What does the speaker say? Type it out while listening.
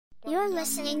You're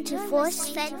listening to Force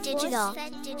Fed Digital.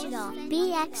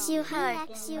 BX you heard.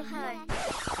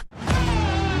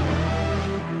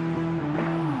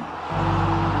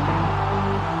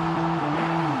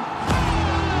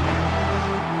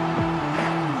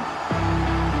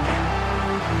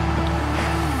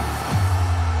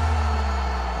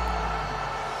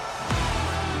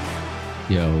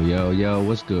 Yo,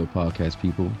 what's good, podcast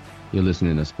people? You're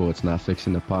listening to Sports Not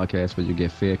Fiction, the podcast where you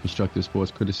get fair, constructive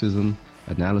sports criticism,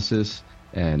 analysis,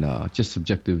 and just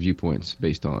subjective viewpoints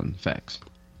based on facts.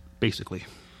 Basically.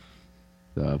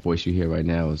 The voice you hear right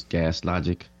now is Gas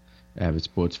Logic, avid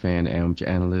sports fan, amateur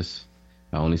analyst.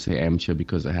 I only say amateur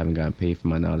because I haven't gotten paid for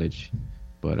my knowledge,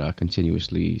 but I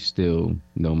continuously still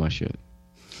know my shit.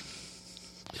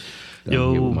 I'm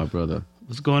here with my brother.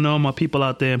 What's going on, my people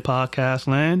out there in podcast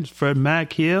land? Fred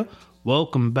Mack here.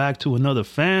 Welcome back to another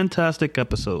fantastic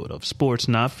episode of Sports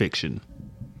Not Fiction.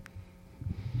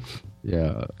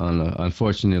 Yeah,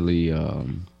 unfortunately, I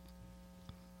don't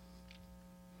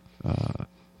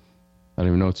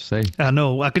even know what to say. I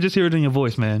know. I could just hear it in your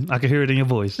voice, man. I can hear it in your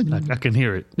voice. I can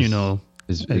hear it, you know.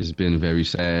 It's been very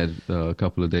sad a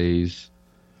couple of days.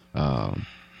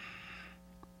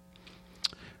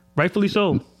 Rightfully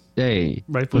so. Hey,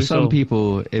 rightfully for some so.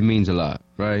 people, it means a lot,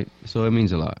 right? So it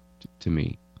means a lot to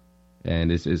me.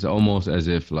 And it's almost as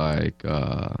if, like,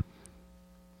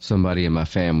 somebody in my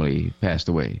family passed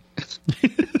away.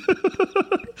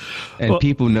 And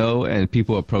people know, and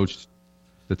people approach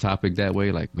the topic that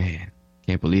way, like, man,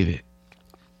 can't believe it.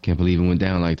 Can't believe it went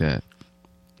down like that.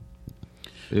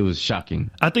 It was shocking.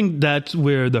 I think that's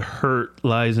where the hurt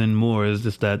lies in more, is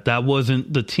just that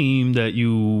wasn't the team that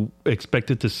you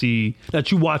expected to see,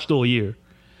 that you watched all year,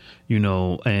 you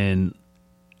know, and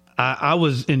I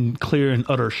was in clear and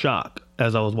utter shock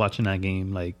as I was watching that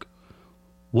game. Like,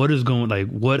 what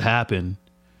happened?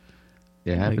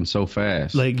 It happened so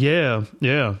fast. Like, yeah.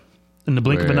 In the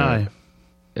blink of an eye.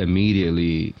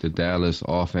 Immediately, the Dallas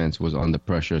offense was under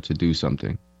pressure to do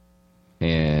something.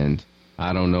 And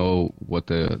I don't know what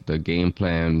the game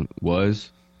plan was,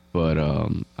 but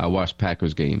I watched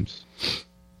Packers games,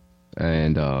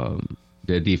 and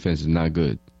their defense is not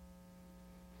good.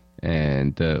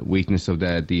 And the weakness of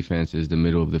that defense is the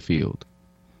middle of the field.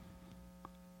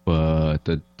 But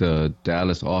the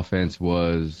Dallas offense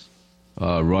was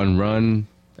run,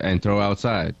 and throw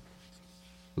outside.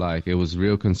 Like, it was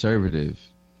real conservative.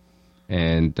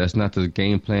 And that's not the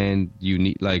game plan you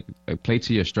need. Like, play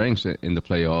to your strengths in the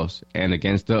playoffs and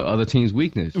against the other team's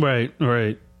weakness. Right.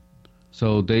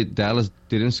 So Dallas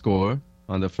didn't score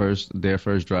on their first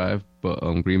drive, but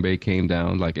Green Bay came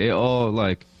down. Like, it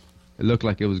looked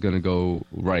like it was gonna go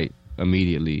right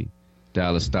immediately.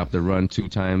 Dallas stopped the run 2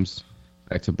 times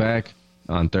back to back.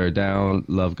 On third down,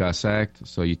 Love got sacked.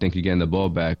 So you think you're getting the ball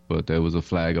back, but there was a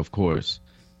flag, of course,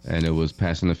 and it was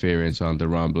pass interference on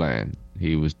DeRon Bland.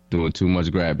 He was doing too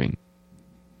much grabbing.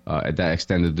 That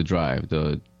extended the drive.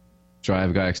 The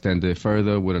drive got extended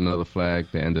further with another flag.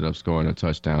 They ended up scoring a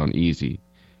touchdown easy.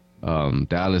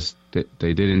 Dallas, they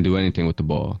didn't do anything with the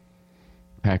ball.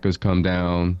 Packers come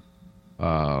down.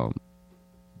 Dallas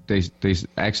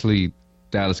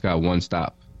got one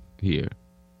stop here.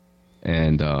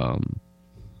 And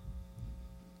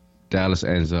Dallas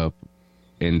ends up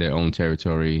in their own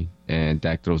territory, and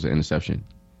Dak throws an interception.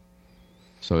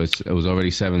 So it was already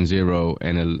 7-0,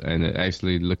 and it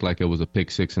actually looked like it was a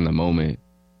pick six in the moment,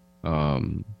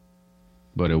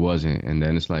 but it wasn't. And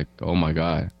then it's like, oh my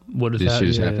God, this shit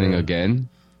is happening again.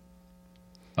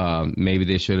 Maybe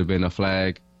there should have been a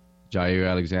flag. Jair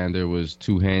Alexander was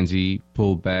too handsy,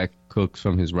 pulled back Cooks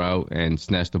from his route, and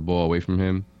snatched the ball away from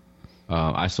him.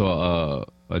 I saw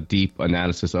a deep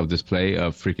analysis of this play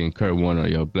of freaking Kurt Warner.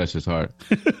 Yo, bless his heart.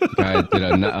 Guy did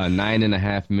a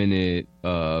 9.5 minute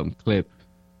clip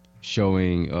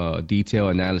showing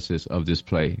detailed analysis of this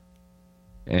play,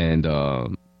 and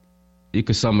you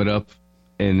could sum it up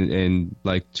in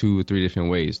like 2 or 3 different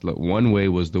ways. Like, one way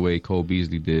was the way Cole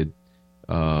Beasley did.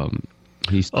 He called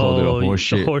it a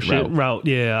horseshit route.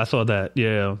 Yeah, I saw that.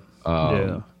 Yeah.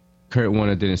 Kurt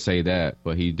Warner didn't say that,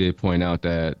 but he did point out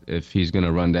that if he's going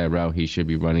to run that route, he should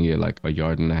be running it like 1.5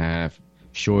 yards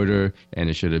shorter, and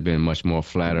it should have been much more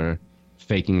flatter,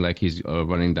 faking like he's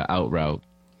running the out route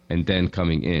and then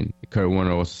coming in. Kurt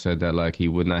Warner also said that, like, he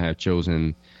would not have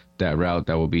chosen that route.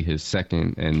 That would be his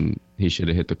second, and he should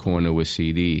have hit the corner with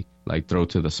CD, like throw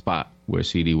to the spot where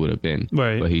CD would have been.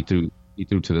 Right. But he threw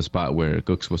to the spot where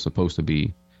Cooks was supposed to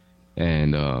be,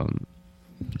 and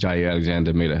Jair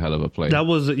Alexander made a hell of a play. That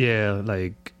was,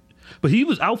 but he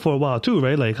was out for a while too,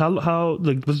 right? Like, how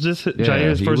was this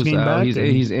Jair's first game back? He's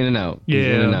in and out. Yeah, He's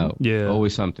in and out. Yeah.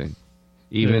 Always something.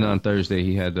 Even on Thursday,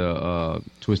 he had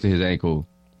twisted his ankle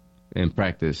in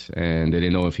practice, and they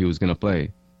didn't know if he was going to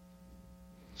play.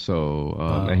 So,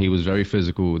 and he was very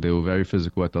physical. They were very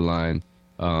physical at the line.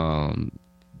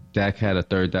 Dak had a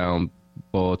third down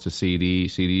ball to CD.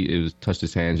 CD, it was touched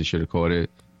his hands. He should have caught it.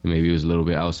 Maybe it was a little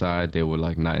bit outside. They were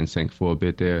like not in sync for a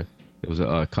bit there. There was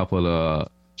a couple of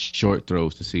short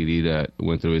throws to CD that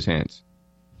went through his hands.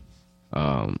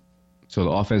 So the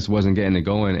offense wasn't getting it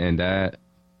going, and that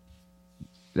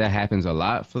happens a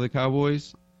lot for the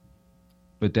Cowboys.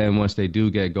 But then once they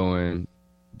do get going,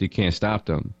 they can't stop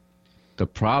them. The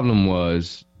problem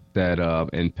was that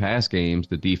in past games,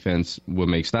 the defense would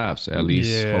make stops, at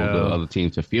least hold the other team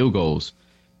to field goals.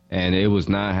 And it was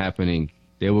not happening.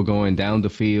 They were going down the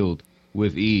field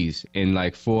with ease in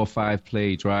like 4 or 5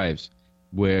 play drives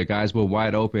where guys were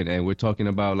wide open, and we're talking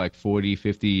about like 40,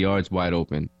 50 yards wide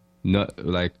open.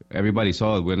 Like everybody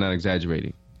saw it. We're not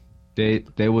exaggerating.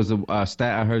 There was a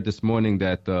stat I heard this morning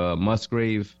that the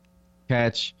Musgrave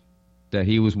catch, that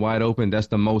he was wide open. That's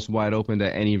the most wide open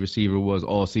that any receiver was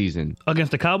all season.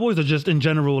 Against the Cowboys or just in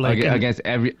general? Like against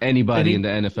anybody in the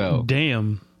NFL.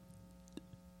 Damn.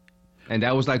 And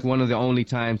that was like one of the only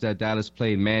times that Dallas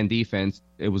played man defense.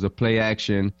 It was a play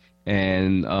action,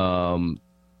 and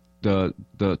the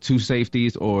two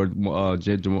safeties, or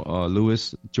Jordan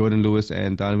Lewis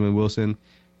and Donovan Wilson,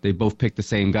 they both picked the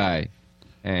same guy,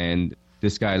 and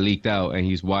this guy leaked out, and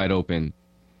he's wide open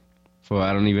for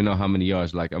I don't even know how many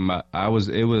yards. Like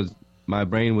my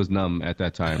brain was numb at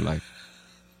that time. Like,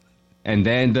 and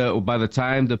then by the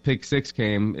time the pick six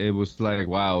came, it was like,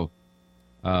 wow.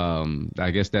 I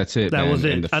guess that's it. That was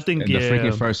it. I think the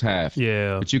freaking first half.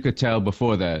 Yeah. But you could tell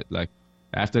before that, like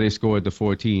after they scored the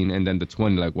 14 and then the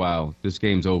 20, like wow, this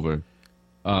game's over.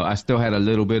 I still had a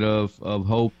little bit of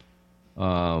hope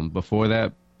before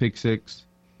that pick six.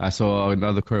 I saw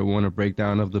another Kurt Warner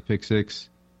breakdown of the pick six.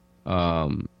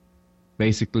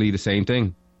 Basically the same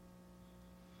thing.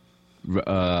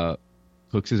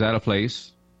 Cooks is out of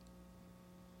place.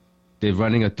 They're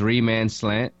running a 3-man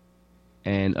slant,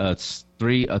 and a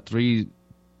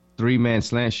three-man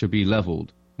slant should be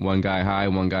leveled. One guy high,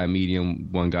 one guy medium,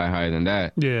 one guy higher than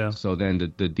that. Yeah. So then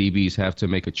the DBs have to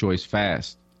make a choice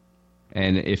fast.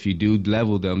 And if you do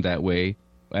level them that way,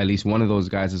 at least one of those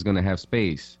guys is going to have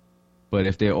space. But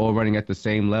if they're all running at the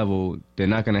same level, they're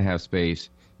not going to have space.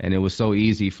 And it was so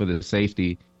easy for the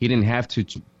safety. He didn't have to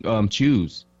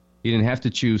choose. He didn't have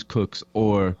to choose Cooks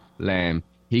or Lamb.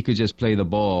 He could just play the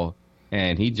ball.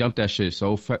 And he jumped that shit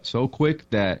so quick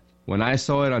that when I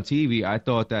saw it on TV, I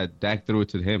thought that Dak threw it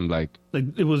to him like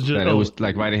it was just it was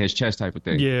like right in his chest type of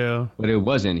thing. Yeah. But it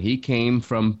wasn't. He came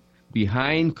from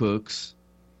behind Cooks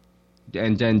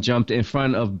and then jumped in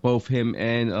front of both him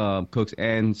and Cooks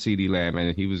and CeeDee Lamb,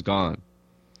 and he was gone.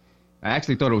 I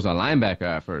actually thought it was a linebacker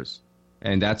at first,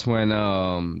 and that's when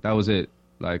that was it.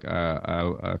 Like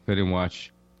I couldn't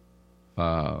watch.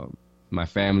 My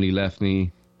family left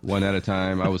me. One at a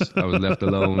time. I was left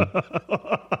alone.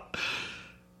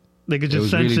 They could just it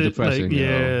was sense really it. Depressing, like,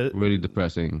 yeah, really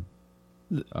depressing.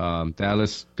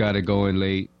 Dallas got it going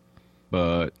late,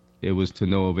 but it was to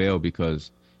no avail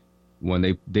because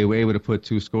when they were able to put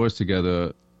 2 scores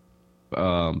together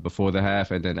before the half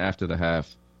and then after the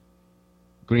half,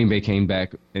 Green Bay came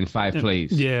back in 5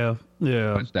 plays. Yeah.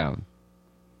 Touchdown.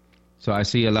 So I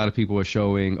see a lot of people are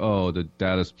showing, the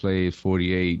Dallas played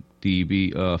 48 6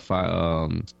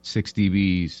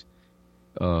 DBs,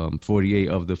 48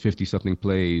 of the 50-something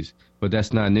plays. But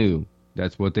that's not new.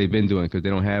 That's what they've been doing because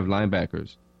they don't have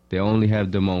linebackers. They only have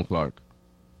Damone Clark.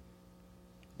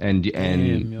 And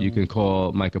you can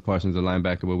call Micah Parsons a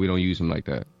linebacker, but we don't use him like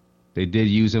that. They did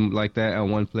use him like that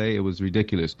on one play. It was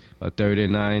ridiculous. A 3rd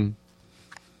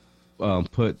and 9,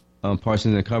 put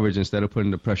Parsons in coverage instead of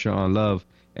putting the pressure on Love.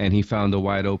 And he found a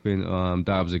wide open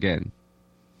Dobbs again.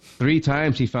 3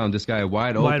 times he found this guy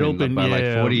wide open by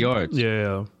like 40 yards.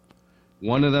 Yeah.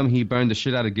 One of them, he burned the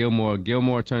shit out of Gilmore.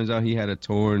 Gilmore, turns out he had a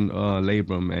torn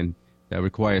labrum and that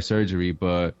required surgery.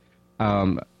 But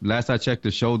last I checked,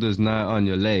 the shoulder's not on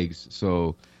your legs.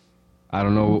 So I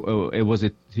don't know.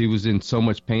 He was in so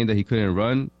much pain that he couldn't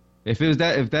run. If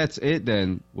that's it,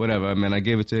 then whatever. I mean, I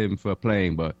gave it to him for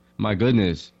playing. But my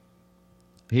goodness.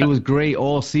 He was great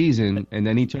all season, and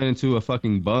then he turned into a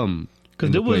fucking bum.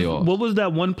 Because what was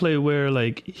that one play where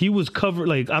like he was covered?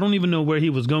 Like I don't even know where he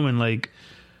was going. Like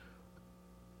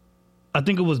I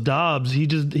think it was Dobbs.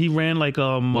 He ran like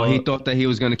Well, he thought that he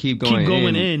was going to keep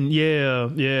going in. Yeah.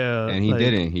 And he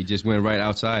didn't. He just went right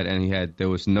outside, and there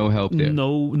was no help there.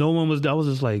 No one was. I was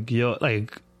just like, yo,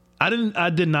 like I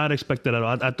did not expect that at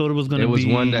all. I thought it was going to be. It was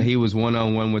one that he was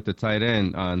 1-on-1 with the tight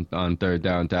end on 3rd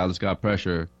down. Dallas got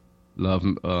pressure. Love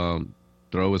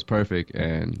throw was perfect,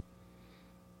 and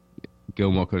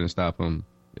Gilmore couldn't stop him.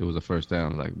 It was a first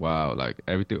down. Like, wow, like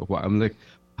everything. I'm like,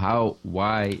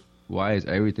 why is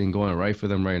everything going right for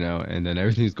them right now, and then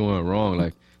everything's going wrong?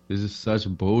 Like, this is such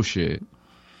bullshit.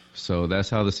 So that's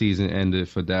how the season ended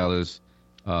for Dallas.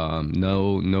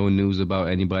 No news about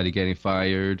anybody getting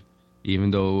fired,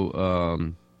 even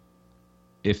though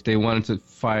if they wanted to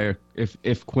fire,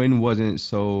 if Quinn wasn't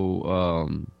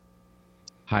so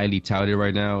highly touted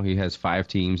right now, he has 5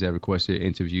 teams that requested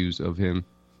interviews of him.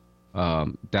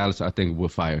 Dallas, I think, will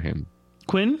fire him.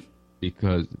 Quinn?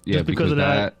 Because of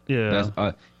that. Yeah.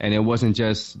 That's, and it wasn't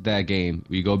just that game.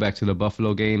 We go back to the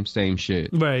Buffalo game, same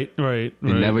shit. Right. They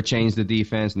never changed the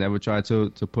defense, never tried to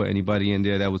put anybody in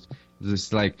there. That was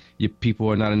just like people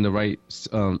are not in the right.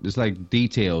 It's like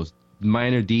details,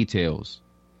 minor details.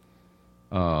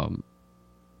 It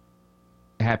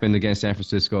happened against San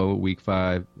Francisco week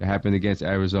 5. It happened against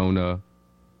Arizona.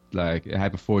 Like, it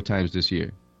happened 4 times this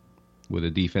year where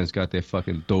the defense got their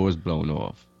fucking doors blown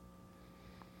off.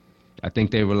 I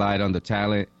think they relied on the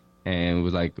talent and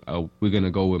was like, we're going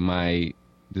to go with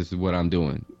this is what I'm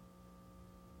doing.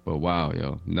 But wow,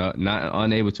 yo, not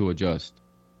unable to adjust.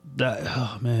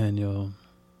 Oh man, yo.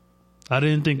 I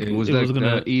didn't think it was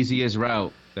the easiest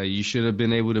route that you should have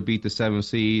been able to beat the 7th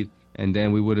seed, and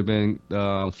then we would have been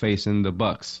facing the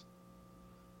Bucks.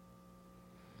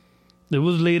 It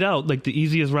was laid out like the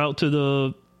easiest route to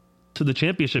the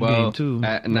championship game too.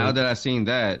 Now that I've seen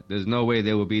that, there's no way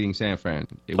they were beating San Fran.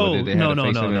 Whether they had to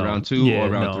face them in round 2 or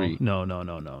round 3. No.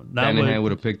 Shanahan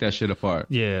would have picked that shit apart.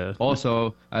 Yeah.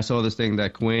 Also, I saw this thing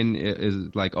that Quinn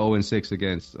is like 0-6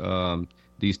 against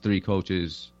these 3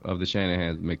 coaches of the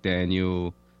Shanahan: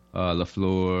 McDaniel,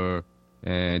 LaFleur,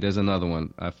 and there's another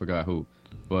one. I forgot who.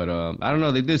 But I don't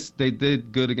know. They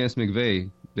did good against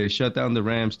McVay. They shut down the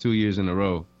Rams 2 years in a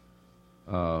row.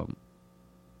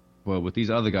 But with these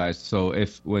other guys, so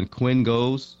when Quinn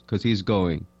goes, because he's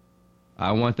going,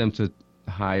 I want them to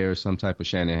hire some type of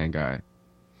Shanahan guy,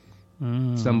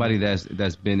 somebody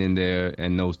that's been in there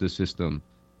and knows the system,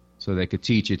 so they could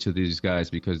teach it to these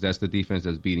guys, because that's the defense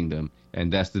that's beating them,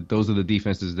 and those are the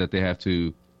defenses that they have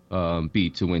to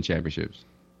beat to win championships.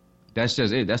 That's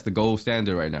just it. That's the gold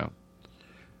standard right now.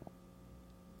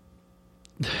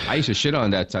 I used to shit on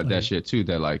that shit too,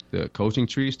 that like the coaching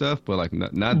tree stuff, but like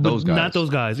not those guys. Not those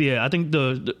guys. Yeah, I think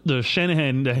the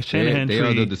Shanahan they tree. They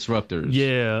are the disruptors.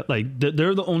 Yeah, like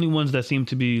they're the only ones that seem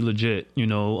to be legit. You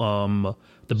know,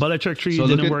 the Belichick tree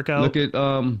didn't work out. Look at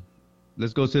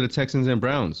let's go to the Texans and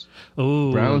Browns.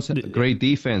 Oh, Browns great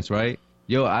defense, right?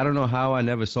 Yo, I don't know how I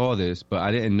never saw this, but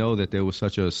I didn't know that there was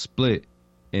such a split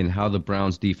in how the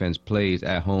Browns defense plays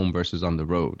at home versus on the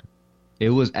road. It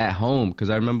was at home,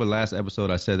 because I remember last episode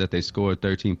I said that they scored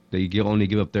 13. They only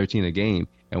give up 13 a game,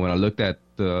 and when I looked at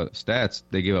the stats,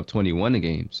 they give up 21 a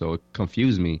game. So it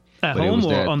confused me. At home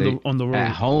or on the road?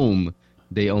 At home,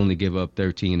 they only give up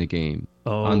 13 a game.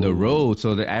 Oh. On the road,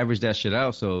 so they average that shit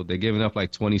out. So they're giving up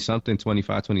like 20-something,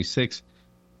 25, 26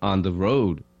 on the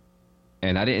road,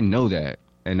 and I didn't know that.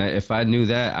 And if I knew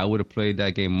that, I would have played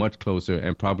that game much closer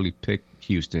and probably picked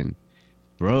Houston,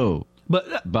 bro.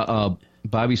 But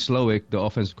Bobby Slowick, the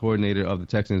offensive coordinator of the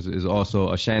Texans, is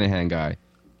also a Shanahan guy.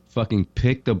 Fucking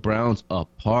pick the Browns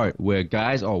apart where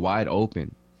guys are wide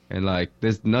open. And, like,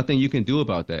 there's nothing you can do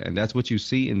about that. And that's what you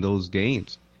see in those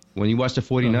games. When you watch the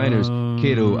 49ers,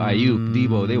 Kittle, Ayuk,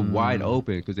 Debo, they're wide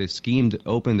open because they're schemed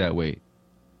open that way.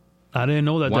 I didn't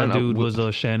know that dude was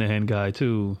a Shanahan guy,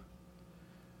 too.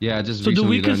 Yeah, I just so do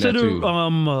we consider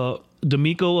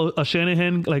DeMeco a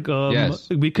Shanahan, like yes,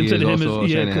 we consider him as a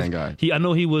Shanahan guy. I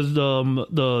know he was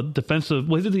the defensive,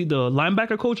 was it the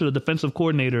linebacker coach or the defensive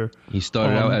coordinator? He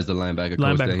started out as the linebacker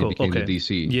coach, then he became the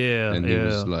DC. Yeah, and he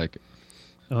was like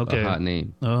a hot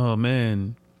name. Oh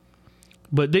man.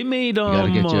 But they made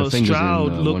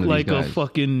Stroud look like a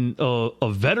fucking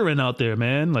a veteran out there,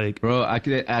 man. Like, bro, I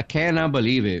cannot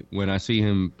believe it when I see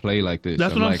him play like this.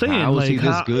 That's what I'm saying. How is he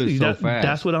this good so fast?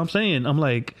 That's what I'm saying. I'm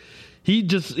like,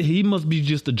 he must be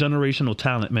just a generational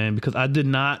talent, man. Because I did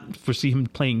not foresee him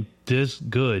playing this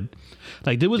good.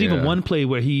 Like, there was even one play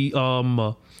where he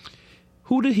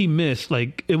who did he miss?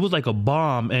 Like, it was like a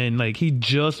bomb, and like he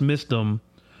just missed him.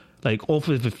 Like, off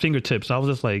of his fingertips. I was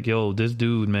just like, yo, this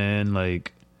dude, man,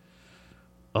 like,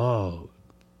 oh.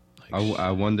 Like, I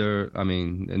wonder, I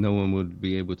mean, no one would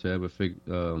be able to ever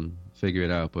figure it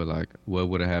out, but, like, what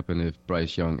would have happened if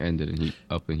Bryce Young ended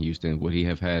up in Houston? Would he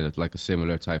have had, like, a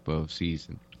similar type of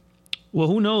season? Well,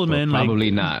 who knows, man? Probably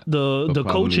not. The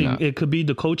coaching, it could be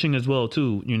the coaching as well,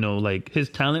 too. You know, like, his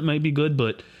talent might be good,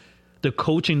 but the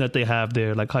coaching that they have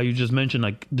there, like how you just mentioned,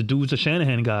 like, the dude's a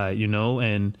Shanahan guy, you know,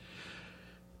 and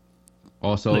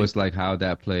Also, Like, it's like how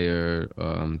that player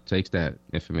takes that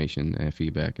information and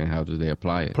feedback, and how do they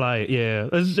apply it? apply it. Yeah,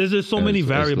 there's just so many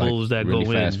variables like that really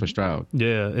go fast in. for Stroud.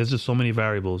 Yeah, it's just so many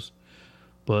variables.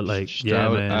 But like, yeah,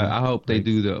 Stroud, man. I hope they Like,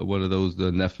 do the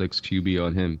Netflix QB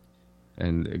on him,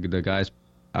 and the guys.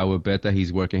 I would bet that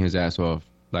he's working his ass off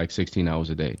like 16 hours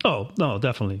a day. oh no,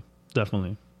 definitely,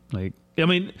 definitely. Like, I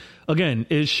mean, again,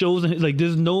 it shows like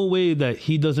there's no way that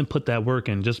he doesn't put that work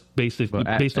in just based off of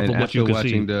what you can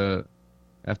see.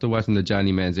 After watching the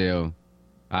Johnny Manziel,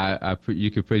 you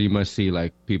could pretty much see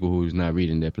like people who's not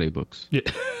reading their playbooks. Yeah.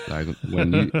 Like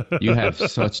when you have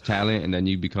such talent and then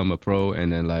you become a pro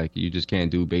and then like you just can't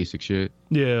do basic shit.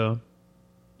 Yeah.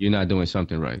 You're not doing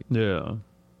something right. Yeah.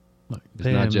 Like, it's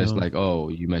not just like, oh,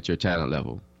 you met your talent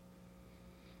level.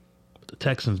 The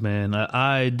Texans, man,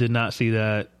 I did not see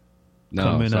that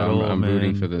coming so at all, I'm man.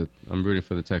 rooting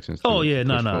for the Texans. Oh yeah,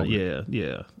 no,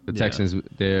 yeah. The Texans,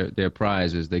 their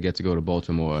prize is they get to go to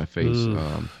Baltimore and face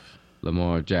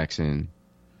Lamar Jackson.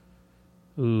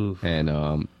 Oof.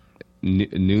 And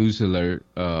news alert: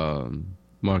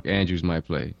 Mark Andrews might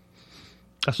play.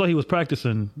 I saw he was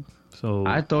practicing, so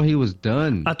I thought he was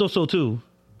done. I thought so too.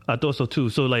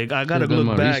 So like, I gotta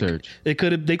look back. Research. They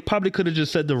probably could have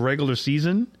just said the regular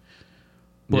season,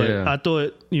 but I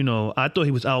thought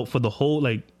he was out for the whole,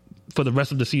 like, for the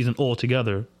rest of the season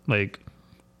altogether, like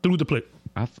through the play.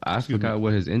 I forgot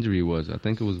what his injury was. I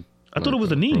think it was. I thought it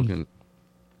was a knee. Broken,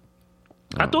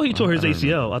 I thought he tore his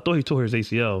ACL. I thought he tore his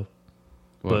ACL,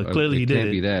 but clearly he didn't.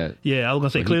 Can't be that. Yeah, I was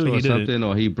gonna say clearly he didn't. Something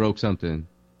or he broke something.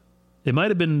 It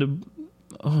might have been the.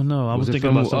 Oh no, I was thinking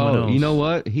about someone else. You know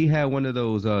what? He had one of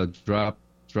those drop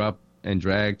and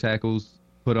drag tackles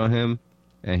put on him,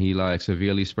 and he like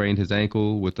severely sprained his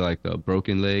ankle with like a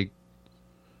broken leg.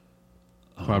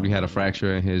 Probably had a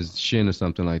fracture in his shin or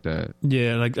something like that.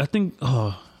 Yeah, like I think.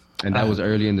 And that was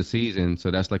early in the season,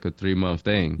 so that's like a 3-month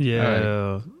thing.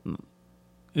 Yeah.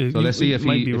 Right. So let's see if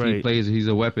he plays. He's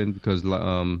a weapon because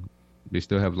they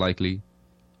still have Likely.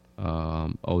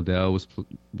 Odell was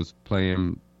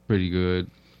playing pretty good.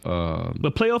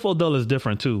 But playoff Odell is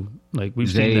different too. Like we've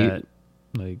seen that.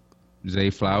 Like Zay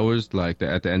Flowers, like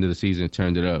at the end of the season,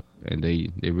 turned it up, and they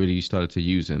really started to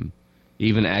use him.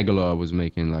 Even Aguilar was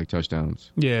making like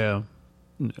touchdowns. Yeah.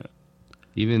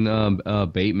 Even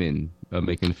Bateman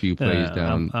making a few plays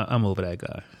down. I'm over that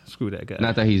guy. Screw that guy.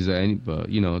 Not that he's any, but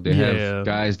they have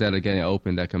guys that are getting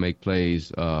open that can make plays.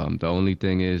 The only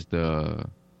thing is they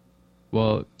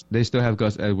still have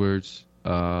Gus Edwards.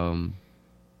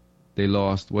 They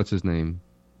lost, what's his name?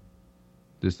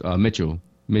 Mitchell.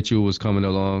 Mitchell was coming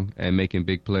along and making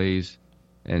big plays,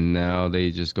 and now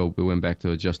they went back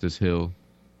to Justice Hill,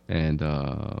 and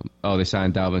they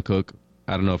signed Dalvin Cook.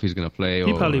 I don't know if he's gonna play.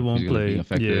 He probably won't play.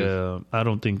 Effective. Yeah, I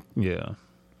don't think. Yeah,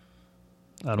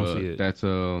 I don't see it. That's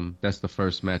the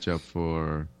first matchup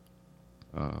for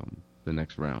the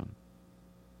next round.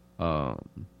 The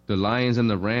Lions and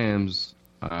the Rams.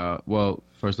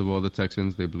 First of all, the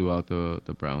Texans, they blew out the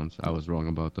Browns. I was wrong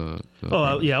about the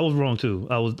I was wrong too.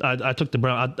 I took the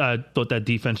Browns. I thought that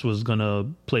defense was gonna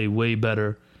play way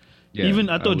better. Yeah, even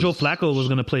I thought Joe Flacco was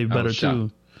gonna play better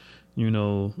too.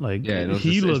 Like it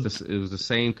was the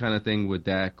same kind of thing with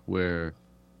Dak where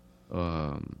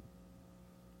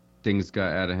things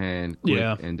got out of hand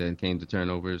quick and then came to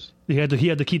turnovers. He had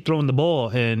to keep throwing the ball,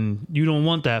 and you don't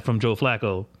want that from Joe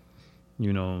Flacco.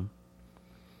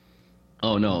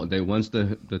 Oh no! Once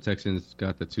the Texans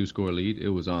got the 2-score lead, it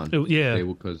was on.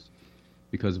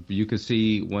 Because you could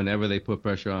see whenever they put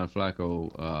pressure on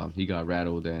Flacco, he got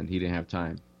rattled and he didn't have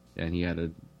time, and he had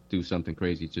to do something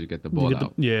crazy to get the ball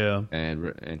out.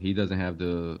 And he doesn't have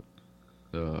the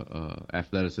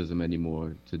athleticism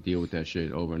anymore to deal with that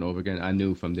shit over and over again. I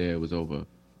knew from there it was over,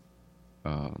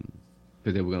 because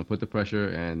they were gonna put the pressure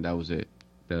and that was it.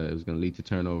 It was gonna lead to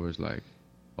turnovers. Like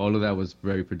all of that was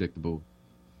very predictable.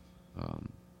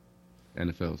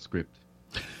 NFL script.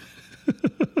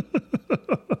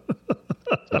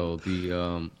 So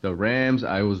the Rams,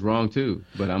 I was wrong too,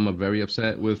 but I'm very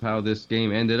upset with how this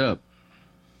game ended up.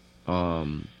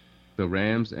 The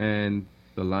Rams and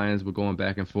the Lions were going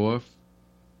back and forth,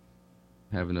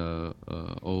 having a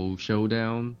old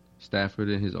showdown. Stafford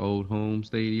in his old home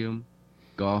stadium,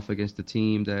 Goff against the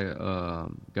team that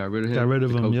got rid of him. Got rid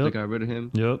of him. Yep. That got rid of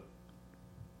him. Yep.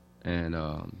 And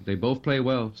they both play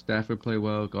well. Stafford played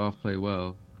well. Goff played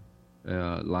well.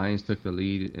 Lions took the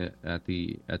lead at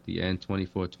the end,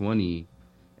 24-20,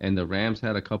 and the Rams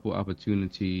had a couple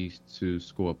opportunities to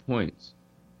score points.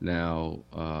 Now,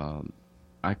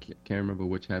 I can't remember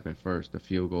which happened first, the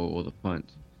field goal or the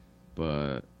punt,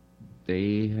 but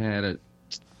they had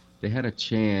a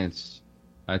chance.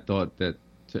 I thought that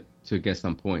to get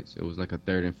some points. It was like a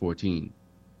 3rd and 14,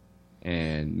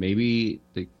 and maybe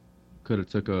they could have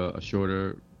took a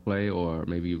shorter play or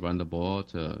maybe run the ball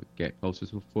to get closer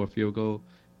for a field goal.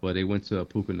 But they went to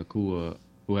Puka Nacua,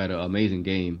 who had an amazing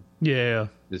game. Yeah.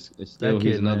 He's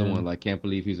another one. Like, can't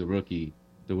believe he's a rookie.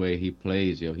 The way he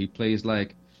plays, he plays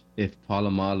like if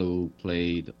Palomalu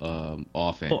played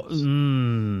offense.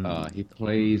 He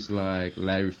plays like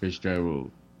Larry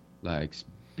Fitzgerald, like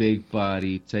big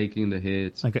body, taking the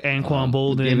hits, like an Anquan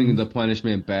Bolden, giving the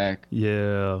punishment back.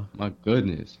 Yeah, my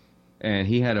goodness. And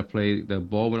he had a play. The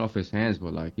ball went off his hands,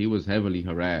 but like he was heavily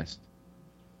harassed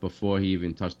before he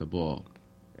even touched the ball,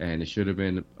 and it should have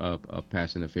been a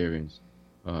pass interference.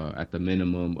 At the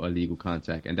minimum, illegal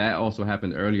contact, and that also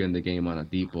happened earlier in the game on a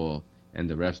deep ball, and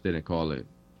the refs didn't call it.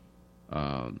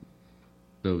 The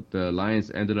Rams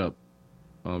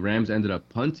ended up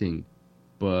punting,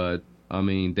 but I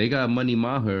mean they got Money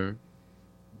Maher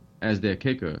as their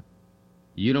kicker.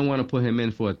 You don't want to put him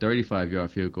in for a 35-yard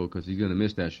field goal because he's gonna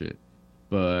miss that shit.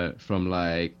 But from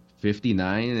like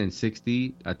 59 and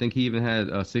 60, I think he even had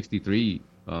a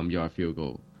 63-yard field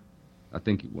goal. I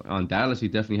think on Dallas, he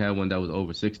definitely had one that was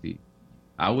over 60.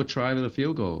 I would try the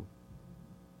field goal.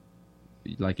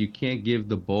 Like, you can't give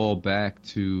the ball back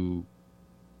to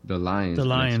the Lions. The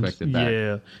Lions, and expect it back.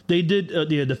 Yeah. They did,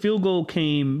 the field goal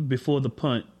came before the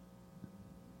punt.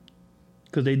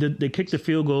 Because they kicked the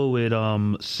field goal with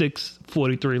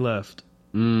 6:43 left.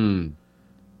 Man,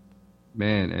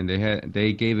 and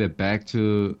they gave it back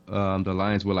to the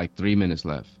Lions with like 3 minutes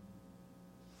left.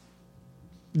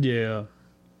 Yeah.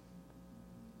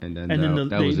 And then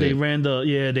they ran the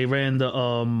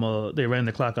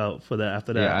clock out for that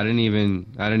after that. Yeah, I didn't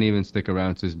even stick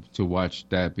around to watch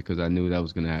that because I knew that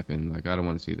was gonna happen. Like, I don't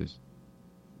want to see this.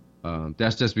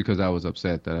 That's just because I was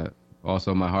upset that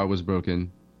also my heart was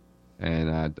broken,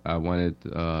 and I wanted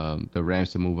the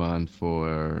Rams to move on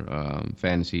for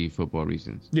fantasy football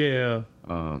reasons. Yeah.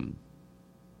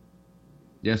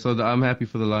 Yeah. So I'm happy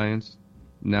for the Lions.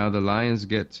 Now the Lions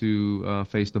get to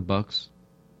face the Bucks.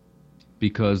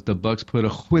 Because the Bucks put a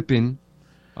whipping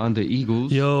on the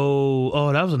Eagles. That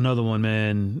was another one,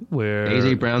 man. Where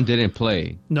AJ Brown didn't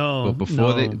play. No, but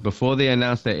before they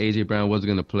announced that AJ Brown wasn't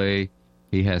going to play,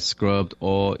 he has scrubbed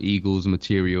all Eagles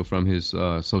material from his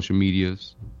social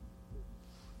medias.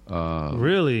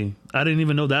 Really, I didn't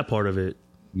even know that part of it.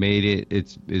 Made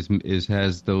it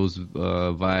has those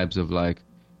vibes of like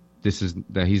he's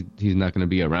not going to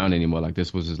be around anymore. Like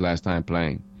this was his last time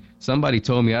playing. Somebody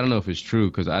told me, I don't know if it's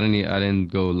true because I didn't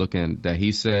go looking, that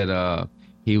he said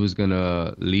he was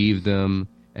gonna leave them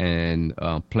and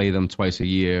play them twice a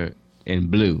year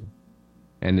in blue,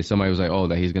 and then somebody was like, "Oh,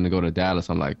 that he's gonna go to Dallas."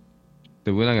 I'm like,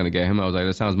 "We're not gonna get him." I was like,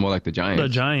 "That sounds more like the Giants." The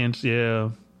Giants, yeah.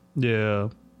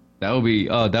 That would be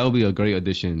a great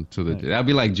addition to the. That'd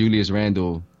be like Julius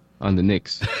Randle on the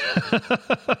Knicks.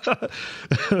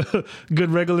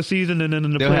 Good regular season, and then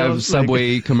in the they'll playoffs, have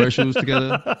Subway commercials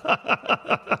together.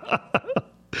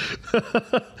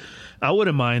 I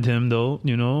wouldn't mind him though,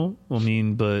 I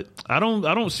mean, but I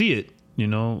don't see it.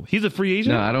 He's a free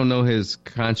agent. No, I don't know his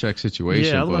contract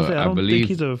situation. Yeah, I believe think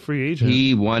he's a free agent.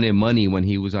 He wanted money when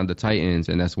he was on the Titans,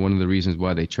 and that's one of the reasons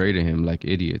why they traded him like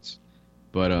idiots.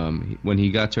 But when he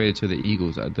got traded to the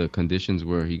Eagles, the conditions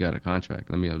were he got a contract.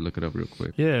 Let me look it up real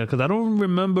quick. Yeah, because I don't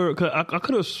remember. Cause I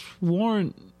could have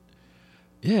sworn.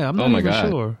 Yeah, I'm not even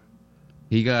sure.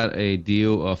 He got a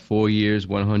deal of 4 years,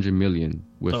 $100 million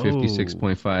with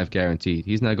 56.5 guaranteed.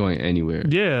 He's not going anywhere.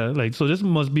 Yeah, so this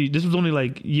was only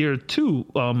like year 2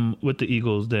 with the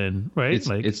Eagles then, right?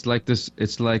 It's like this.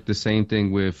 It's like the same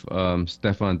thing with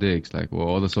Stephon Diggs. Like, well,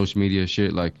 all the social media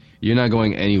shit. Like, you're not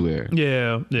going anywhere.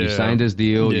 Yeah. You signed this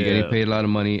deal. You're getting paid a lot of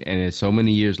money, and there's so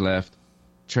many years left.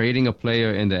 Trading a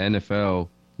player in the NFL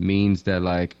means that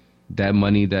like that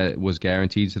money that was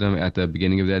guaranteed to them at the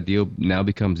beginning of that deal now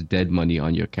becomes dead money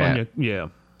on your cap. Yeah.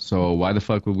 So why the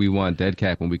fuck would we want dead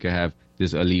cap when we could have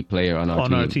this elite player on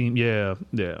our team? Yeah.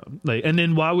 And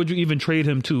then why would you even trade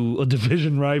him to a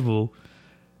division rival?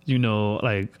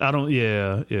 I don't.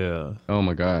 Yeah. Oh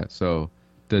my God. So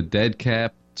the dead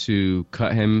cap to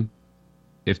cut him,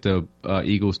 if the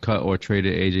Eagles cut or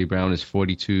traded AJ Brown, is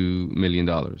 $42 million.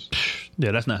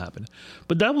 Yeah, that's not happening.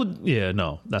 But that would. Yeah,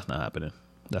 no, that's not happening.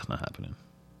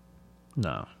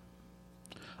 No.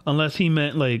 Unless he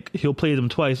meant like he'll play them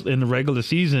twice in the regular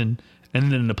season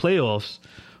and then in the playoffs,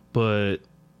 but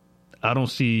I don't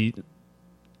see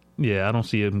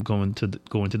him going to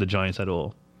the Giants at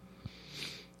all.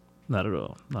 Not at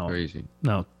all. No. Crazy.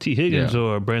 Now T. Higgins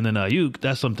or Brandon Ayuk,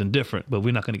 that's something different, but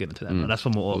we're not going to get into that. That's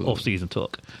some more off-season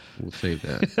talk. We'll save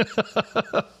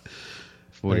that.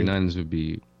 49ers would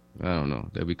be I don't know.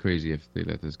 That'd be crazy if they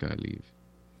let this guy leave.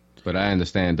 But I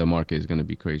understand the market is going to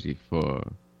be crazy for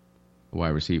wide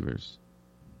receivers.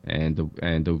 And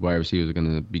the wide receivers are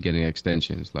going to be getting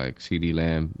extensions. Like CD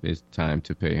Lamb, it's time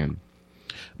to pay him.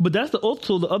 But that's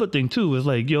also the other thing, too, is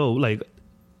like,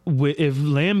 if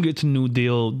Lamb gets a new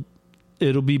deal,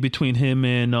 it'll be between him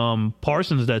and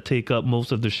Parsons that take up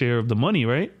most of the share of the money,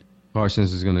 right?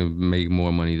 Parsons is going to make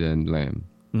more money than Lamb.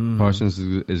 Mm-hmm. Parsons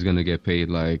is going to get paid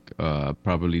like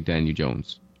probably Daniel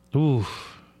Jones. Oof.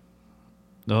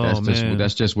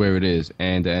 That's just where it is.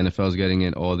 And the NFL is getting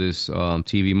in all this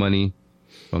TV money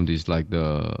from these, like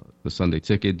the Sunday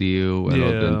ticket deal. And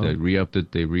all they re-upped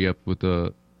it. They re-upped with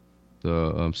the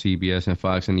CBS and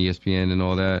Fox and ESPN and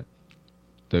all that.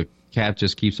 The cap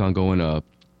just keeps on going up.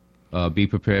 Be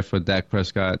prepared for Dak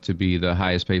Prescott to be the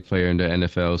highest paid player in the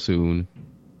NFL soon.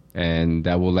 And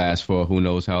that will last for who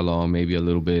knows how long, maybe a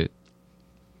little bit.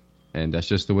 And that's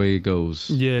just the way it goes.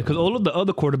 Yeah, because all of the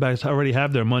other quarterbacks already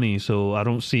have their money, so I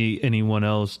don't see anyone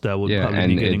else that would probably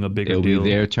be getting a bigger deal. It'll be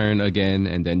their turn again,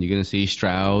 and then you're going to see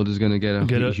Stroud is going to get a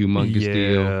humongous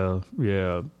deal.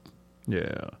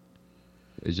 Yeah.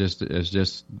 It's just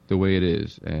the way it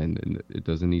is, and it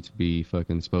doesn't need to be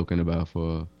fucking spoken about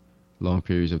for long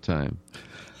periods of time.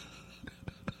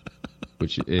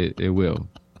 Which it will.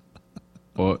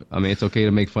 Or I mean, it's okay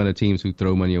to make fun of teams who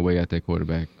throw money away at their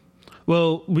quarterback.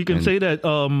 Well, we can say that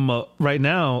right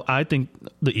now, I think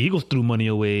the Eagles threw money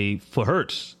away for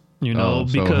Hurts.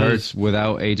 Because Hurts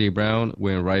without A.J. Brown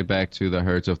went right back to the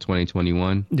Hurts of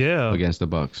 2021. Yeah, against the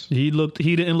Bucs.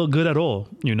 He didn't look good at all.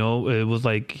 It was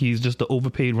like he's just an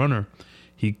overpaid runner.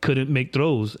 He couldn't make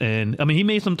throws, and I mean, he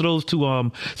made some throws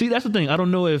to see. That's the thing. I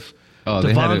don't know if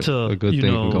they had a good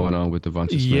thing going on with Devonta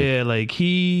Smith. Yeah, like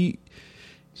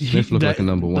Smith looked like a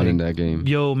number one in that game.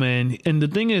 Yo, man. And the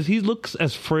thing is, he looks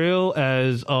as frail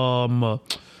as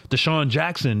Deshaun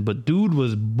Jackson, but dude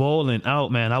was balling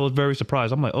out, man. I was very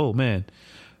surprised. I'm like, oh, man.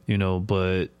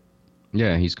 But...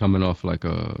 Yeah, he's coming off like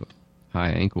a high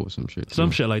ankle or some shit.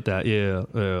 Some shit like that,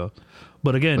 yeah.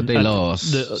 But again... But they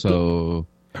lost, so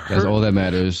that's all that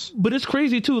matters. But it's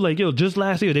crazy, too. Like, just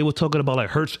last year, they were talking about, like,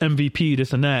 Hurts MVP,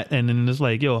 this and that. And then it's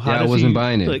like, how does I wasn't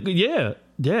buying it. Like, yeah.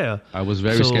 I was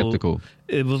very skeptical.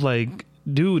 It was like,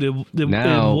 dude, it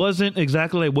wasn't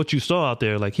exactly like what you saw out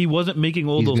there. Like, he wasn't making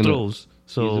all those throws.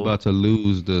 So he's about to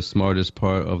lose the smartest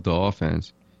part of the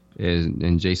offense,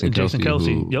 and Jason Kelce,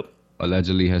 who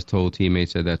allegedly has told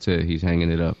teammates that that's it. He's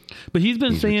hanging it up. But he's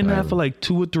been saying retiring. That for like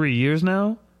 2 or 3 years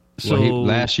now. So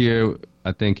last year,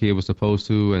 I think he was supposed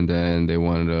to, and then they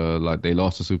wanted to, they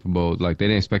lost the Super Bowl. Like, they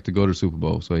didn't expect to go to the Super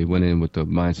Bowl, so he went in with the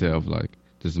mindset of like,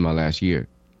 this is my last year.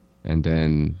 And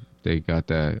then they got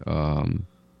that.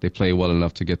 They played well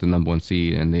enough to get the number 1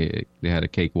 seed, and they had a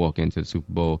cakewalk into the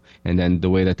Super Bowl. And then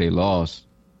the way that they lost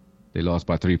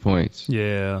by 3 points.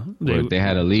 Yeah, they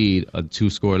had a lead, a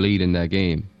 2-score lead in that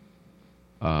game.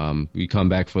 We come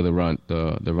back for the run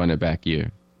it back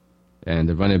year, and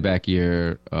the run it back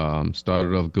year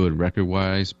started off good record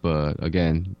wise, but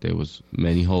again there was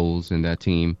many holes in that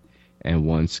team. And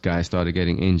once guys started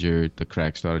getting injured, the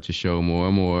cracks started to show more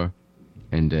and more.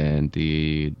 And then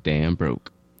the dam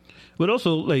broke. But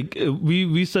also, like,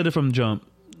 we said it from jump.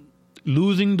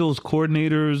 Losing those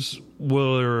coordinators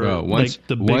were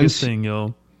the biggest thing,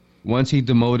 yo. Once he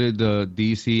demoted the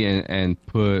DC and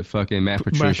put fucking Matt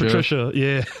Patricia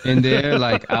in there,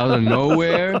 like, out of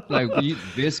nowhere, like,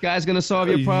 this guy's going to solve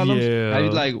your problems?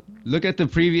 Yeah. Look at the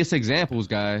previous examples,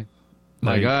 guy.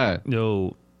 My God.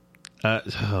 Yo.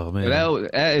 Oh man,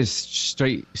 that is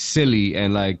straight silly,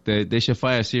 and like they should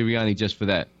fire Sirianni just for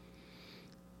that.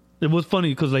 It was funny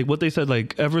because like what they said,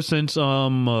 like ever since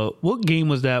what game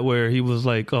was that where he was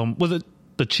like was it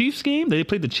the Chiefs game? They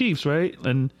played the Chiefs, right?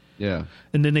 And yeah,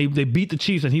 and then they beat the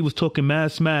Chiefs, and he was talking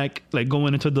mad smack like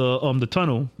going into the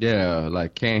tunnel. Yeah,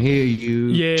 like can't hear you.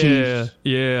 Yeah, Chiefs.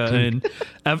 Yeah, and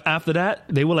after that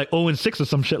they were like 0-6 or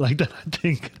some shit like that. I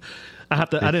think. I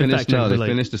didn't fact check. No, they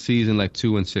finished the season like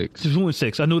 2-6.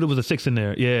 2-6. I knew there was a 6 in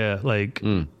there. Yeah, like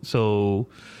so.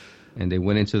 And they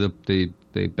went into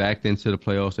they backed into the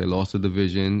playoffs. They lost the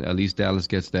division. At least Dallas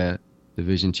gets that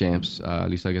division champs. At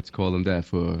least I get to call them that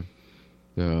for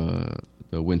the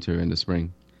winter and the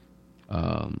spring.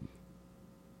 The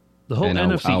whole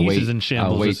NFC East is in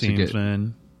shambles. It seems,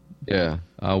 man. Yeah,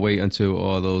 I'll wait until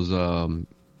all those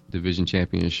division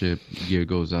championship gear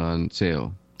goes on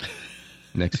sale.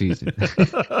 Next season. They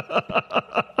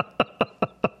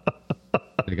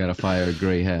gotta fire a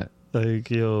gray hat.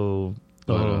 Like, yo.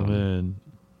 But, man.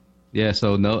 Yeah,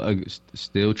 so no,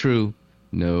 still true.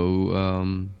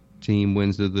 No team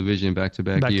wins the division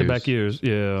back-to-back years. Back-to-back years,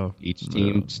 yeah. Each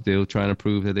team still trying to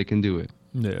prove that they can do it.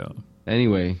 Yeah.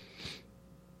 Anyway,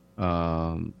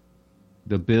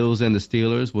 the Bills and the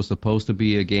Steelers was supposed to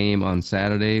be a game on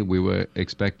Saturday. We were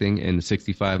expecting in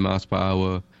 65 miles per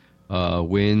hour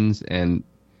winds and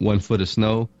 1 foot of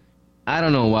snow. I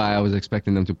don't know why I was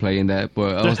expecting them to play in that,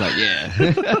 but I was like, yeah,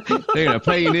 they're going to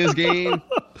play in this game.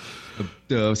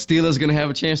 The Steelers going to have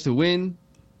a chance to win.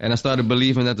 And I started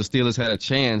believing that the Steelers had a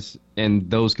chance in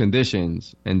those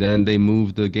conditions. And then they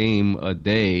moved the game a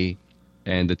day,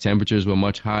 and the temperatures were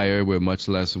much higher with much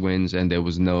less winds, and it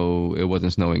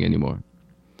wasn't snowing anymore.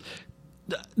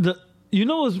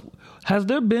 Has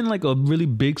there been like a really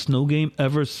big snow game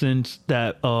ever since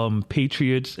that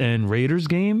Patriots and Raiders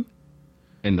game?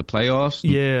 In the playoffs?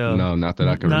 Yeah. No, not that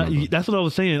I can remember. That's what I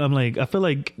was saying. I'm like, I feel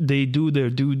like they do their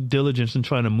due diligence in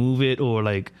trying to move it, or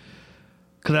like,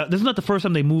 because this is not the first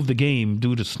time they moved the game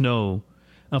due to snow.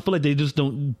 I feel like they just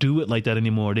don't do it like that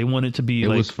anymore. They want it to be it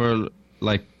was for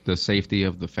like the safety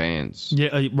of the fans.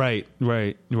 Yeah, right.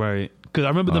 Because I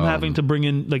remember them having to bring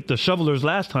in like the shovelers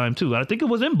last time too. I think it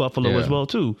was in Buffalo as well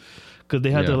too, because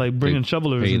they had to like bring in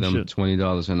shovelers. Pay and them shit.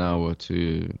 $20 an hour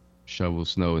to shovel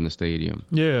snow in the stadium.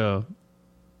 Yeah.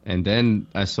 And then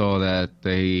I saw that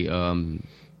they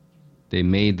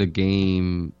made the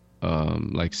game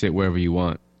like sit wherever you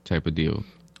want type of deal.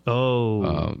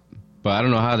 Oh. But I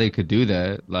don't know how they could do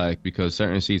that, like, because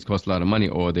certain seats cost a lot of money,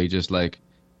 or they just like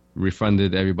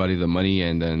refunded everybody the money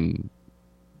and then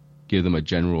give them a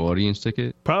general audience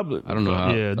ticket. Probably. I don't know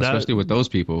how, especially with those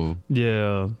people.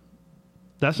 Yeah.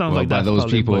 That sounds like by that's those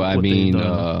people, what I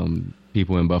mean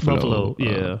people in Buffalo.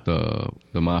 Yeah.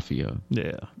 The mafia.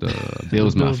 Yeah. The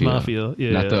Bills mafia.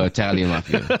 Yeah. Not the Italian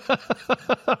mafia.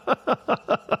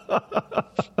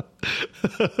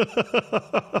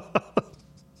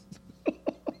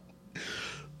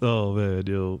 Oh man,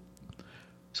 yo.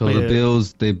 So the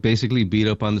Bills, they basically beat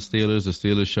up on the Steelers. The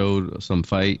Steelers showed some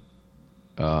fight.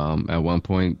 At one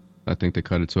point, I think they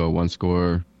cut it to a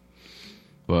 1-score,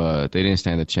 but they didn't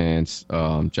stand a chance.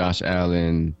 Josh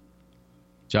Allen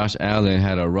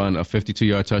had a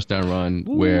 52-yard touchdown run.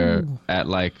 Ooh. Where at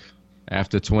like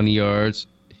after 20 yards,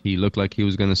 he looked like he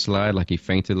was gonna slide, like he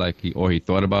fainted, or he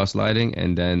thought about sliding,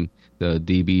 and then the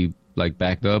DB like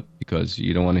backed up because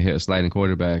you don't want to hit a sliding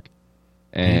quarterback.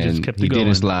 And he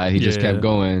didn't slide. He just kept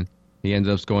going. He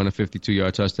ended up scoring a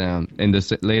 52-yard touchdown. And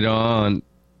later on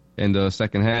in the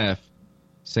second half,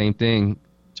 same thing.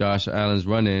 Josh Allen's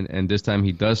running, and this time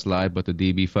he does slide, but the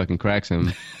DB fucking cracks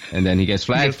him, and then he gets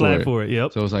flagged for it.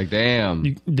 Yep. So it's like, damn.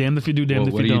 Damned if you do, damned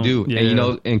if you don't. What do you do? Yeah.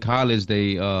 And in college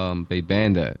they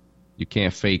banned that. You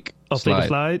can't fake slide. Fake a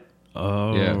slide?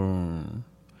 Oh. Yeah.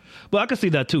 But I can see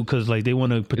that too, because like they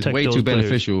want to protect. It's way those too players.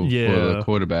 beneficial for a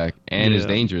quarterback, and it's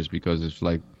dangerous because it's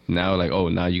like now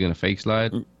you're gonna fake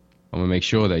slide. I'm gonna make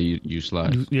sure that you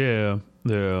slide. Yeah.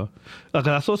 Like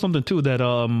I saw something too that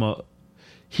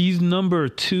he's number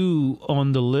 2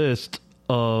 on the list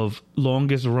of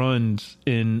longest runs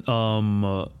in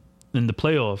the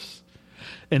playoffs,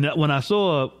 and that when I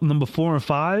saw number 4 and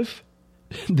 5,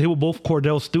 they were both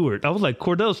Cordell Stewart. I was like,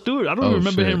 Cordell Stewart. I don't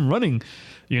remember him running.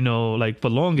 Like for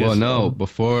longest. Well, no,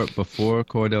 before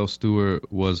Cordell Stewart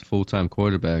was full-time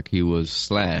quarterback, he was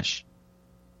Slash,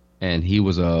 and he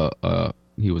was a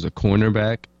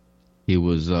cornerback, he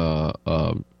was a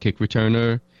kick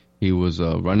returner, he was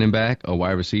a running back, a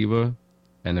wide receiver,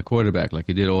 and a quarterback. Like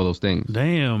he did all those things.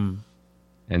 Damn.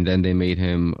 And then they made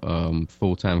him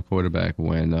full-time quarterback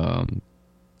when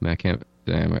I can't.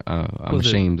 Damn, I'm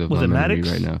ashamed of my memory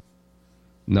right now.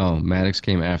 No, Maddox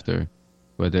came after.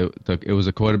 But it was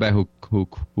a quarterback who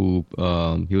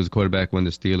he was a quarterback when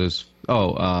the Steelers.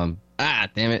 Damn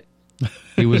it!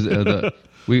 He was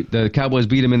the Cowboys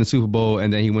beat him in the Super Bowl,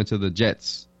 and then he went to the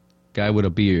Jets. Guy with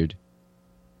a beard.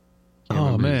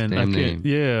 Oh man, I can't.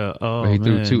 Yeah. Oh but he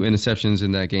threw 2 interceptions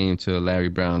in that game to Larry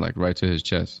Brown, like right to his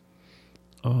chest.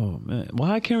 Oh man,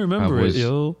 why I can't remember it,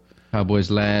 yo. Cowboys'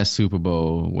 last Super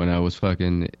Bowl when I was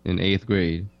fucking in 8th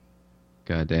grade.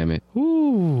 God damn it.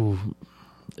 Ooh,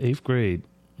 8th grade.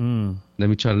 Let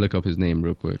me try to look up his name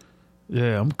real quick.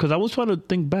 Yeah, because I was trying to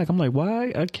think back. I'm like, why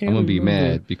I can't. I'm gonna be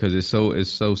mad because it's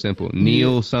so simple.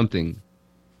 Neil something.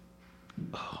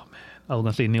 Oh man, I was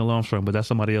gonna say Neil Armstrong, but that's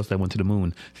somebody else that went to the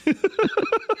moon.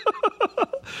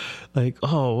 Like,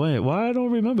 oh wait, why I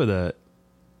don't remember that?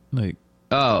 Like,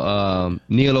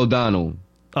 Neil O'Donnell.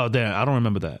 Oh damn, I don't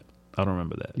remember that.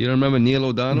 You don't remember Neil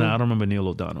O'Donnell? Nah, I don't remember Neil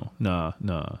O'Donnell. Nah.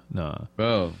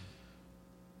 Bro.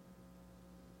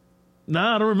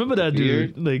 Nah, I don't remember that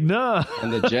dude. Like, nah.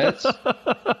 On the Jets?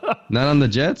 Not on the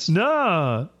Jets?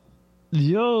 Nah.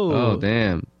 Yo. Oh,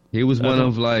 damn. He was one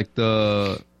of like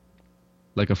a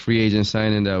free agent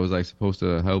signing that was like supposed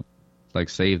to help like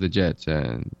save the Jets,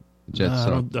 and Jets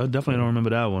I definitely don't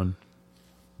remember that one.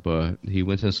 But he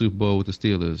went to the Super Bowl with the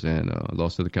Steelers and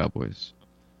lost to the Cowboys.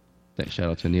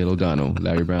 Shout out to Neil O'Donnell.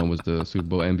 Larry Brown was the Super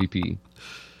Bowl MVP.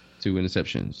 2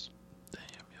 interceptions. Damn,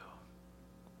 yo.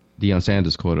 Deion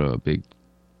Sanders caught a big,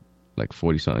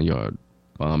 40-something yard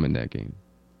bomb in that game.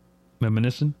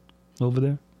 Reminiscing over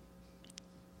there?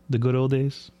 The good old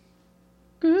days?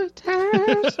 Good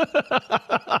times.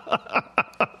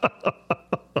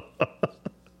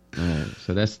 All right,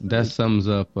 so that sums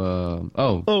up.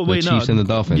 The Chiefs and the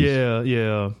Dolphins.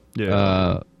 Yeah.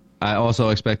 I also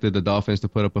expected the Dolphins to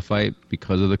put up a fight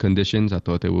because of the conditions. I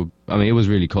thought they would. I mean, it was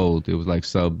really cold. It was like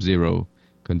sub-zero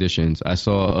conditions. I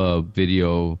saw a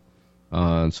video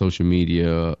on social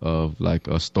media of like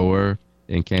a store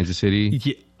in Kansas City.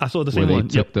 Yeah, I saw the same where one.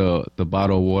 they took the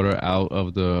bottled water out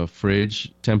of the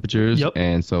fridge temperatures,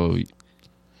 and so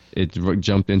it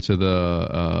jumped into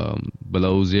the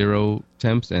below zero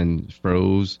temps and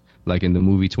froze, like in the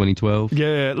movie 2012.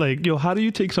 Yeah, like, yo, how do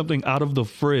you take something out of the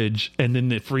fridge and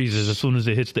then it freezes as soon as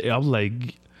it hits the air? I was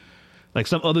like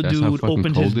some other dude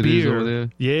opened his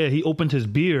beer. Yeah, he opened his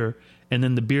beer and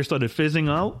then the beer started fizzing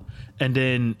out and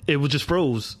then it was just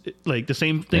froze. Like the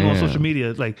same thing on social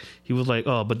media. Like he was like,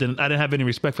 oh, but then I didn't have any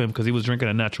respect for him because he was drinking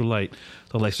a natural light.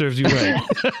 So I'm like, serves you right.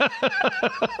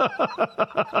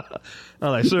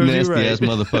 I'm like, serves you right. Nasty ass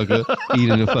motherfucker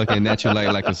eating a fucking natural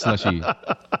light like a slushie.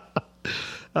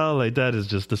 Oh, like that is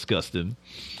just disgusting.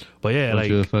 But yeah,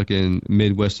 bunch of fucking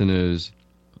Midwesterners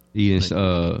eating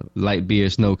light beer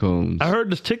snow cones. I heard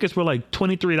the tickets were like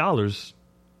 $23.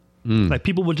 Like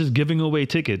people were just giving away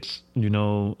tickets,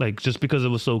 like just because it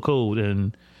was so cold.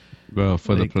 And bro,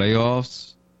 for the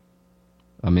playoffs,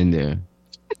 I'm in there.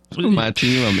 For my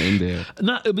team, I'm in there.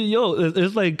 But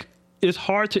it's like it's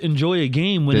hard to enjoy a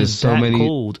game when it's so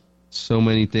cold. So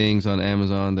many things on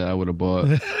Amazon that I would have bought.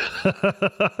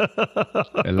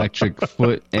 Electric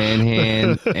foot and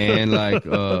hand and like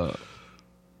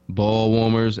ball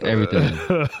warmers, everything.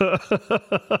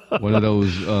 One of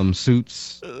those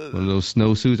suits, one of those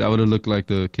snow suits. I would have looked like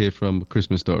the kid from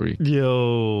Christmas Story.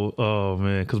 Yo, oh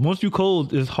man, because once you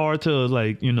cold, it's hard to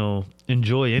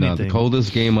enjoy anything. The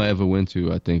coldest game I ever went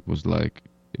to, I think, was like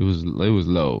it was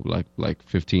low, like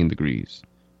 15 degrees.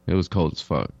 It was cold as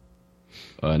fuck.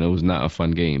 And it was not a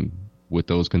fun game with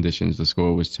those conditions. The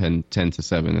score was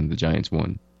 10-7, and the Giants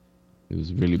won. It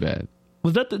was really bad.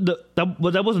 Was that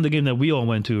that wasn't the game that we all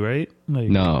went to, right?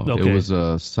 No, okay. It was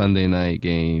a Sunday night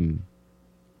game.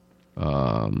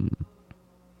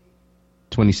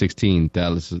 2016,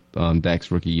 Dallas,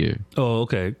 Dak's rookie year. Oh,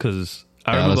 okay. Because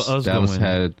I remember us Dallas going.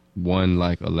 had won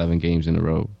like 11 games in a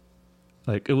row.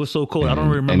 Like it was so cold. I don't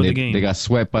remember the game. They got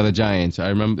swept by the Giants. I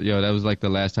remember, that was like the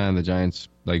last time the Giants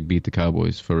beat the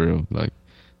Cowboys for real. Like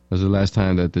that was the last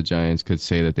time that the Giants could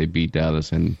say that they beat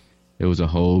Dallas, and it was a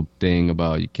whole thing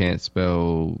about you can't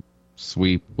spell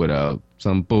sweep without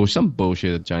some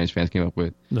bullshit that Giants fans came up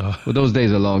with. No. Well, those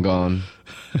days are long gone.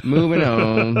 Moving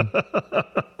on.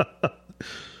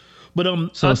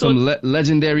 But some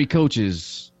legendary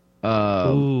coaches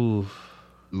no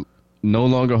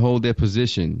longer hold their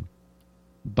position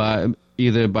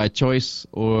either by choice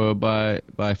or by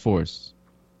force.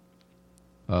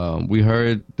 We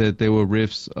heard that there were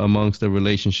rifts amongst the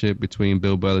relationship between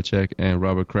Bill Belichick and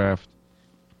Robert Kraft.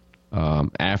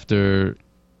 After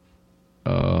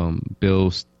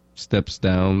Bill steps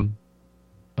down,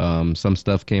 some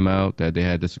stuff came out that they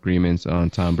had disagreements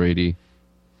on Tom Brady.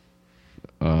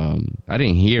 I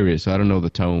didn't hear it, so I don't know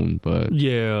the tone, but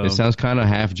yeah, it sounds kind of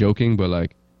half joking, but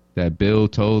like that Bill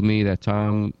told me that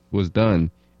Tom was done,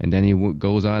 and then he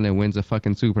goes on and wins a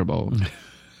fucking Super Bowl.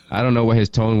 I don't know what his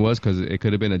tone was, because it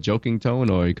could have been a joking tone,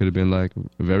 or he could have been like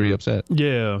very upset.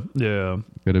 Yeah.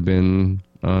 Could have been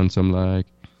on some like,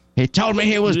 he told me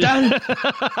he was done,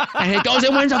 and he goes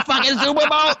and wins a fucking Super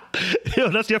Bowl. Yo,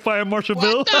 that's your fire marshal,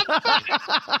 Bill.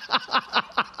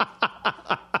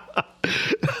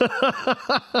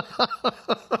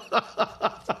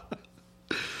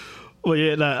 Well,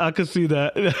 yeah, I could see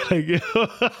that.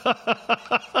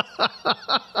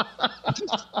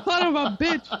 Son of a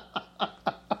bitch.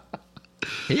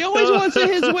 He always wants it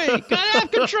his way. Gotta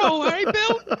have control, all right,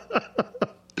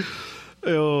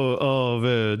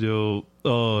 Bill?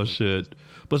 Oh, shit.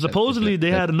 But supposedly they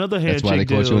had another handshake deal. That's why they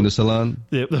caught you in the salon?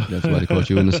 Yep. That's why they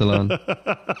caught you in the salon?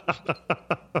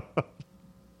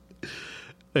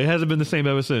 It hasn't been the same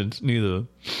ever since, neither.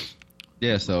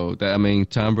 Yeah, so,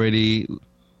 Tom Brady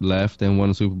left and won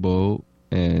the Super Bowl,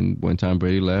 and when Tom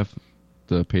Brady left,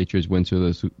 the Patriots went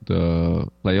to the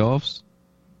playoffs.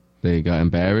 They got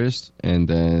embarrassed, and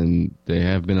then they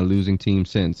have been a losing team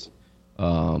since.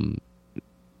 I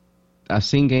I've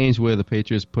seen games where the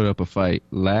Patriots put up a fight.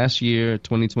 Last year,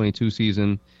 2022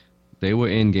 season, they were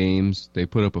in games. They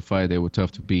put up a fight. They were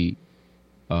tough to beat.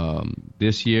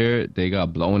 This year, they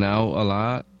got blown out a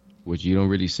lot, which you don't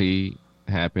really see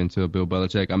happen to Bill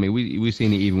Belichick. I mean, we've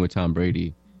seen it even with Tom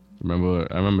Brady. I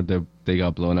remember they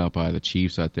got blown out by the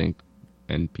Chiefs, I think,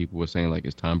 and people were saying, like,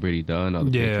 is Tom Brady done? Are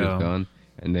the Patriots done?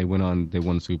 And they won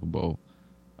the Super Bowl.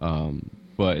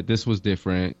 But this was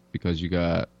different because you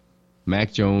got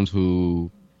Mac Jones,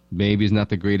 who maybe is not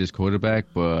the greatest quarterback,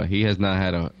 but he has not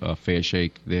had a fair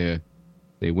shake there.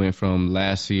 They went from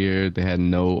last year, they had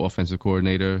no offensive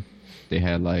coordinator. They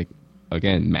had, like,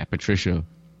 again, Matt Patricia.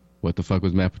 What the fuck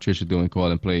was Matt Patricia doing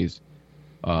calling plays?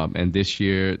 And this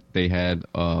year they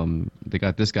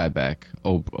got this guy back,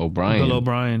 O'Brien. Bill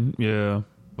O'Brien, yeah.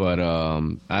 But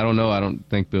I don't know. I don't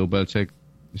think Bill Belichick,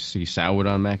 he soured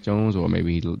on Mac Jones, or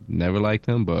maybe he never liked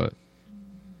him, but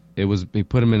he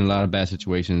put him in a lot of bad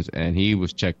situations, and he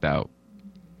was checked out.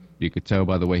 You could tell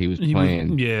by the way he was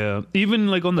playing. Even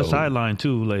like on the sideline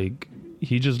too. Like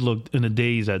he just looked in a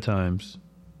daze at times.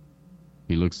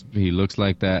 He looks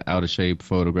like that out of shape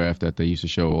photograph that they used to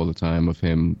show all the time of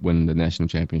him winning the national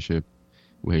championship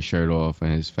with his shirt off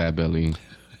and his fat belly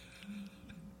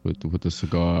with the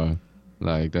cigar.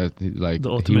 Like that. Like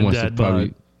the ultimate he wants dad to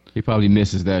bod. He probably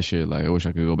misses that shit. Like, I wish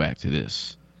I could go back to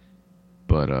this.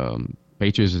 But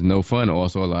Patriots is no fun.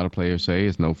 Also, a lot of players say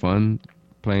it's no fun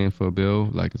playing for Bill.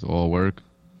 Like, it's all work.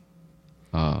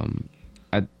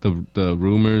 The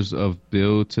rumors of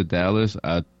Bill to Dallas,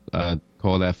 I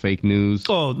call that fake news.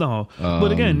 Oh no!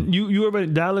 But again, you already,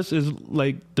 Dallas is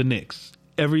like the Knicks.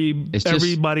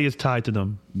 Everybody is tied to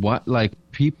them. What, like,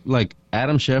 people like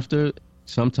Adam Schefter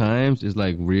sometimes is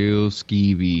like real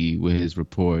skeevy with his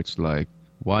reports. Like,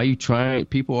 why are you trying?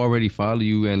 People already follow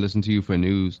you and listen to you for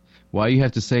news. Why you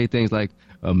have to say things like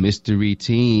a mystery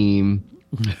team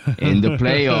in the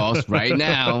playoffs right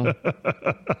now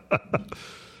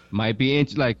might be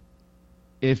like,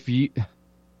 if you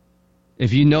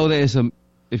know there's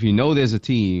a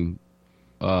team,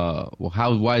 well,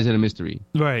 why is it a mystery?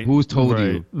 Right. Who's told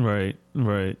you? Right.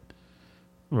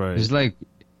 It's like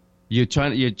you're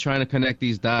trying to connect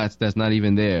these dots that's not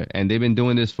even there, and they've been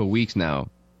doing this for weeks now.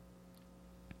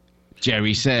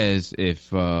 Jerry says if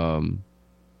the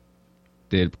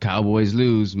Cowboys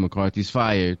lose, McCarthy's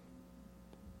fired.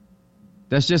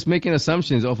 That's just making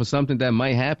assumptions off of something that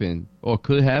might happen or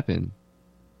could happen.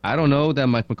 I don't know that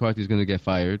Mike McCarthy's going to get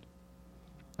fired.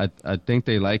 I think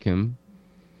they like him.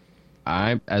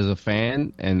 I, as a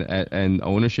fan and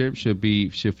ownership, should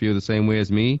feel the same way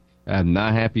as me. I'm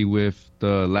not happy with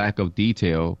the lack of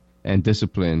detail and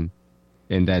discipline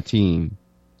in that team.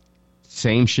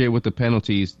 Same shit with the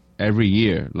penalties every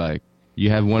year. Like,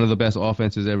 you have one of the best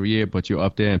offenses every year, but you're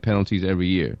up there in penalties every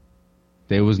year.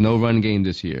 There was no run game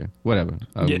this year. Whatever.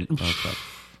 I'll stop.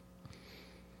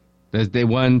 They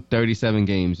won 37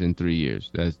 games in 3 years.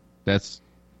 That's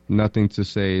nothing to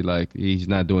say like he's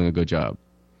not doing a good job.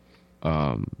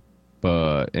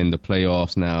 But in the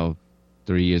playoffs now,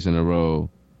 3 years in a row,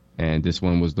 and this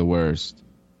one was the worst.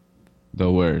 The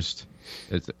worst.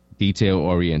 It's detail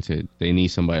oriented. They need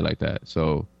somebody like that.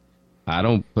 So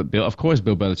of course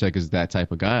Bill Belichick is that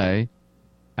type of guy.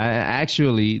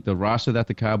 Actually, the roster that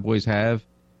the Cowboys have,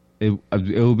 it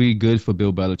will be good for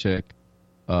Bill Belichick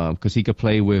because he could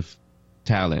play with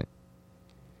talent.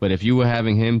 But if you were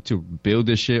having him to build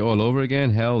this shit all over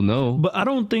again, hell no. But I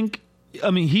don't think. I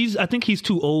mean, I think he's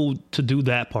too old to do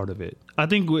that part of it. I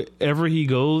think wherever he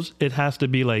goes, it has to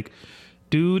be like,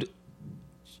 dude,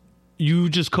 you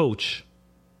just coach.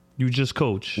 You just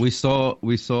coach. We saw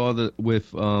that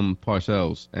with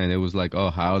Parcells, and it was like, oh,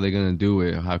 how are they going to do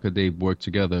it? How could they work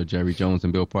together? Jerry Jones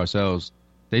and Bill Parcells.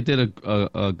 They did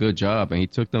a good job, and he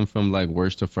took them from like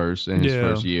worst to first in his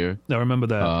first year. I remember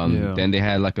that. Then they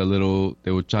had like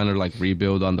they were trying to like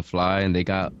rebuild on the fly, and they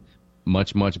got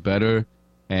much, much better.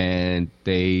 And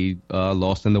they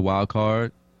lost in the wild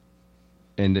card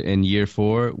in year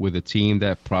 4 with a team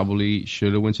that probably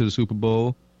should have went to the Super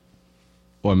Bowl.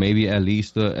 Or maybe at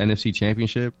least the NFC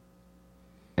Championship.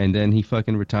 And then he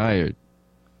fucking retired.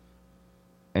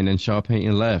 And then Sean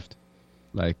Payton left.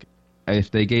 Like, if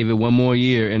they gave it one more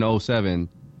year in 2007,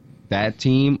 that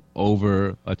team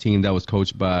over a team that was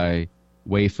coached by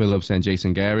Wade Phillips and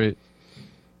Jason Garrett.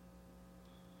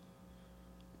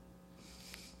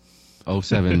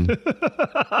 2007.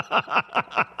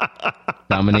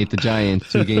 Dominate the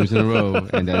Giants 2 games in a row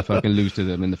and then fucking lose to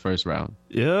them in the first round.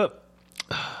 Yep.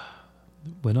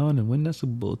 Went on and win that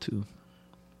Super Bowl too.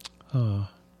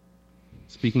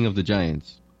 Speaking of the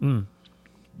Giants,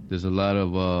 there's a lot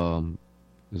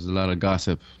of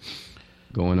gossip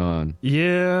going on.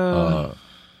 Yeah.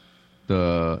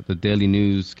 the Daily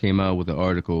News came out with an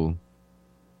article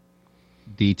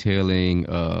detailing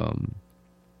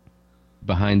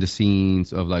behind the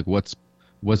scenes of like what's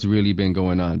really been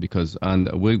going on, because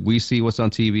we see what's on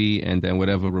TV and then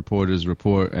whatever reporters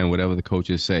report and whatever the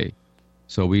coaches say.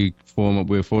 So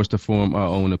we're forced to form our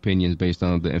own opinions based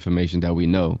on the information that we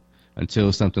know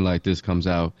until something like this comes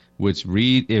out, which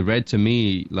read to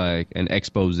me like an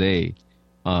expose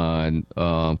on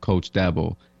Coach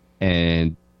Dabo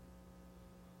and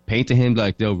painting him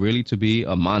like they're really to be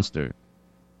a monster.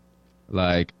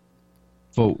 Like,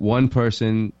 for one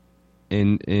person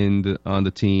on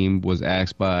the team was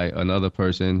asked by another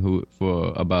person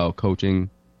about coaching,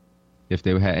 if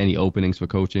they had any openings for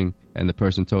coaching, and the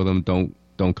person told them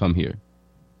don't come here,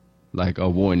 like a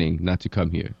warning not to come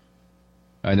here.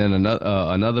 And then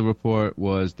another report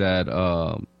was that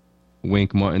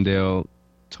Wink Martindale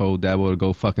told Dabo to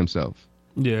go fuck himself.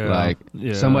 Yeah,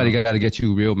 somebody got to get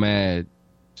you real mad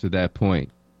to that point,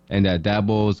 and that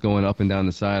Dabo's going up and down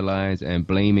the sidelines and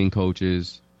blaming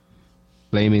coaches,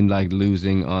 blaming like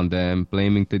losing on them,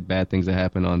 blaming the bad things that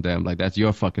happen on them. Like, that's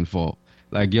your fucking fault.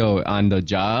 Like, yo, on the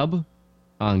job,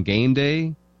 on game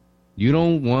day, you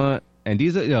don't want. And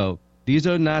these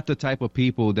are not the type of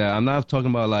people that, I'm not talking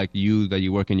about like that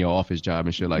you work in your office job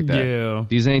and shit like that. Yeah.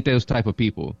 These ain't those type of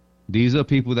people. These are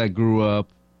people that grew up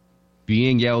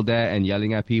being yelled at and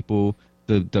yelling at people,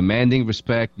 demanding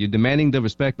respect. You're demanding the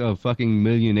respect of fucking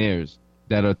millionaires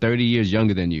that are 30 years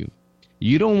younger than you.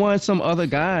 You don't want some other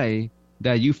guy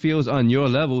that you feel is on your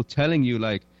level telling you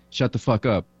like, shut the fuck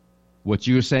up. What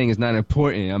you're saying is not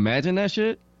important. Imagine that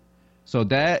shit. So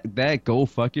that go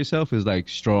fuck yourself is like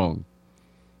strong.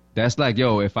 That's like,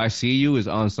 yo, if I see you, is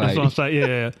on site. It's on site,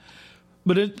 yeah.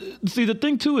 But see, the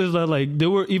thing too is that like there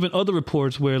were even other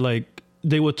reports where like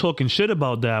they were talking shit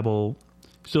about Dabo.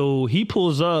 So he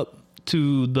pulls up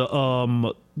to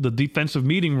the defensive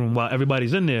meeting room while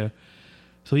everybody's in there.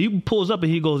 So he pulls up and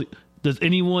he goes, "Does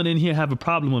anyone in here have a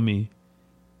problem with me?"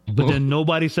 But then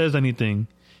nobody says anything.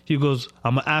 He goes,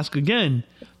 "I'm gonna ask again.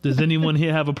 Does anyone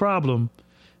here have a problem?"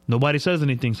 Nobody says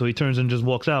anything. So he turns and just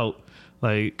walks out.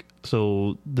 Like,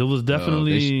 so there was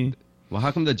definitely. Well,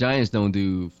 how come the Giants don't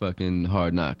do fucking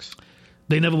Hard Knocks?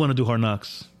 They never want to do Hard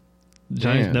Knocks.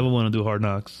 Giants never want to do Hard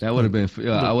Knocks. That would have been.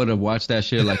 I would have watched that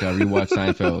shit like I rewatched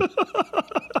Seinfeld.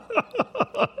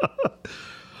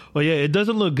 Well, yeah, it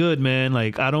doesn't look good, man.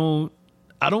 Like, I don't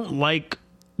like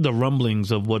the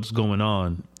rumblings of what's going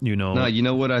on. You know. No, you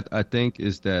know what I think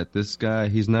is that this guy,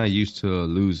 he's not used to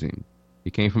losing.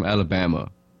 He came from Alabama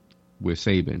with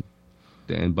Saban.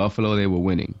 In Buffalo, they were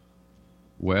winning.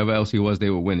 Wherever else he was, they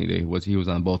were winning. He was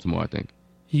on Baltimore, I think.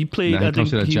 He played. I think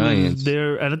he was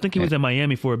there. And I think he was in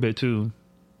Miami for a bit too.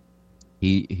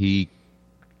 He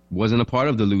wasn't a part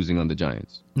of the losing on the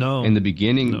Giants. No. In the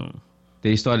beginning,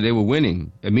 they were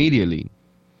winning immediately,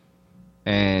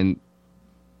 and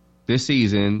this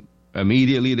season,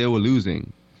 immediately they were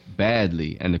losing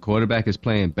badly, and the quarterback is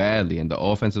playing badly, and the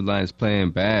offensive line is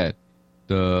playing bad.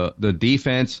 The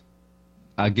defense,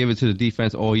 I give it to the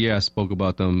defense all year. I spoke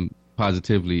about them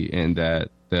positively, and that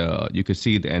you could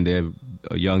see, and they're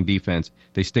a young defense.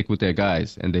 They stick with their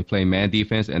guys, and they play man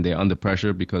defense, and they're under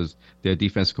pressure because their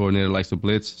defense coordinator likes to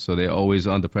blitz, so they're always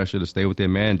under pressure to stay with their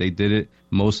man. They did it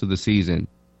most of the season.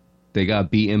 They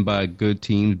got beaten by good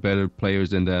teams, better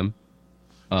players than them,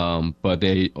 but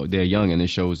they're young, and it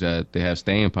shows that they have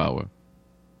staying power.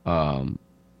 But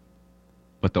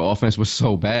the offense was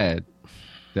so bad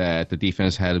that the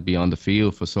defense had to be on the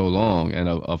field for so long, and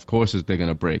of course they're going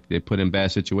to break. They put in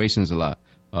bad situations a lot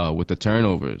with the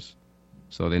turnovers,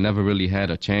 so they never really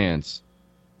had a chance.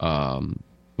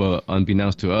 But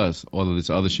unbeknownst to us, all of this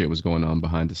other shit was going on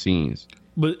behind the scenes.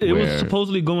 But it was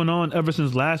supposedly going on ever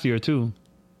since last year too.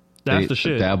 That's the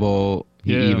shit. Dabo,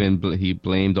 he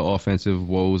blamed the offensive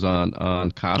woes on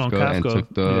Kafka and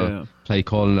took the play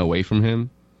calling away from him.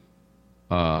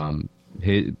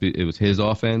 It was his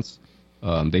offense.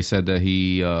 They said that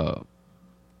he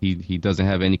doesn't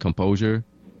have any composure,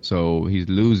 so he's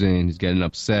losing. He's getting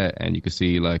upset, and you can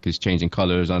see like he's changing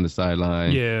colors on the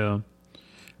sideline. Yeah,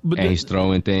 and he's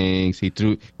throwing things.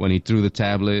 When he threw the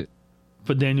tablet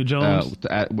for Daniel Jones,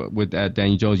 with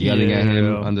Daniel Jones yelling at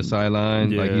him on the sideline.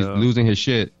 Yeah. Like, he's losing his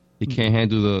shit. He can't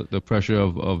handle the pressure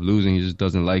of losing. He just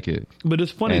doesn't like it. But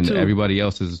it's funny, and too. And everybody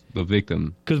else is the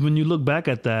victim. Because when you look back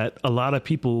at that, a lot of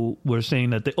people were saying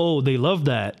that they love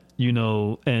that, you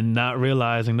know, and not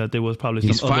realizing that there was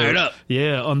probably some fired up.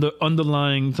 Yeah,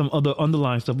 underlying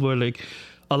stuff where like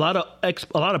a lot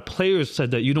of players said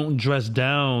that you don't dress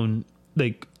down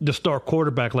like the star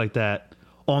quarterback like that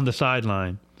on the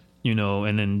sideline, you know,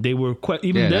 and then they were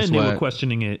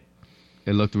questioning it.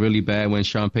 it looked really bad when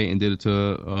Sean Payton did it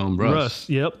to Russ.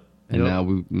 Yep. And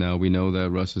now we know that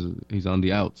Russ he's on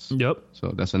the outs. Yep.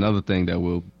 So that's another thing that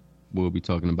we'll be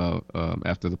talking about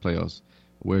after the playoffs.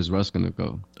 Where's Russ gonna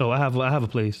go? Oh, I have a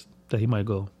place that he might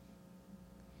go,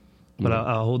 but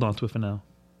I'll hold on to it for now.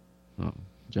 Oh,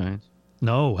 Giants.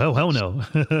 No, hell no.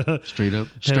 straight up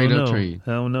trade.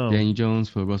 Hell no. Daniel Jones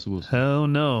for Russell Wilson. Hell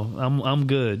no. I'm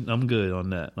good. I'm good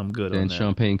on that. Then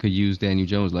Sean Payton could use Daniel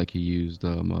Jones like he used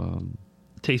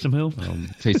Taysom Hill.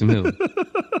 Taysom Hill.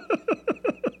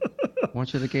 I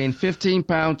want you to gain 15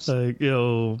 pounds. Like,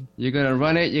 yo. You're gonna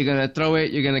run it. You're gonna throw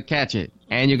it. You're gonna catch it,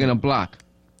 and you're gonna block.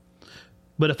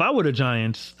 But if I were the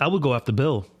Giants, I would go after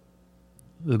Bill.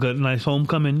 They got a nice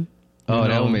homecoming.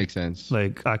 That would make sense.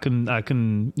 Like I can, that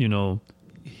would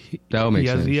make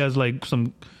sense. He has like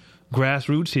some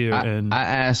grassroots here. I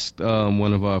asked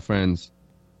one of our friends,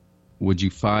 would you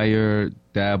fire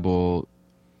Dabble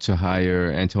to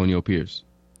hire Antonio Pierce?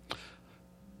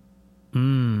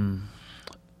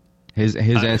 His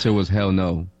answer was hell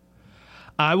no.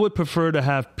 I would prefer to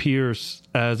have Pierce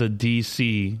as a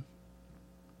DC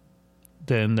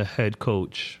than the head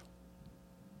coach.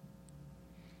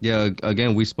 Yeah,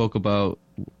 again, we spoke about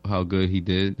how good he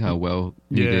did, how well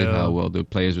he did, how well the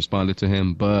players responded to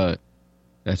him, but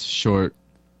that's short.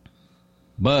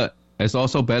 But it's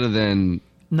also better than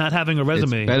not having a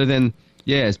resume.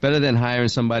 It's better than hiring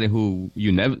somebody who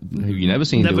you never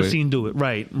seen do it.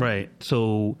 Right.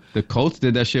 So the Colts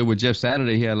did that shit with Jeff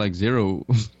Saturday. He had like zero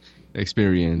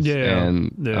experience.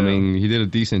 And I mean, he did a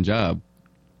decent job.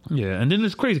 Yeah, and then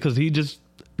it's crazy because he just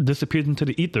disappeared into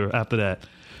the ether after that.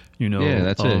 Yeah,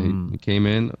 that's it. He came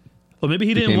in. Or maybe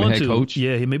he didn't want to. Coach.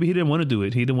 Yeah, maybe he didn't want to do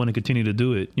it. He didn't want to continue to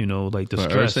do it. Like the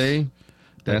stress. Irsay,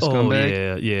 that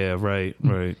scumbag. Yeah, right.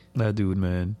 That dude,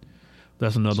 man.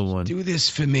 That's another one. Do this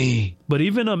for me. But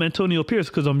even Antonio Pierce,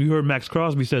 because you heard Max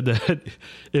Crosby said that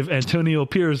if Antonio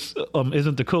Pierce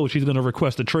isn't the coach, he's going to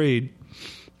request a trade,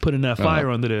 putting that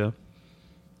fire under there.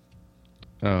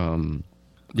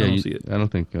 Yeah, I don't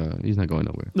think he's not going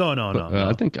nowhere. No.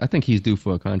 I think he's due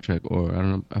for a contract, or I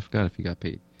don't know. I forgot if he got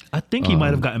paid. I think he might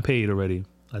have gotten paid already.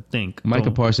 I think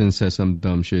Micah Parsons said some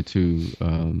dumb shit too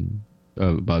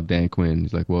about Dan Quinn.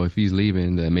 He's like, well, if he's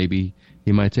leaving, then maybe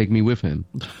he might take me with him.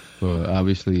 But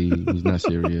obviously, he's not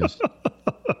serious.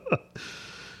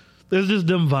 There's just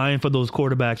them vying for those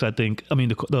quarterbacks. I think. I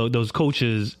mean, those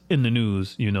coaches in the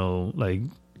news. Like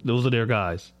those are their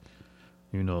guys.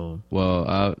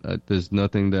 Well, there's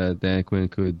nothing that Dan Quinn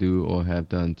could do or have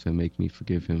done to make me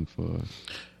forgive him for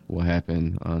what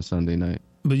happened on Sunday night.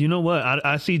 But you know what?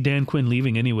 I see Dan Quinn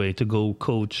leaving anyway to go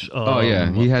coach.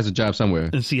 He has a job somewhere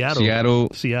in Seattle.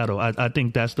 I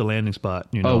think that's the landing spot.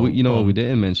 We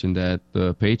didn't mention that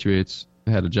the Patriots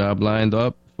had a job lined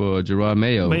up for Gerard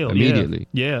Mayo immediately.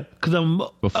 Yeah, because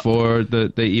before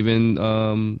they even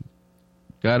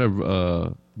got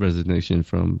a resignation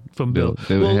from Bill.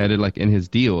 They had it like in his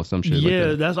deal or some shit. Yeah, like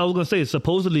that. That's what I was gonna say.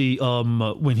 Supposedly,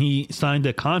 when he signed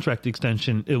the contract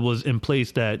extension, it was in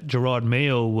place that Gerard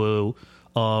Mayo will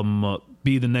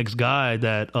be the next guy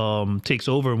that takes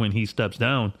over when he steps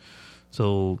down.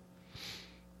 So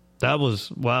that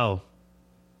was wow.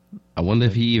 I wonder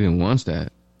if he even wants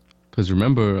that, because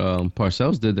remember,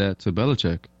 Parcells did that to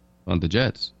Belichick on the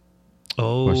Jets.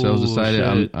 Oh, Parcells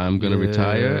decided I'm going to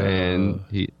retire,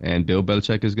 and Bill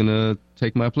Belichick is going to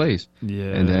take my place.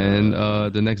 Yeah. And then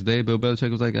the next day, Bill Belichick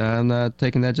was like, I'm not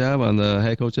taking that job. I'm the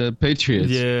head coach at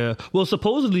Patriots. Yeah. Well,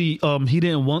 supposedly he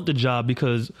didn't want the job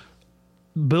because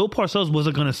Bill Parcells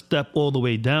wasn't going to step all the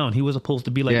way down. He was supposed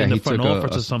to be like in the front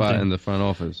office or something. In the front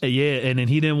office. Yeah, and then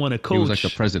he didn't want to coach. He was like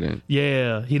the president.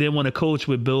 Yeah, he didn't want to coach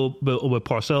with with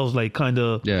Parcells, like kind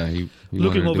of. Yeah, he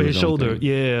looking over his shoulder.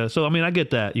 Yeah, so I mean, I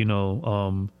get that,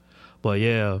 but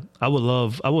yeah, I would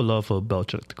love for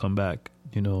Belichick to come back.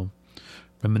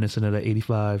 Reminiscent of that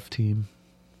 '85 team.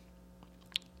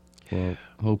 Well,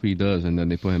 hope he does, and then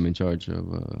they put him in charge of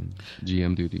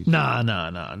GM duties.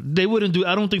 Nah. They wouldn't do.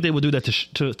 I don't think they would do that to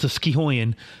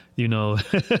Skihoyen,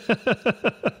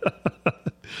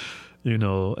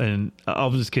 And I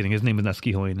was just kidding. His name is not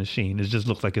Skihoyen. It's Sheen. It just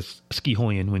looks like it's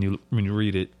Skihoyen when you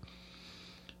read it.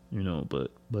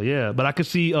 But yeah. But I could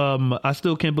see. I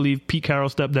still can't believe Pete Carroll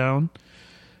stepped down.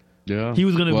 Yeah, he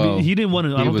was gonna. He didn't want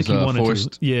to. I don't think he wanted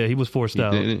forced. to. Yeah, he was forced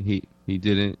out. He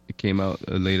didn't. It came out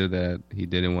later that he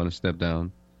didn't want to step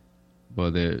down,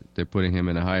 but they're putting him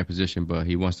in a higher position. But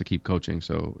he wants to keep coaching,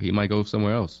 so he might go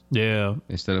somewhere else. Yeah,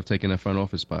 instead of taking a front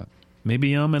office spot.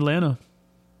 Maybe Atlanta.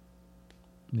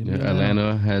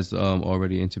 Atlanta has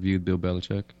already interviewed Bill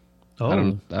Belichick. Oh, I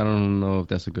don't know if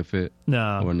that's a good fit.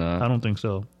 Or not. I don't think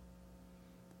so.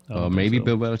 Maybe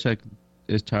Bill Belichick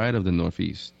is tired of the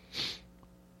Northeast.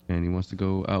 and he wants to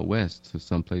go out west to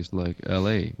someplace like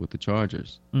L.A. with the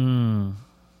Chargers.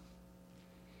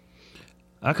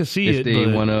 I could see if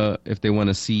they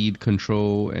wanna cede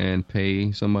control and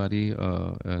pay somebody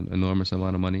an enormous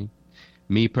amount of money.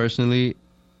 Me personally,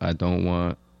 I don't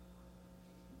want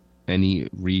any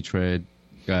retread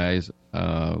guys.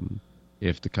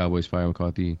 If the Cowboys fire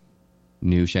McCarthy,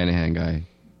 new Shanahan guy,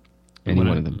 any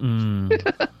one of them,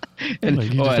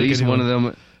 and or at least one of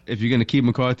them. If you're gonna keep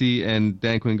McCarthy and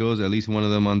Dan Quinn goes, at least one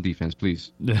of them on defense,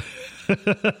 please.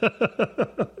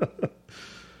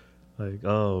 Like,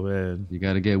 oh man, you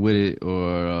got to get with it,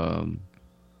 or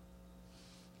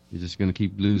you're just gonna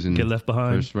keep losing. Get left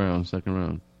behind. First round, second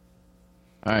round.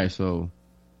 All right, so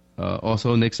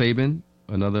also Nick Saban,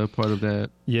 another part of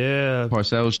that. Yeah,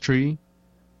 Parcells tree,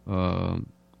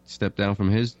 stepped down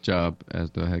from his job as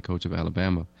the head coach of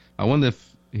Alabama. I wonder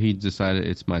if he decided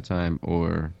it's my time,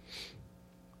 or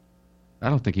I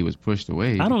don't think he was pushed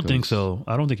away. I don't think so.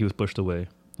 I don't think he was pushed away.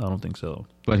 I don't think so.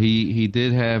 But he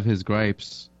did have his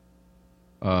gripes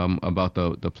about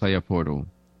the player portal,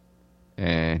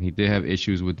 and he did have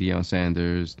issues with Deion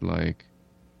Sanders, like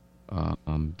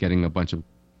getting a bunch of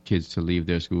kids to leave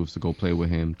their schools to go play with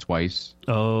him twice.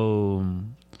 Oh,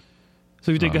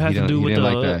 so you think it has to do with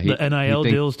the NIL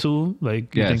deals too?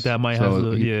 Like, you think that might have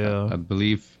to? Yeah, I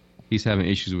believe he's having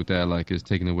issues with that. Like, it's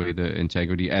taking away the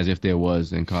integrity, as if there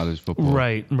was in college football.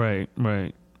 Right.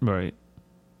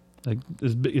 Like,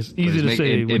 it's easy to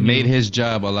say. It made his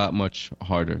job a lot much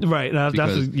harder. Right. Now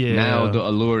the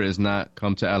allure is not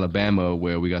come to Alabama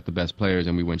where we got the best players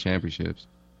and we win championships.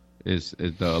 It's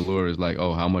the allure is like,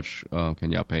 oh, how much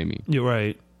can y'all pay me? You're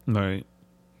right. Right.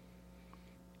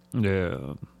 Yeah.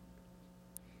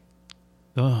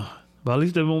 But at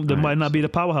least they might not be the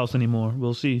powerhouse anymore.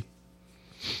 We'll see.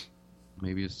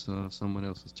 Maybe it's someone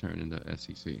else's turn in the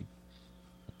SEC.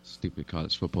 Stupid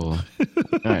college football.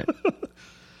 All right.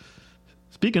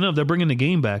 Speaking of, they're bringing the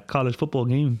game back. College football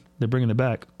game. They're bringing it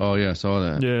back. Oh, yeah, I saw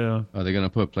that. Yeah. Are they going to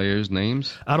put players'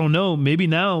 names? I don't know. Maybe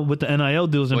now with the NIL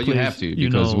deals in place. Well, you have to,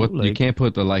 because you can't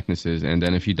put the likenesses, and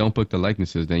then if you don't put the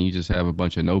likenesses, then you just have a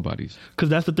bunch of nobodies. Because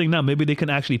that's the thing now. Maybe they can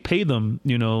actually pay them,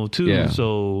 too. Yeah.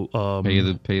 So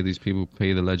pay these people,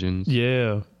 pay the legends.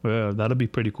 Yeah, that'd be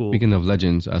pretty cool. Speaking of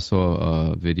legends, I saw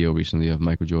a video recently of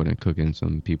Michael Jordan cooking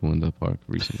some people in the park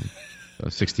recently. A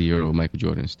 60-year-old Michael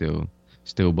Jordan still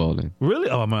balling. Really?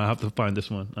 Oh, I'm going to have to find this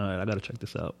one. All right, I got to check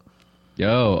this out.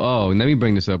 Let me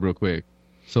bring this up real quick.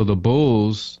 So the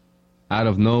Bulls, out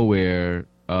of nowhere,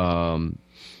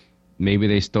 maybe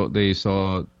they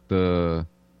saw the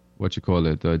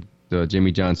the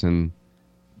Jimmy Johnson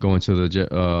going to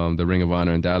the Ring of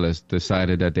Honor in Dallas,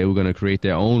 decided that they were going to create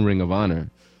their own Ring of Honor.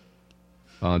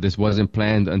 This wasn't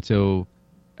planned until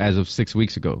as of 6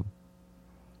 weeks ago.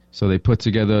 So they put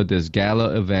together this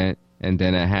gala event, and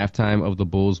then at halftime of the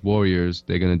Bulls Warriors,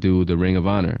 they're going to do the Ring of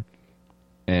Honor.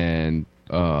 And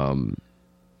the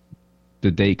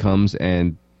date comes,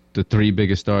 and the three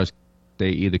biggest stars, they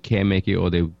either can't make it or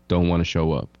they don't want to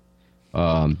show up.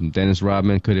 Dennis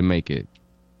Rodman couldn't make it.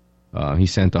 He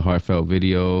sent a heartfelt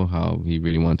video how he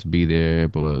really wanted to be there,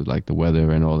 but like the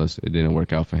weather and all this, it didn't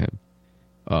work out for him.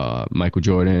 Michael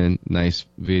Jordan, nice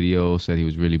video, said he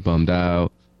was really bummed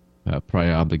out.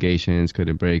 Prior obligations,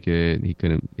 couldn't break it. He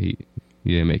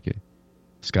didn't make it.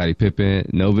 Scottie Pippen,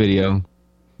 no video,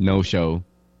 no show.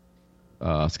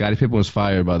 Scottie Pippen was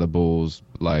fired by the Bulls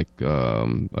like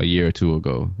a year or two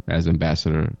ago as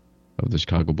ambassador of the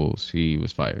Chicago Bulls. He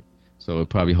was fired. So we're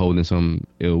probably holding some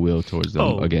ill will towards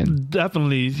them again.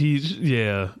 Definitely.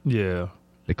 Yeah.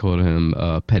 They call him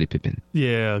Petty Pippen.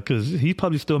 Yeah, because he's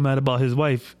probably still mad about his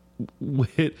wife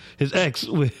with his ex,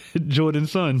 with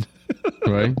Jordan's son.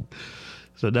 Right.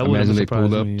 So that wouldn't they surprise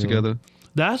pulled me, up together.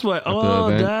 That's why.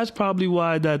 That's probably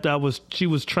why she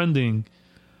was trending.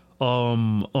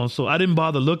 So I didn't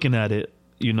bother looking at it,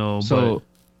 So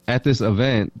at this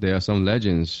event, there are some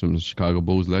legends, some Chicago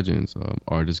Bulls legends: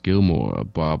 Artis Gilmore,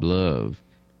 Bob Love,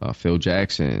 Phil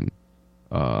Jackson,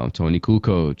 Tony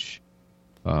Kukoc,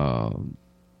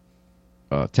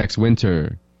 Tex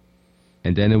Winter,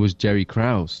 and then it was Jerry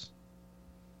Krause.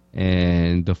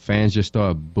 And the fans just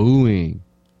started booing.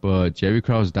 But Jerry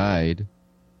Krause died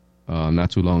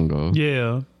not too long ago.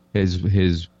 Yeah.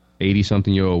 His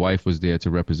 80-something-year-old wife was there to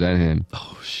represent him.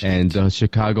 Oh, shit. And the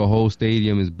Chicago whole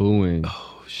stadium is booing.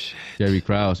 Oh, shit. Jerry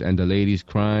Krause. And the lady's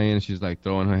crying. She's like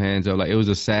throwing her hands up. Like, it was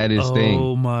the saddest thing.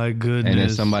 Oh, my goodness. And then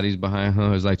somebody's behind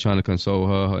her is like trying to console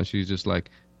her. And she's just like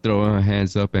throwing her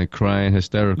hands up and crying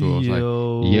hysterical. I was like,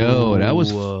 yo, that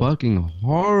was fucking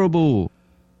horrible.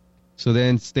 So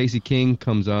then Stacey King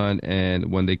comes on,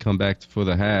 and when they come back for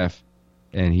the half,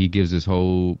 and he gives this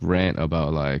whole rant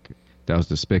about like That was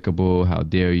despicable. How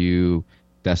dare you?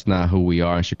 That's not who we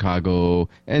are in Chicago.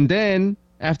 And then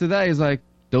after that, he's like,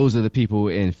 those are the people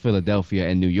in Philadelphia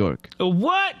and New York.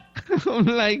 What? I'm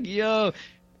like, yo,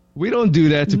 we don't do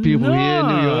that to people here in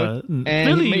New York.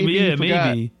 And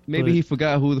Philly, maybe he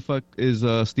forgot who the fuck is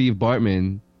Steve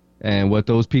Bartman and what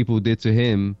those people did to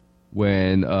him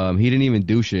when he didn't even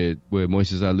do shit. Where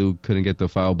Moises Alou couldn't get the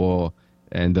foul ball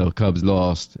and the Cubs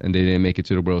lost and they didn't make it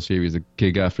to the World Series. The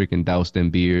kid got freaking doused in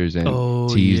beers and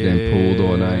teased and pulled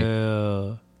all night.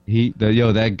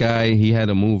 That guy, he had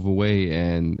to move away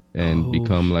and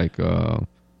become like a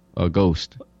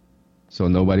ghost, so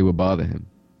nobody would bother him.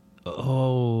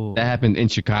 Oh, that happened in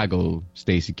Chicago,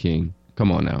 Stacey King.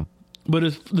 Come on now. But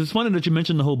it's funny that you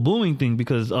mentioned the whole booing thing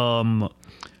because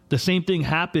the same thing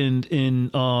happened in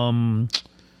the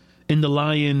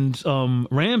Lions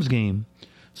Rams game.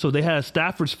 So they had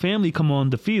Stafford's family come on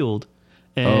the field.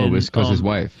 And, it's because his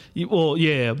wife. Well,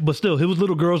 yeah, but still, his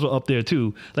little girls were up there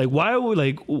too. Like, why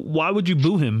would you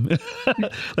boo him?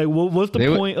 Like, what's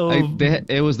the point of?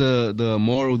 It was the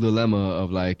moral dilemma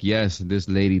of like, yes, this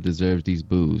lady deserves these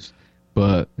boos,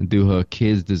 but do her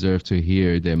kids deserve to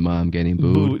hear their mom getting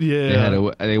booed?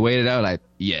 Yeah, they waited out like,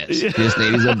 yes, this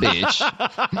lady's a bitch.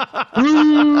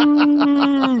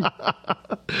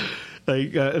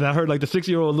 Like, and I heard like the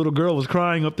 6-year-old little girl was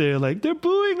crying up there, like they're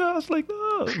booing us, like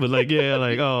no, but like yeah,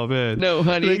 like oh man, no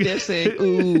honey, like, they're saying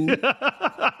ooh.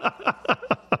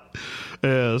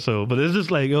 Yeah, so but it's just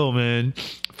like oh man,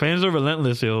 fans are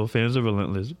relentless, yo. Fans are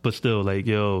relentless, but still like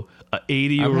yo, a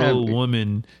 80-year-old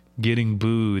woman getting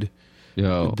booed.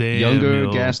 Yo, damn, younger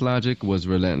Gas Logic was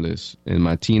relentless in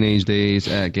my teenage days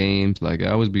at games. Like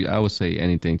I would say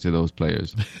anything to those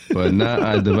players, but now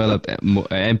I developed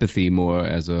empathy more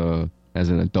as an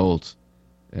adult,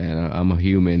 and I'm a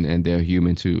human, and they're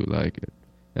human too. Like,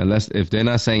 if they're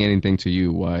not saying anything to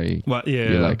you, why?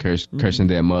 You're like cursing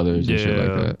their mothers and shit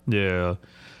like that. Yeah,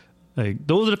 like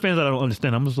those are the fans that I don't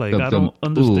understand. I'm just like I don't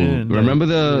understand. Remember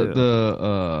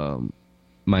the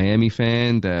Miami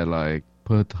fan that like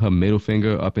put her middle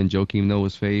finger up in Joakim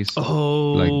Noah's face.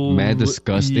 Oh, like mad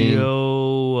disgusting.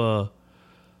 Yo,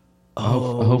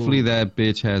 hopefully that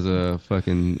bitch has a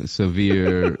fucking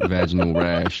severe vaginal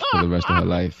rash for the rest of her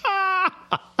life.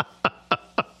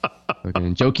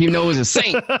 Fucking Joakim Noah is a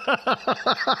saint.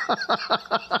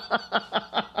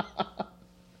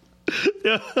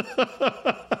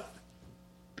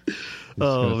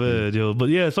 Oh man, yo, but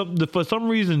yeah, for some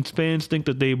reason fans think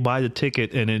that they buy the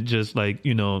ticket and it just like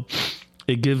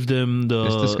it gives them the.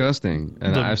 It's disgusting,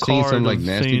 and I've seen some like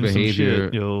nasty behavior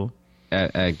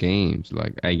at games,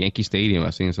 like at Yankee Stadium.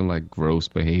 I've seen some like gross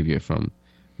behavior from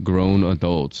grown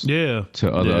adults, to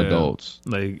other adults.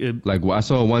 Like I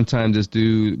saw one time this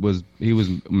dude was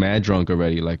mad drunk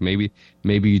already. Like maybe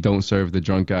you don't serve the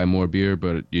drunk guy more beer,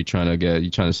 but you're trying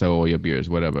to sell all your beers,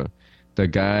 whatever. The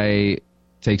guy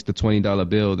takes the $20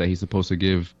 bill that he's supposed to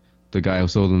give the guy who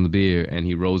sold him the beer, and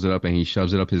he rolls it up and he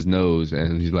shoves it up his nose,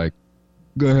 and he's like,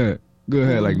 Go ahead,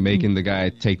 like making the guy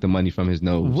take the money from his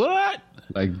nose. What?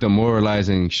 Like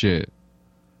demoralizing shit.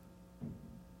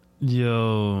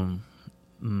 Yo,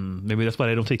 maybe that's why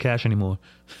they don't take cash anymore.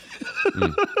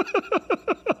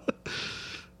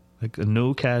 Like a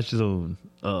no cash zone.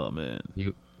 Oh man.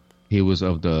 He was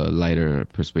of the lighter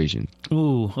persuasion.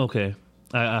 Ooh, okay.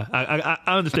 I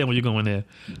understand where you're going there.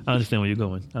 I understand where you're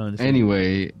going.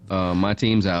 Anyway, my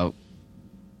team's out.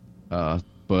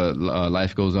 But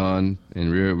life goes on in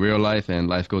real life, and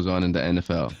life goes on in the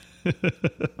NFL.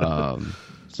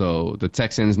 So the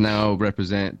Texans now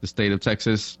represent the state of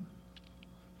Texas,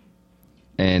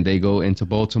 and they go into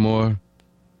Baltimore.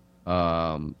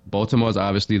 Baltimore's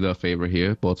obviously the favorite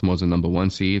here. Baltimore's the number 1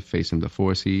 seed facing the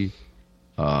 4 seed.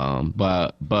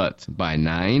 But by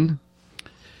 9.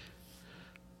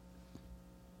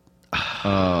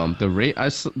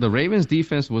 The Ravens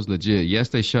defense was legit. Yes,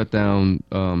 they shut down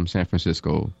San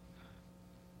Francisco,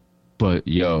 but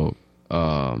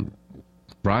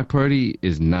Brock Purdy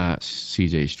is not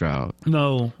C.J. Stroud.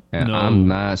 No, I'm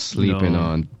not sleeping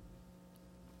on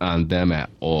them at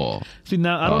all. See,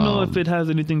 now I don't know if it has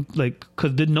anything like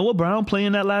because did Noah Brown play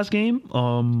in that last game?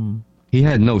 He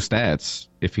had no stats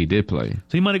if he did play.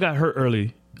 So he might have got hurt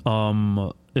early.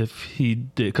 If he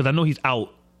did, because I know he's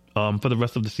out. For the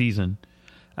rest of the season.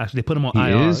 Actually, they put him on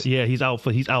IR. Is? Yeah, he's out.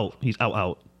 He's out.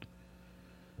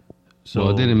 So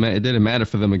it didn't matter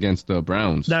for them against the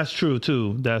Browns. That's true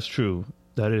too. That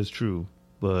is true.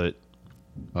 But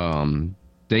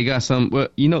they got some. Well,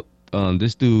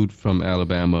 this dude from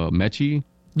Alabama, Mechie.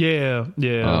 Yeah.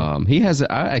 He has.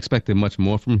 I expected much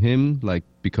more from him, like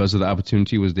because of the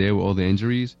opportunity was there with all the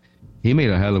injuries. he made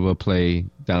a hell of a play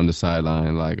down the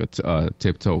sideline, like a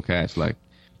tiptoe catch. Like,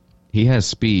 he has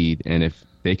speed, and if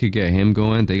they could get him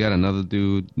going, they got another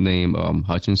dude named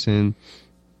Hutchinson.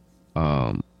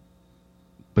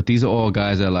 But these are all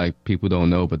guys that like people don't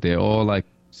know, but they're all like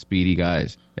speedy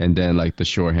guys. And then like the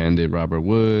short-handed Robert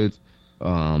Woods,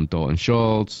 Dalton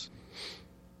Schultz,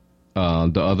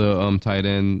 the other tight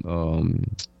end,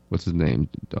 what's his name?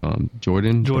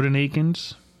 Jordan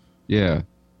Akins. Yeah,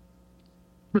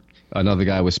 another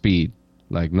guy with speed,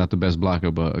 like not the best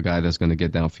blocker, but a guy that's gonna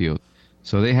get downfield.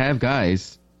 So they have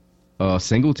guys.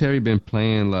 Singletary been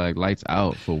playing like lights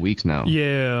out for weeks now.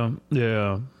 Yeah.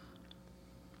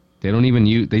 They don't even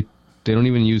use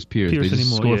Pierce. They just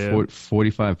anymore, scored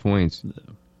 45 points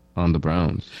on the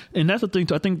Browns. And that's the thing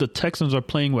too. I think the Texans are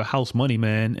playing with house money,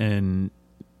 man. And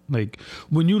like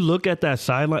when you look at that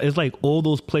sideline, it's like all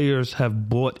those players have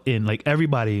bought in. Like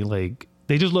everybody, like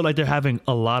they just look like they're having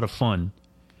a lot of fun.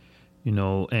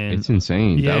 And it's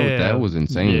insane. Yeah, that was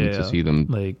insane to see them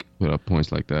like put up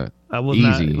points like that. I was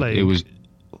easy. Not, like, it was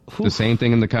the same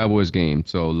thing in the Cowboys game.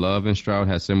 So Love and Stroud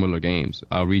had similar games.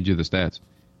 I'll read you the stats.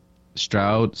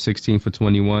 Stroud 16 for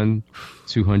 21,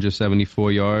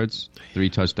 274 yards, 3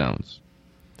 touchdowns.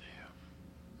 Damn.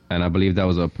 And I believe that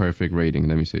was a perfect rating.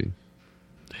 Let me see.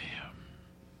 Damn.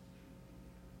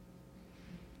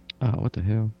 Oh, what the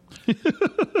hell?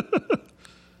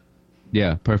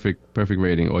 Yeah, perfect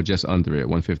rating, or just under it,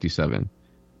 157.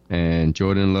 And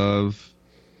Jordan Love,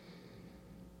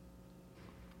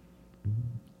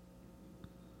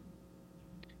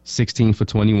 $16 for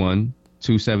 21,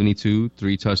 272,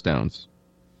 3 touchdowns.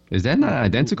 Is that not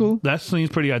identical? That seems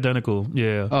pretty identical.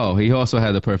 Yeah. Oh, he also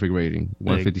had a perfect rating,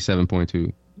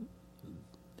 157.2.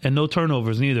 And no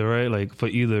turnovers neither, right? Like for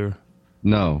either.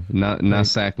 No, not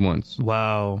sacked once.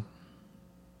 Wow.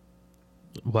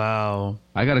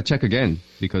 I got to check again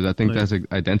because I think that's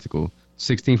identical.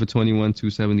 16 for 21,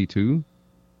 272.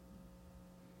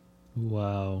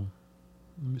 Wow.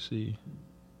 Let me see.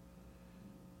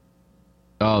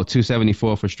 Oh,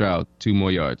 274 for Stroud. 2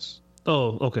 more yards.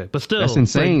 Oh, okay. But still. That's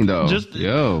insane, though. Just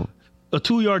a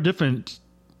 2-yard difference,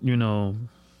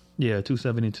 Yeah,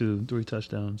 272, 3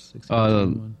 touchdowns.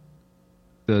 16,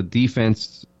 the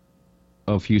defense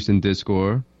of Houston did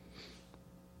score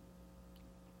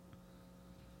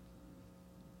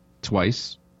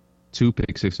twice. 2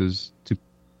 pick sixes.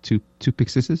 Two pick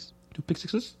sixes? 2 pick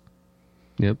sixes?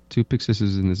 Yep, 2 pick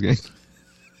sixes in this game.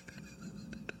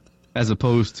 As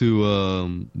opposed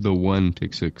to the 1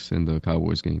 pick six in the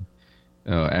Cowboys game.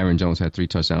 Aaron Jones had 3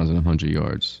 touchdowns and 100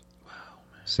 yards. Wow,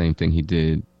 man. Same thing he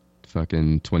did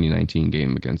fucking 2019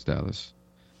 game against Dallas.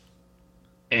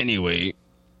 Anyway.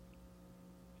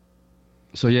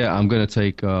 So yeah, I'm gonna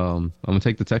take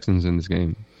the Texans in this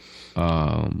game.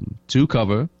 To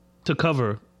cover. To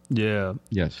cover, yeah.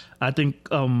 Yes. I think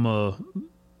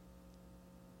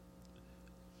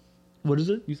what is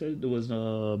it? You said it was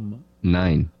 9.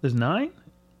 There's 9?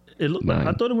 It looked 9. like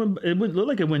I thought it looked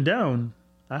like it went down.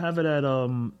 I have it at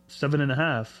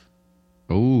 7.5.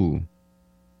 Oh.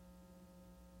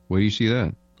 Where do you see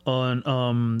that?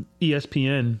 On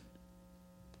ESPN.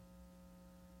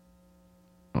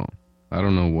 Oh. I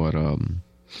don't know what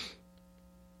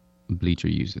Bleacher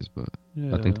uses, but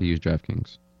yeah. I think they use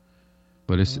DraftKings.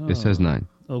 But it says 9.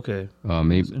 Okay.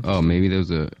 Maybe there's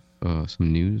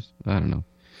some news. I don't know.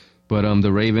 But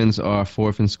the Ravens are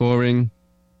 4th in scoring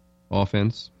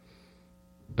offense.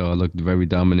 Looked very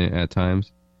dominant at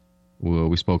times. Well,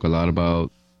 we spoke a lot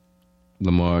about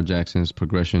Lamar Jackson's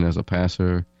progression as a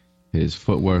passer, his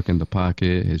footwork in the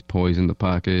pocket, his poise in the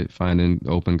pocket, finding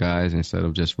open guys instead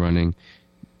of just running.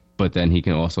 But then he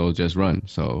can also just run.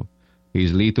 So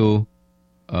he's lethal.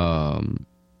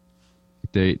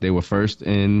 They were first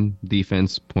in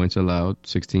defense points allowed,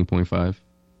 16.5.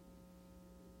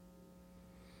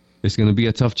 It's going to be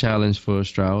a tough challenge for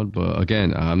Stroud, but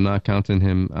again, I'm not counting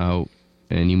him out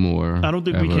anymore. I don't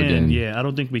think we can. Again. Yeah, I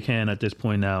don't think we can at this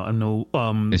point now. I know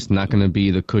it's not going to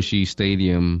be the cushy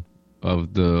stadium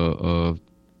of the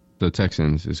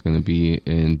Texans. It's going to be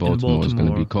in Baltimore. It's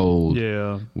going to be cold.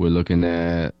 Yeah. We're looking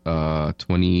at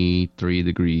 23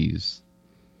 degrees.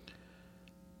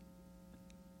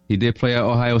 He did play at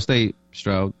Ohio State,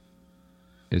 Stroud.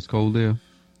 It's cold there.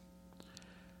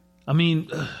 I mean,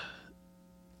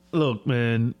 look,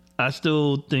 man, I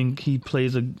still think he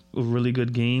plays a really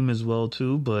good game as well,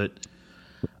 too, but...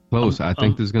 Close. I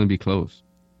think this is going to be close.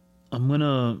 I'm going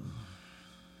to...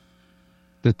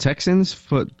 The Texans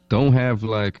don't have,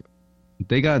 like...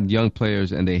 They got young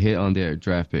players, and they hit on their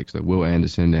draft picks, like Will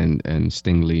Anderson and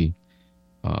Stingley.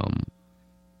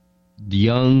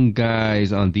 young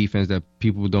guys on defense that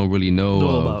people don't really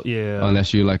know about. Yeah,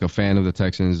 unless you're like a fan of the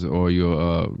Texans or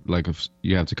you're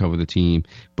you have to cover the team.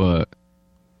 But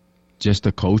just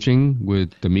the coaching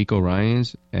with D'Amico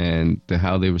Ryans and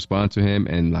how they respond to him,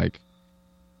 and like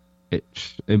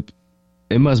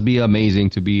it must be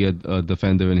amazing to be a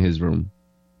defender in his room.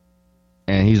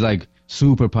 And he's like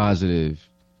super positive,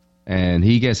 and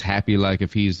he gets happy like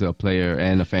if he's a player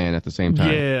and a fan at the same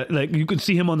time. Yeah, like you could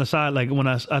see him on the side. Like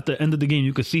at the end of the game,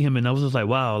 you could see him, and I was just like,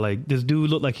 wow, like this dude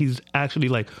looked like he's actually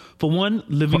like, for one,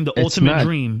 living the ultimate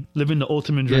dream.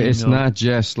 Yeah, it's not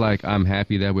just like I'm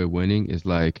happy that we're winning. It's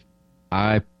like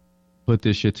I put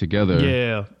this shit together.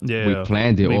 Yeah. We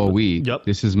planned it all week. Yep.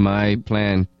 This is my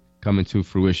plan coming to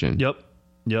fruition.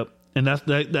 Yep. And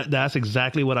that's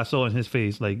exactly what I saw in his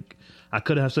face. Like, I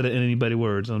couldn't have said it in anybody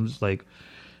words. I'm just like,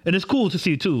 and it's cool to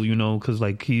see too, you know, because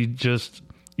like he just,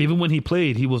 even when he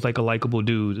played, he was like a likable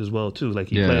dude as well too. Like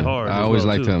he played hard. I always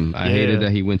liked him. I hated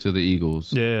that he went to the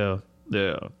Eagles. Yeah.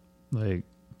 Like,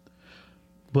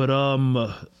 but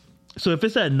so if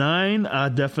it's at 9, I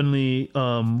definitely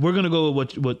we're gonna go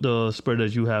with what the spread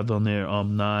that you have on there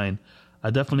 9. I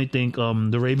definitely think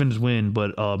the Ravens win,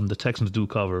 but the Texans do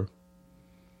cover.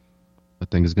 I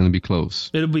think it's gonna be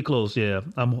close. It'll be close, yeah.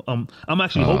 I'm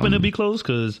actually hoping it'll be close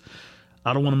because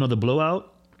I don't want another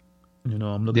blowout. You know,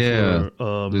 I'm looking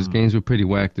for. These games were pretty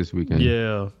whack this weekend.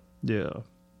 Yeah.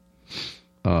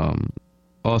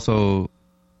 Also,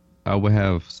 I would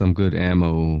have some good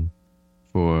ammo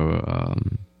for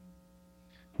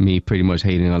me pretty much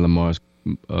hating on Lamar's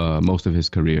most of his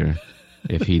career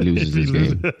if he loses this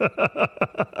game.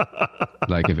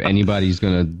 Like, if anybody's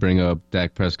going to bring up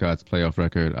Dak Prescott's playoff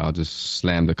record, I'll just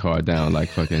slam the card down like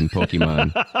fucking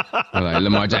Pokemon. Like,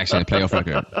 Lamar Jackson, playoff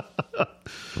record.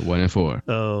 1-4.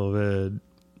 Oh, man.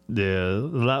 Yeah, a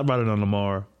lot riding on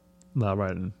Lamar. A lot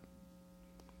riding.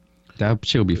 That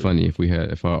shit would be funny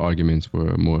if our arguments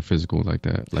were more physical like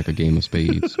that, like a game of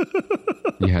spades.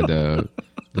 You had the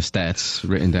stats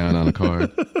written down on a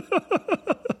card.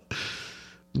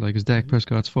 Like, it's Dak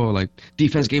Prescott's fault. Like,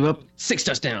 defense gave up 6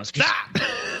 touchdowns.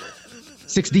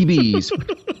 6 DBs.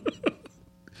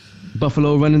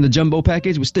 Buffalo running the jumbo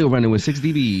package. We're still running with 6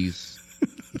 DBs.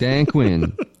 Dan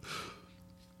Quinn.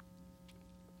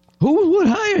 Who would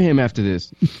hire him after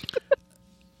this?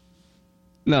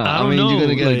 No, I mean, you're going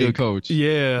to get a good coach.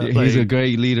 Yeah. He's a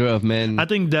great leader of men. I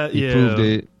think that, he proved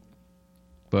it.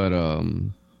 But,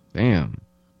 damn.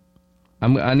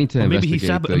 I need to investigate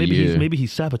the year. Maybe he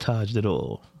sabotaged it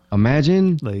all.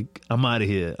 Imagine. Like, I'm out of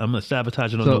here. I'm going to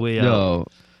sabotage it on the way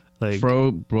out. Like, Fro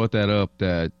brought that up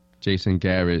that Jason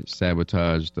Garrett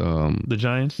sabotaged the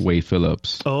Giants? Wade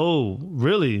Phillips. Oh,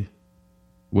 really?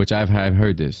 Which I've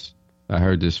heard this. I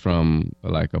heard this from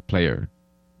like a player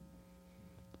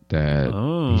that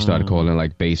he started calling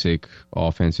like basic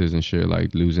offenses and shit,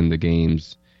 like losing the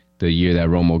games the year that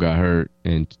Romo got hurt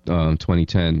in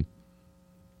 2010.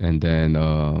 And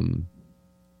then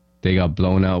they got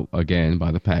blown out again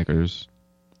by the Packers.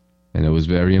 And it was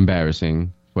very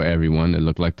embarrassing for everyone. It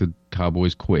looked like the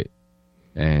Cowboys quit.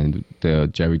 And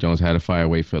Jerry Jones had to fire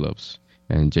Wade Phillips.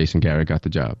 And Jason Garrett got the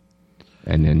job.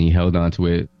 And then he held on to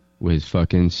it with his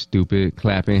fucking stupid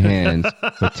clapping hands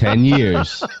for 10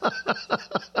 years.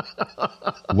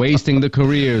 Wasting the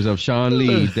careers of Sean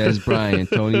Lee, Des Bryant,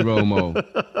 Tony Romo,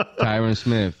 Tyron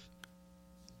Smith.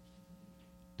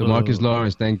 DeMarcus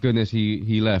Lawrence, thank goodness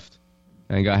he left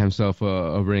and got himself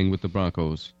a ring with the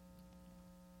Broncos.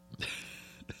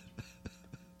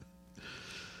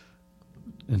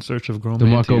 In search of grown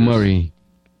DeMarco Murray.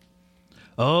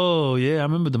 Oh, yeah, I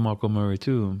remember DeMarco Murray,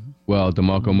 too. Well,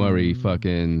 DeMarco Murray,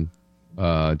 fucking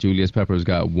Julius Peppers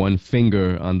got one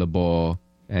finger on the ball,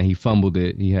 and he fumbled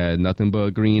it. He had nothing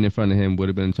but green in front of him. Would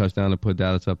have been a touchdown to put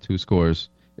Dallas up 2 scores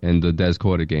in the Des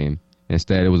Carter game.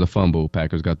 Instead, it was a fumble.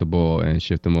 Packers got the ball and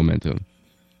shifted momentum.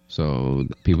 So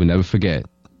people never forget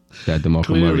that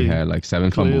DeMarco Murray had like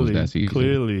 7 fumbles that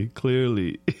season.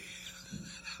 Clearly.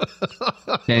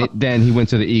 Then he went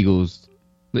to the Eagles.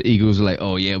 The Eagles were like,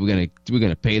 "Oh yeah, we're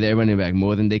gonna pay their running back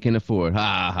more than they can afford."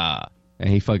 Ha ha! And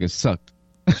he fucking sucked.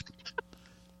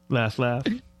 Last laugh.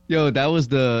 Yo, that was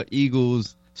the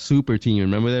Eagles super team.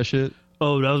 Remember that shit?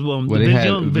 Oh, that was one. Where they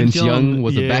had Vince Young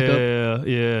was the backup.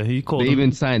 Yeah. He called. They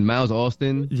even signed Miles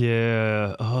Austin.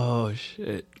 Yeah. Oh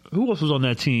shit. Who else was on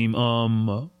that team?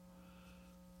 I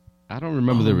don't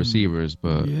remember the receivers,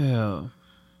 but yeah,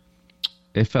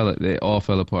 they all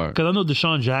fell apart. Because I know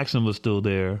Deshaun Jackson was still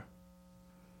there.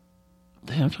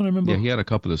 Damn, I'm trying to remember. Yeah, he had a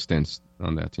couple of stints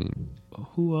on that team.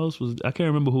 Who else was? I can't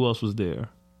remember who else was there.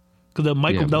 Because that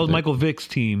was Michael Vick's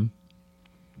team.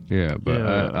 Yeah, but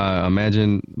I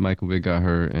imagine Michael Vick got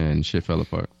hurt and shit fell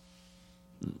apart.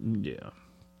 Yeah.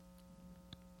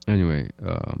 Anyway,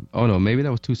 oh no, maybe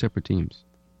that was two separate teams.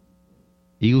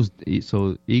 Eagles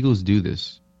do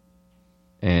this,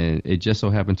 and it just so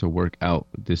happened to work out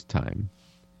this time.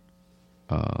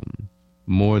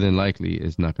 More than likely,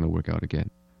 it's not going to work out again.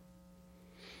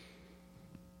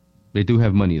 They do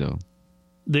have money though.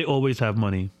 They always have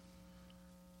money.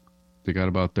 They got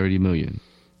about 30 million.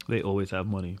 They always have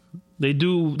money. They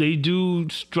do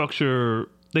structure.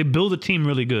 They build a team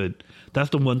really good. That's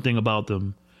the one thing about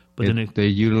them. But then they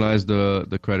utilize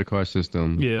the credit card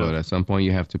system. Yeah. But at some point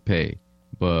you have to pay.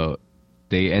 But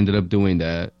they ended up doing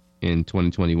that in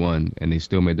 2021, and they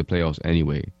still made the playoffs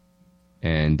anyway.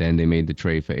 And then they made the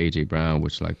trade for A.J. Brown,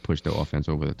 which like pushed the offense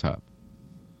over the top.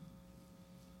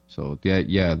 So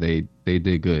yeah, they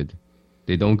did good.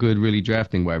 They don't good really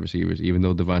drafting wide receivers, even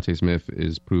though Devontae Smith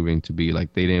is proving to be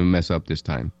like they didn't mess up this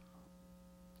time.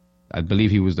 I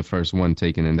believe he was the first one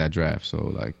taken in that draft, so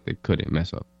like they couldn't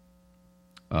mess up.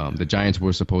 The Giants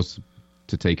were supposed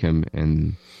to take him,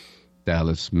 and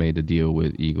Dallas made a deal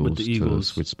with Eagles to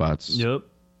switch spots. Yep.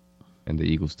 And the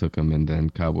Eagles took him, and then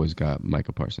Cowboys got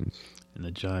Micah Parsons. And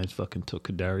the Giants fucking took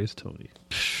Kadarius Toney.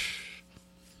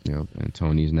 Yep, and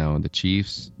Tony's now on the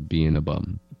Chiefs being a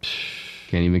bum.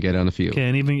 Can't even get on the field.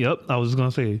 Yep, I was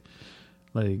going to say,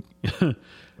 like...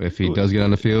 If he does get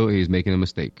on the field, he's making a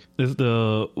mistake. What's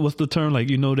the term? Like,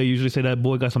 they usually say that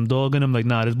boy got some dog in him. Like,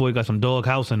 nah, this boy got some dog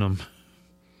house in him.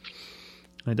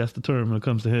 Like, that's the term when it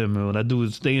comes to him. Man. That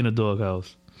dude stay in the dog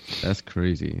house. That's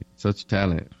crazy. Such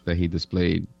talent that he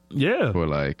displayed. Yeah. For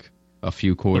like a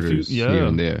few quarters here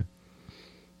and there.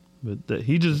 But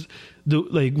he just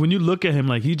like when you look at him,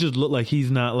 like he just look like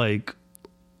he's not like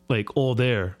all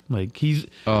there. Like he's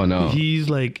when you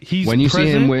present. See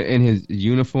him in his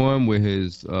uniform with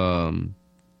his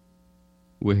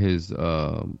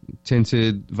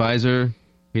tinted visor,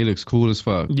 he looks cool as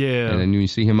fuck. Yeah. And then you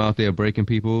see him out there breaking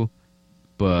people.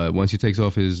 But once he takes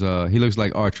off his, he looks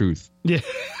like R-Truth. Yeah,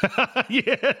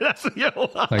 yeah,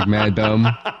 like mad dumb.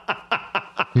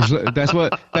 That's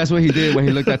what he did when he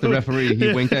looked at the referee.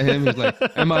 He winked at him. He's like,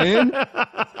 "Am I in?" The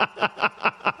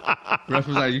ref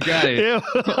was like, "You got it."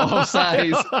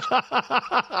 Offsides.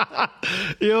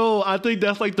 Yo, I think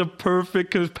that's like the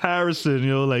perfect comparison.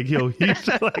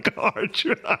 He's like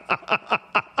R-Truth.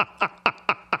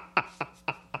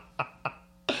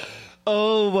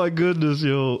 Oh my goodness,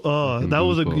 yo! Oh, that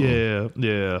was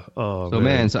yeah. Oh, so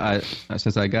man,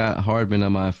 since I got Hardman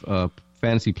on my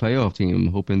fantasy playoff team, I'm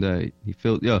hoping that he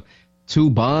filled 2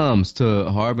 bombs to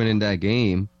Hardman in that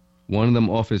game. One of them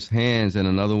off his hands, and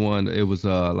another one it was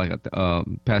like a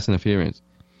pass interference.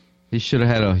 He should have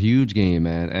had a huge game,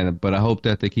 man. But I hope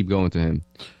that they keep going to him.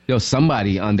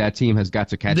 Somebody on that team has got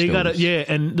to catch. They got to,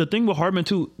 and the thing with Hardman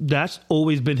too, that's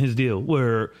always been his deal,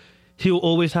 where he'll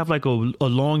always have like a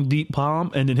long deep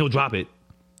palm, and then he'll drop it,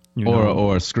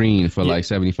 or a screen for like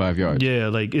 75 yards. Yeah,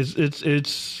 like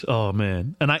it's oh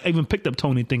man. And I even picked up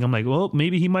Tony thing. I'm like, well,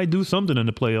 maybe he might do something in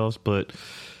the playoffs, but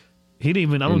he didn't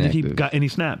even. I don't think he got any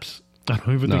snaps. I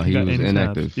don't even think he got any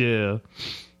snaps. Yeah.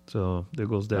 So there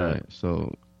goes that. Right,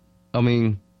 so, I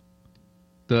mean,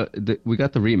 we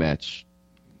got the rematch.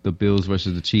 The Bills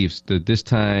versus the Chiefs. This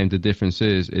time, the difference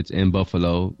is it's in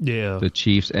Buffalo. Yeah. The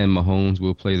Chiefs and Mahomes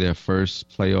will play their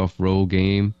first playoff road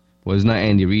game. Well, it's not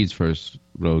Andy Reid's first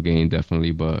road game,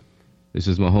 definitely, but this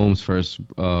is Mahomes' first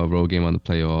road game on the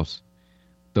playoffs.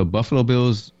 The Buffalo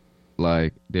Bills,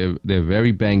 like, they're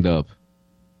very banged up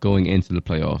going into the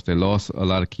playoffs. They lost a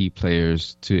lot of key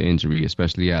players to injury,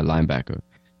 especially at linebacker.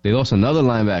 They lost another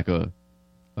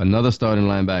starting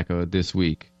linebacker this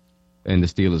week in the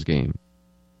Steelers game.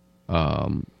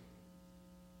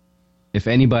 If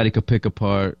anybody could pick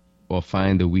apart or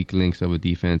find the weak links of a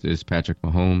defense, it's Patrick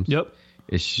Mahomes. Yep.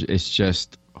 It's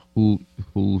just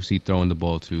who's he throwing the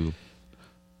ball to.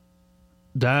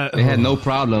 They had no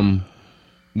problem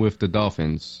with the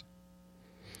Dolphins.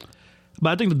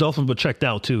 But I think the Dolphins were checked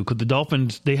out too, because the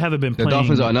Dolphins, they haven't been playing. The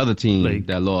Dolphins are another team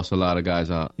that lost a lot of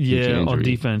guys out. On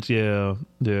defense. Yeah.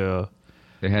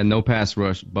 They had no pass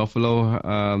rush.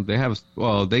 Buffalo,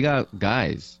 they got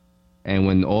guys. And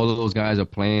when all of those guys are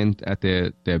playing at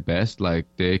their best, like,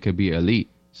 they could be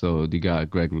elite. So you got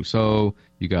Greg Rousseau,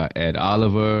 you got Ed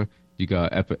Oliver, you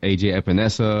got AJ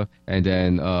Epinesa, and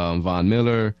then Von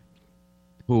Miller,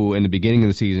 who in the beginning of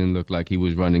the season looked like he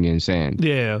was running in sand.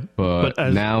 Yeah. But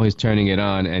now he's turning it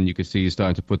on, and you can see he's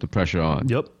starting to put the pressure on.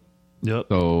 Yep.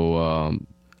 So...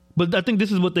 but I think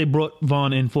this is what they brought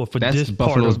Vaughn in for that's this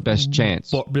Buffalo's best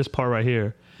chance. This part right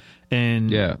here. And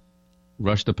yeah.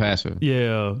 Rush the passer.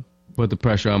 Yeah. Put the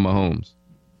pressure on Mahomes.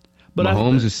 But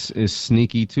Mahomes is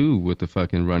sneaky too with the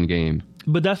fucking run game.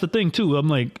 But that's the thing too. I'm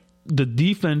like, the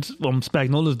defense,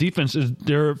 Spagnuolo's defense is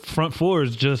their front four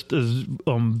is just as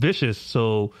vicious.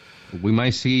 So we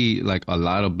might see like a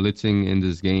lot of blitzing in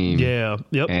this game. Yeah.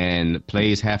 Yep. And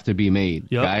plays have to be made.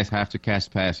 Yep. Guys have to catch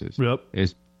passes. Yep.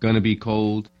 It's gonna be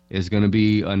cold. It's gonna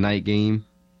be a night game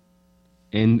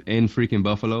in freaking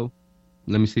Buffalo.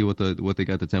 Let me see what they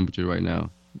got the temperature right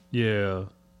now. Yeah.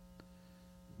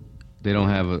 They don't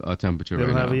have a temperature right now.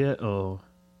 They don't have it yet? Oh.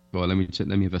 Well, let me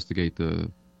investigate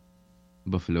the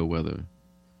Buffalo weather.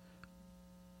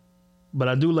 But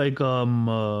I do like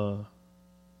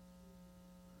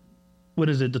what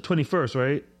is it? The 21st,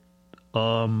 right?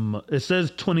 It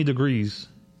says 20 degrees.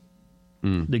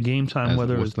 The game time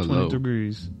weather is 20 low?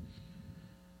 Degrees.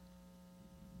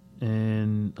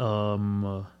 And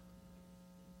damn.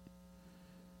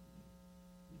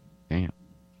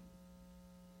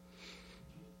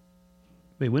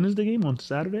 Wait, when is the game? On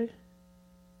Saturday?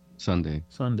 Sunday.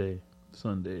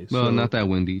 Well, not that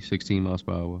windy. 16 miles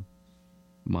per hour.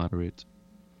 Moderate.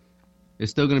 It's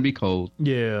still gonna be cold.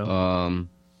 Yeah.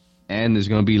 And it's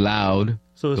gonna be loud.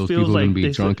 So it Those feels people like are gonna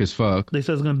be drunk as fuck. They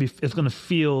said it's gonna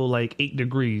feel like 8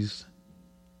 degrees.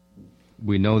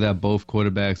 We know that both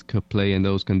quarterbacks could play in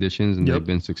those conditions, and they've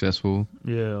been successful.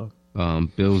 Yeah.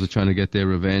 Bills are trying to get their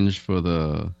revenge for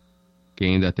the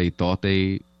game that they thought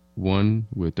they won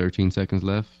with 13 seconds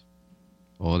left.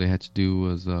 All they had to do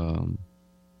was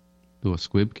do a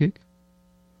squib kick.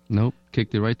 Nope,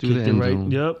 kicked it right through the end zone.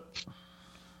 Yep.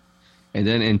 And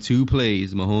then in 2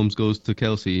 plays, Mahomes goes to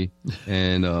Kelsey,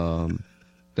 and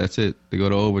that's it. They go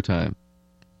to overtime,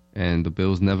 and the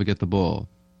Bills never get the ball.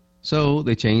 So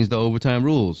they changed the overtime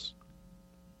rules.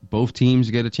 Both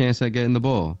teams get a chance at getting the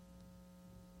ball.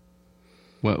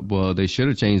 Well, they should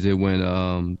have changed it when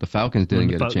the Falcons didn't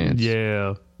get a chance.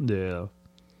 Yeah.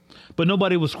 But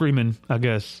nobody was screaming, I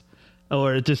guess.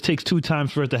 Or it just takes 2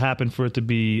 times for it to happen for it to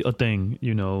be a thing,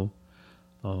 you know.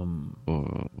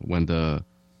 Or when the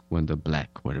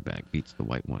black quarterback beats the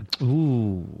white one.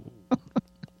 Ooh.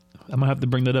 I might have to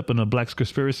bring that up in a Black's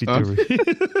conspiracy theory.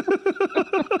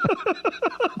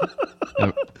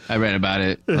 I read about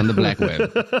it on the black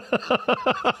web.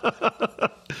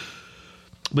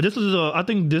 But I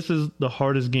think this is the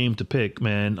hardest game to pick,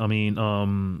 man. I mean,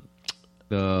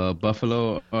 the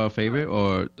Buffalo favorite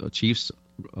or the Chiefs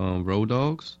road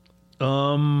dogs?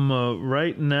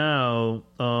 Right now,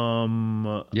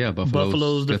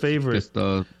 Buffalo's the favorite. It's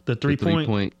the 3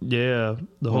 point. Yeah,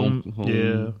 the home.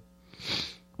 Yeah.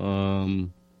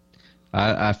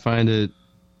 I find it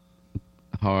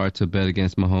hard to bet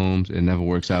against Mahomes. It never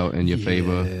works out in your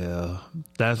favor. Yeah,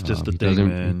 that's just the thing,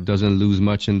 man. Doesn't lose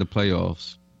much in the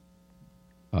playoffs.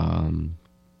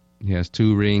 He has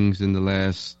 2 rings in the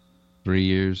last 3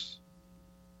 years.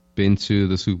 Been to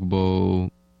the Super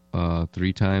Bowl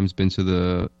 3 times. Been to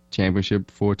the championship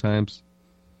 4 times.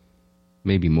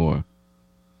 Maybe more.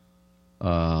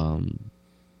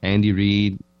 Andy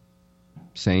Reid,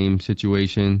 same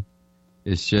situation.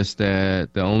 It's just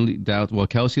that the only doubt. Well,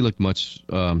 Kelsey looked much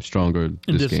stronger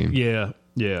this game. Yeah.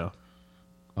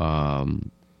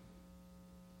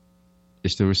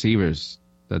 It's the receivers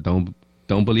that don't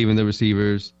believe in the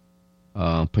receivers.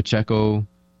 Pacheco,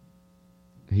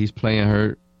 he's playing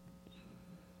hurt,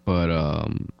 but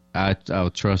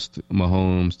I'll trust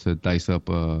Mahomes to dice up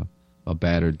a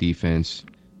battered defense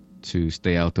to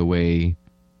stay out the way.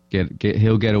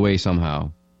 He'll get away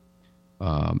somehow.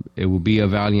 It will be a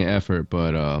valiant effort,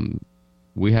 but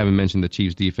we haven't mentioned the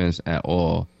Chiefs' defense at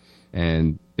all.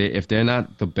 And if they're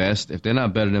not the best, if they're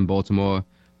not better than Baltimore,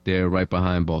 they're right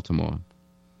behind Baltimore.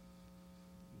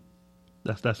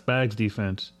 That's Spags'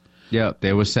 defense. Yeah,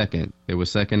 they were second. They were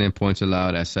second in points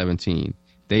allowed at 17.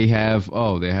 They have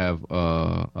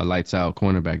a lights out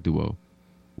cornerback duo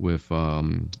with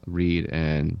Reed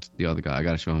and the other guy. I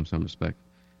gotta show him some respect.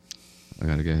 I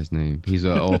gotta get his name. He's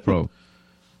an All-Pro. Let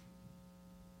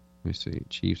me see.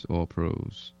 Chiefs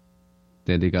All-Pros.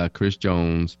 Then they got Chris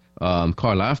Jones,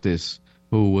 Karlaftis,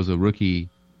 who was a rookie.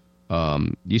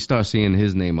 You start seeing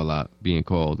his name a lot being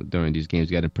called during these games,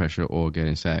 getting pressure or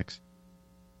getting sacks.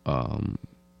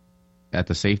 At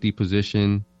the safety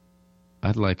position,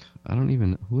 I don't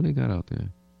even know who they got out there.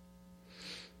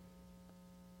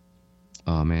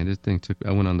 Oh man, this thing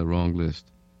I went on the wrong list.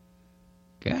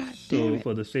 God damn it.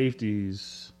 For the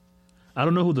safeties, I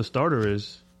don't know who the starter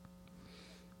is.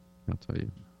 I'll tell you.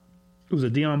 Was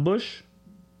it Deion Bush?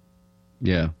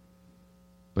 Yeah.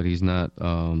 But he's not.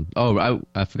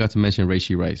 I forgot to mention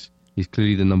Rashee Rice. He's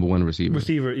clearly the number 1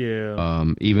 receiver. Yeah.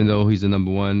 Even though he's the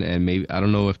number 1, and maybe I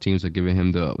don't know if teams are giving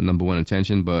him the number 1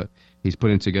 attention, but he's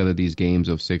putting together these games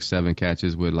of 6-7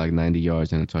 catches with like 90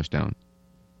 yards and a touchdown.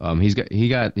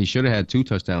 He should have had 2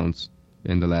 touchdowns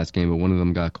in the last game, but one of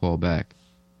them got called back.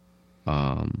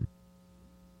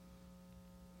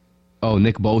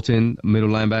 Nick Bolton, middle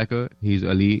linebacker, he's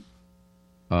elite.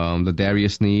 The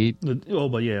Darius Sneed. Trent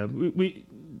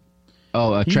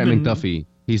McDuffie.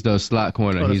 He's the slot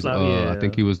corner. He's I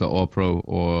think he was the All Pro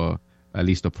or at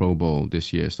least the Pro Bowl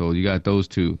this year. So you got those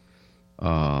two.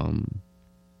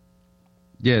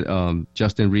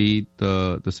 Justin Reed,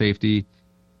 the safety.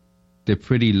 They're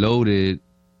pretty loaded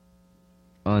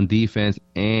on defense,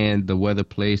 and the weather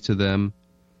plays to them.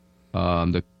 I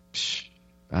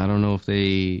don't know if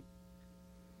they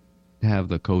have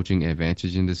the coaching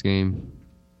advantage in this game.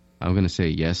 I'm gonna say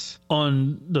yes.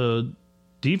 On the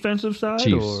defensive side,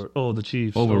 Chiefs. or the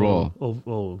Chiefs overall.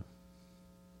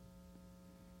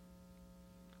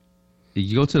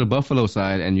 You go to the Buffalo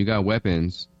side, and you got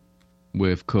weapons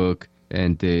with Cook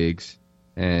and Diggs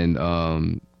and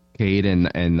Cade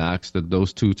and Knox.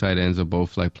 Those two tight ends are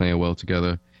both like playing well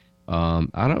together. I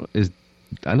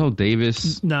know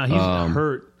Davis. Nah, he's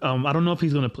hurt. I don't know if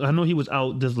he's gonna play. I know he was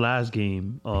out this last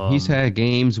game. He's had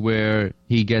games where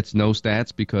he gets no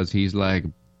stats because he's like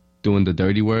doing the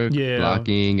dirty work,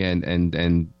 blocking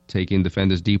and taking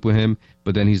defenders deep with him.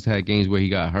 But then he's had games where he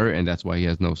got hurt, and that's why he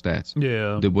has no stats.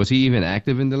 Yeah. Was he even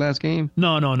active in the last game?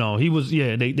 No. He was.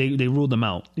 Yeah, they ruled him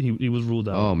out. He was ruled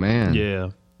out. Oh man.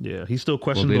 Yeah. He's still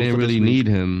questionable. Well, they didn't for really this week. need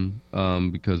him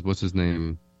because what's his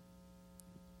name?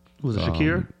 Was it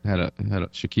Shakir?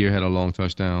 Shakir had a long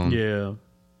touchdown. Yeah.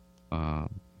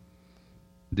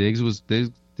 Diggs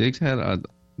had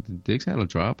a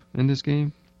drop in this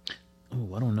game.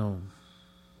 Oh, I don't know.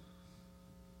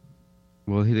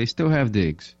 Well, they still have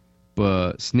Diggs,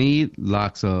 but Snead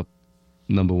locks up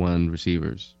number one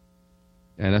receivers,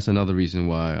 and that's another reason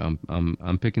why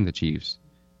I'm picking the Chiefs.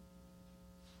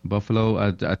 Buffalo,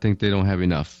 I think they don't have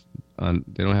enough.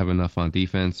 They don't have enough on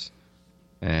defense,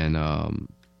 and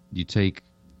you take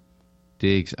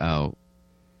Diggs out.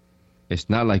 It's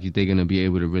not like they're going to be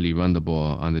able to really run the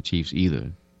ball on the Chiefs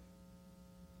either.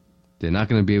 They're not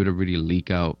going to be able to really leak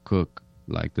out Cook.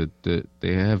 Like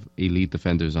they have elite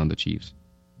defenders on the Chiefs.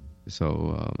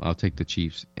 So I'll take the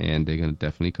Chiefs, and they're going to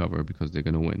definitely cover because they're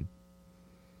going to win.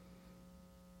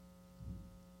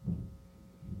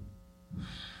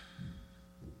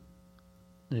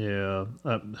 Yeah.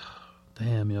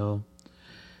 Damn, yo.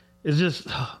 It's just,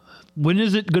 when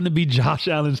is it going to be Josh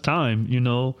Allen's time, you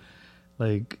know?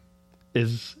 Like,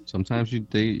 sometimes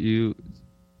Peyton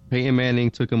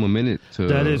Manning took him a minute to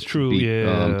that is true, beat,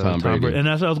 Tom Brady. And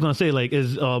that's what I was gonna say. Like,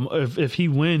 if he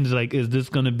wins, like, is this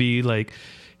gonna be like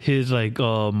his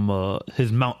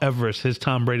his Mount Everest, his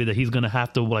Tom Brady that he's gonna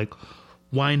have to like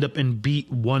wind up and beat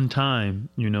one time,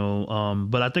 you know?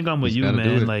 But I think I'm with you,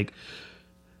 man. Like,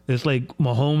 it's like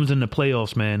Mahomes in the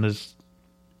playoffs, man.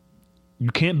 You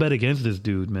can't bet against this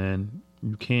dude, man.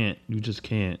 You can't. You just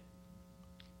can't.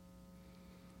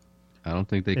 I don't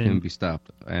think they can be stopped,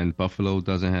 and Buffalo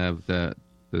doesn't have the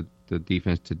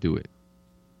defense to do it.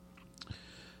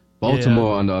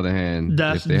 Baltimore, on the other hand,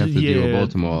 if they have to deal with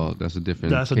Baltimore, that's a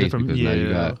different case because now you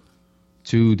got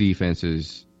two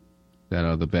defenses that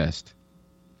are the best.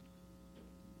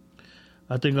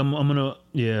 I think I'm gonna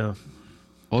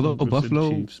Although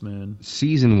Buffalo, Chiefs, man,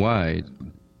 season wide,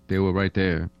 they were right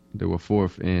there. They were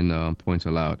fourth in points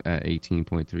allowed at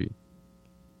 18.3.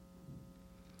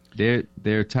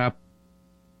 They're top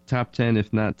 10,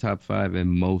 if not top 5 in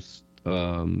most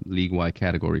league-wide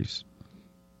categories.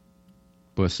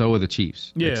 But so are the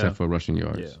Chiefs, except for rushing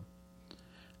yards. Yeah.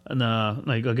 And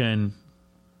like again,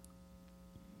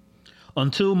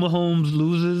 until Mahomes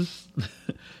loses,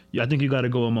 I think you got to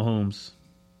go with Mahomes.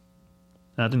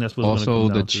 And I think that's what's also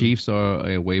the Chiefs are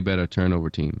a way better turnover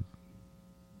team.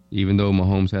 Even though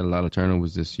Mahomes had a lot of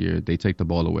turnovers this year, they take the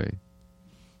ball away.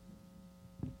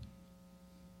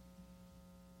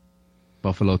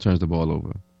 Buffalo turns the ball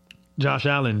over. Josh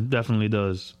Allen definitely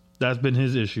does. That's been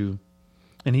his issue.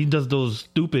 And he does those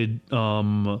stupid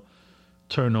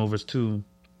turnovers too.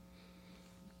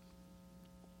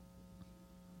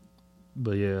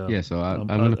 But yeah. Yeah, so I'm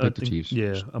going to pick the Chiefs.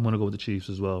 Yeah, I'm going to go with the Chiefs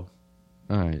as well.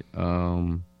 All right.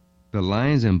 The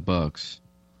Lions and Bucks.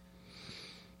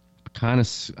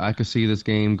 I could see this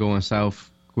game going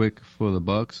south quick for the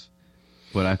Bucks,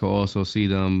 but I could also see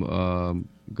them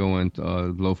going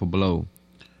blow for blow.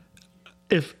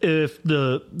 If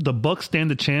the Bucks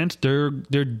stand a chance, their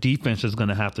defense is going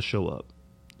to have to show up.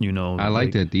 You know, I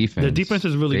like their defense. Their defense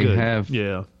is really good. They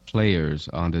have players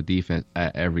on the defense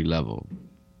at every level.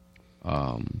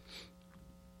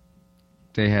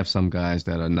 They have some guys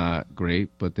that are not great,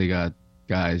 but they got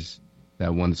guys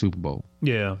that won the Super Bowl.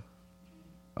 Yeah.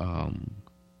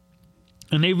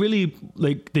 And they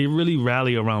really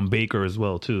rally around Baker as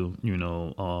well too.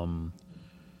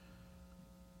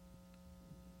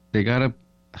 They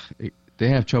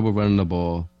have trouble running the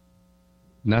ball.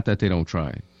 Not that they don't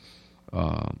try,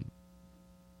 but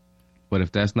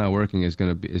if that's not working, it's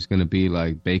gonna be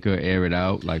like Baker, air it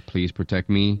out, like please protect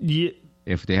me. Yeah.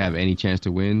 If they have any chance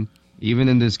to win, even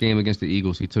in this game against the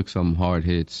Eagles, he took some hard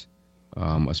hits,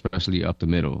 especially up the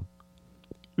middle.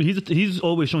 He's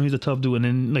always shown he's a tough dude, and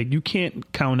then like you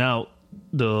can't count out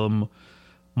the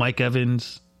Mike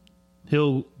Evans.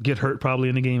 He'll get hurt probably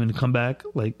in the game and come back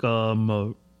like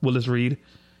Willis Reed.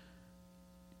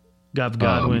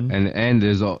 Godwin. And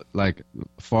there's like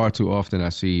far too often I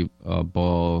see a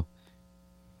ball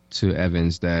to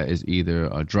Evans that is either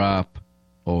a drop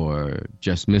or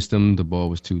just missed him. The ball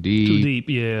was too deep. Too deep,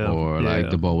 yeah. Or like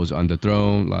the ball was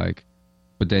underthrown. Like,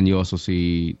 but then you also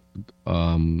see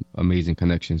amazing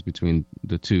connections between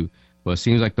the two. But it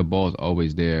seems like the ball is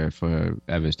always there for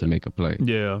Evans to make a play.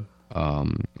 Yeah.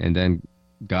 And then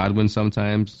Godwin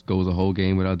sometimes goes a whole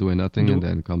game without doing nothing, and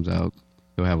then comes out.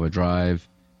 He'll have a drive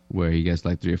where he gets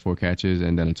like 3 or 4 catches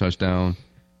and then a touchdown.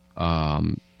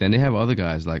 Then they have other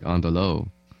guys like on the low.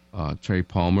 Trey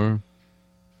Palmer,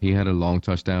 he had a long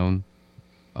touchdown.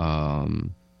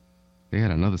 They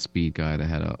had another speed guy that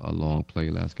had a long play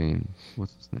last game.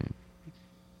 What's his name?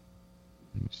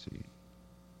 Let me see.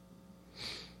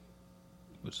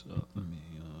 What's up? Let me.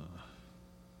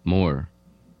 Moore.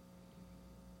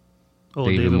 Oh,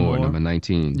 David Moore, number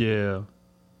 19. Yeah.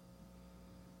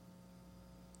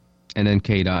 And then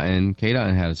K. Dotton. K.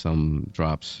 Dotton had some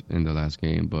drops in the last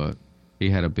game, but he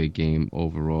had a big game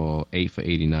overall, 8 for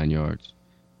 89 yards.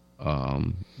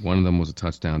 One of them was a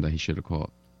touchdown that he should have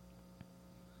caught.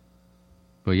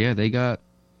 But yeah, they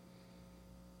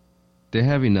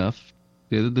have enough.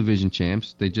 They're the division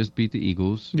champs. They just beat the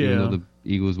Eagles, even though the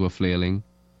Eagles were flailing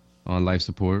on life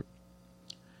support.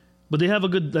 But they have a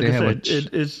good, like I said,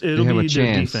 it'll be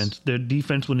their defense. Their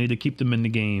defense will need to keep them in the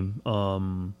game.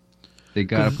 They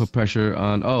got to put pressure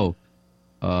on.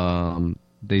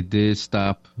 They did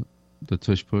stop the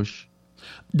tush push.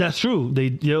 That's true.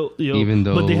 Even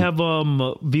though, but they have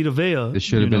Vita Vea. There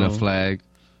should have been a flag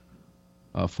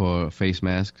for a face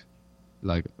mask.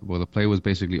 The play was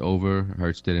basically over.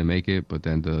 Hurts didn't make it, but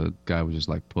then the guy was just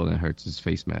like pulling Hurts'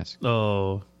 face mask.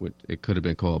 Oh, it could have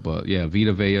been called, but yeah,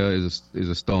 Vita Vea is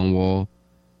a stonewall.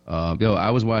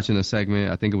 I was watching a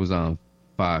segment. I think it was on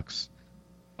Fox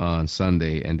on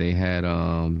Sunday, and they had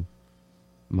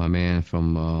my man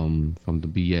from the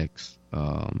BX.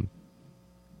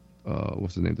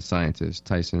 What's his name? The scientist,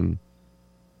 Tyson.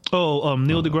 Oh,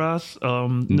 Neil deGrasse.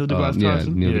 Neil deGrasse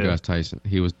Tyson. Neil deGrasse Tyson.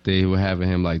 They were having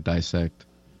him like dissect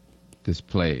this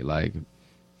play like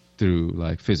through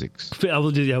like physics. I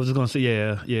was just gonna say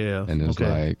yeah. And it was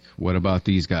like, what about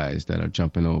these guys that are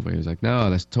jumping over? He was like, no,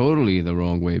 that's totally the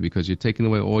wrong way because you're taking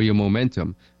away all your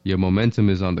momentum. Your momentum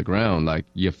is on the ground, like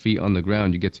your feet on the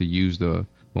ground. You get to use the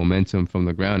momentum from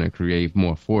the ground and create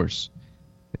more force.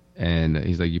 And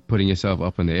he's like, you're putting yourself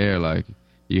up in the air, like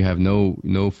you have no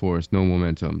force, no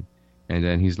momentum. And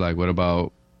then he's like, what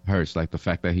about Hurts? Like the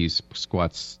fact that he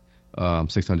squats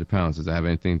 600 pounds, does that have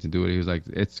anything to do with it? He was like,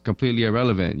 it's completely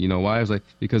irrelevant. You know why? I was like,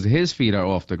 because his feet are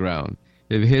off the ground.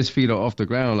 If his feet are off the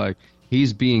ground, like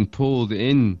he's being pulled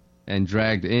in and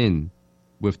dragged in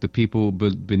with the people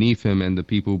beneath him and the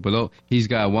people below. He's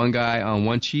got one guy on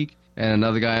one cheek and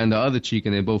another guy on the other cheek,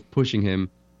 and they're both pushing him,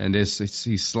 and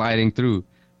he's sliding through.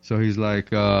 So he's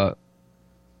like,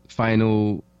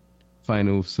 final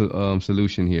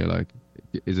solution here. Like,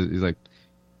 is like,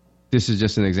 this is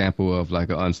just an example of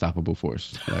like an unstoppable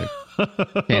force. Like,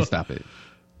 can't stop it.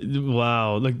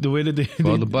 Wow, like the way that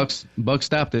the Bucks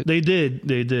stopped it. They did.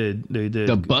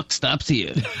 The buck stops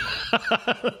here.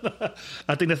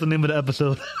 I think that's the name of the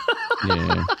episode.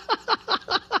 Yeah.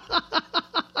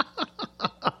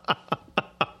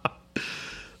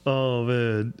 Oh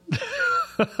man.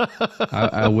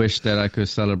 I wish that I could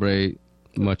celebrate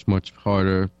much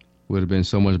harder. Would have been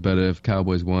so much better if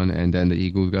Cowboys won and then the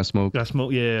Eagles got smoked.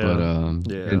 Yeah. But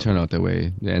it didn't turn out that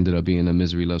way. It ended up being a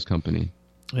misery loves company.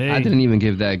 Hey. I didn't even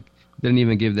give that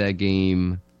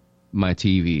game my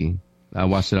TV. I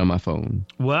watched it on my phone.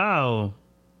 Wow.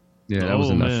 Yeah, that was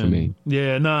enough for me.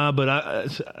 Yeah, but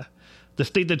the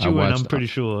state that you were in, I'm pretty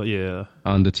sure. Yeah.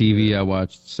 On the TV, I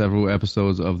watched several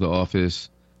episodes of The Office,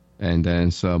 and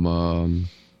then some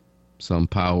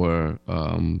Power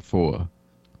 4.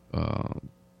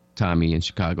 Tommy in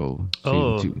Chicago.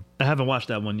 Season 2. I haven't watched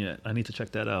that one yet. I need to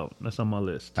check that out. That's on my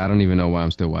list. I don't even know why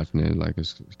I'm still watching it. Like,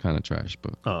 it's kind of trash,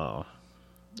 but. Oh,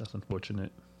 that's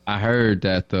unfortunate. I heard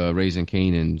that the Raising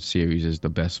Kanan series is the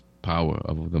best Power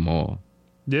of them all.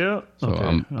 Yeah. So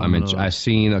okay. I've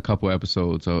seen a couple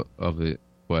episodes of it,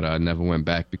 but I never went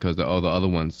back because all the other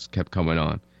ones kept coming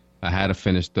on. I had to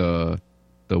finish the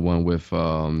one with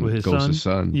his Ghost's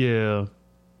son. Yeah.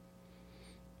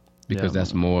 Because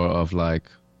that's more of like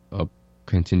a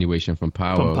continuation from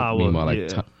Power. Meanwhile,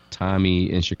 like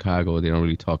Tommy in Chicago, they don't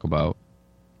really talk about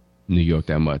New York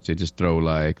that much. They just throw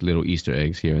like little Easter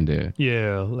eggs here and there.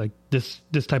 Yeah, like this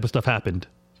type of stuff happened.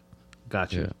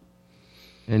 Gotcha.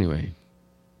 Yeah. Anyway,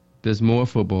 there's more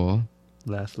football.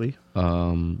 Lastly.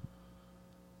 Packers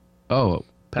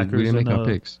we didn't make our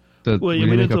picks. We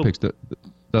didn't make our picks.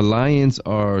 The Lions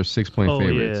are 6-point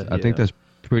favorites. I think that's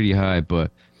pretty high,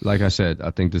 but like I said,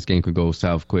 I think this game could go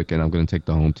south quick, and I'm going to take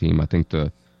the home team. I think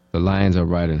the Lions are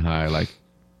riding high. Like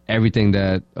everything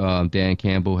that Dan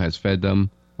Campbell has fed them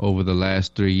over the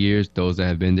last 3 years, those that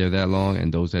have been there that long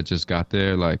and those that just got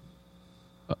there, like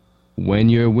when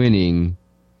you're winning,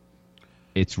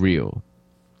 it's real.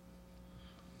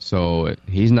 So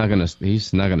he's not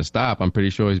gonna stop. I'm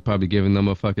pretty sure he's probably giving them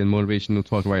a fucking motivational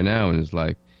talk right now, and it's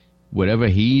like whatever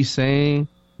he's saying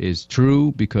is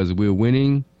true because we're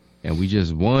winning and we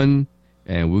just won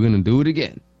and we're gonna do it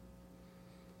again.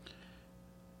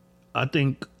 I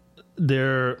think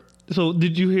so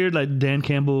did you hear like Dan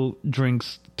Campbell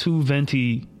drinks 2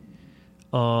 venti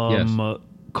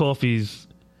coffees?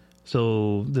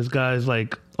 So this guy's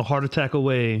like a heart attack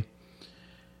away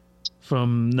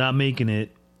from not making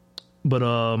it. But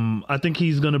I think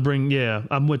he's gonna bring. Yeah,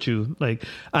 I'm with you. Like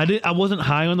I wasn't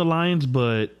high on the Lions,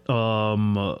 but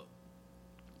I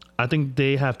think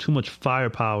they have too much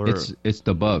firepower. It's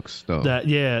the Bucks though.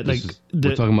 We're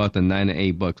talking about the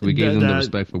 9-8 Bucks. We gave them the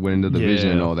respect for winning the division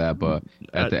and all that, but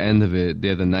at the end of it,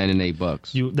 they're the 9-8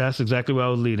 Bucks. That's exactly what I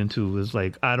was leading to. Is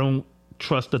like I don't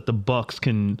trust that the Bucks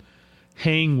can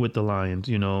hang with the Lions.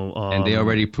 And they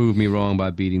already proved me wrong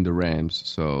by beating the Rams.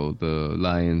 So the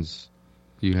Lions.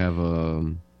 You have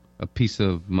a piece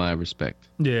of my respect.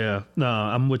 Yeah, no,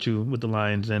 I'm with you with the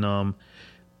Lions, and I'm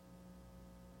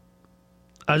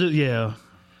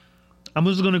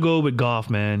just gonna go with Goff,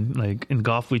 man. Like in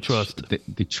Goff, we trust.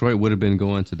 Detroit would have been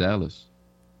going to Dallas.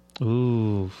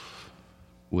 Ooh,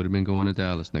 would have been going to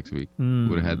Dallas next week.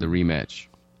 Would have had the rematch.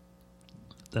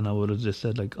 Then I would have just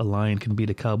said like a Lion can beat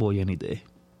a Cowboy any day.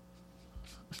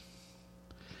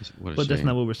 But that's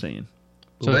not what we're saying.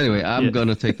 So anyway, I'm going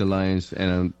to take the Lions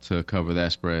and to cover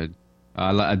that spread.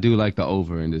 I do like the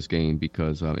over in this game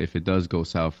because if it does go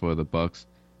south for the Bucks,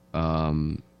 they're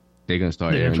going to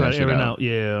start airing that shit out.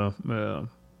 Yeah.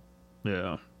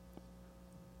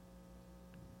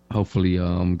 Hopefully,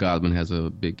 Godwin has a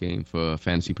big game for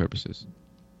fantasy purposes.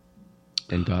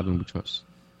 And Godwin we trust.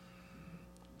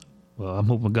 Well, I'm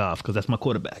hoping Goff because that's my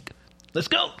quarterback. Let's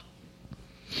go.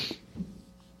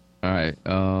 All right.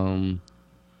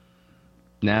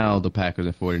 Now the Packers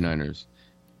and 49ers.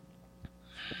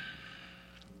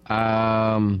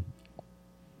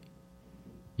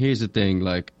 Here's the thing,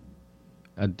 like,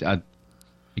 you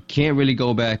can't really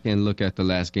go back and look at the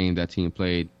last game that team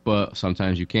played, but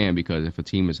sometimes you can because if a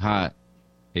team is hot,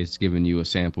 it's giving you a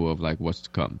sample of like what's to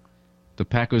come. The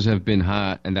Packers have been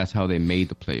hot, and that's how they made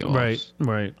the playoffs.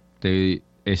 Right.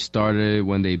 It started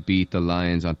when they beat the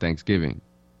Lions on Thanksgiving,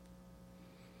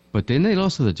 but then they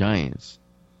lost to the Giants.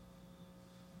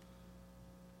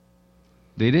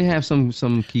 They did have some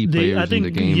key players in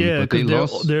the game, but they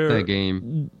lost that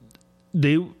game.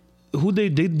 They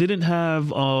didn't have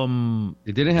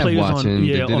they didn't have Watson.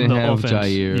 They didn't have offense.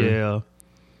 Jair.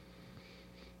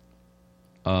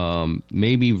 Yeah.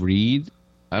 Maybe Reed.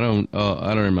 I don't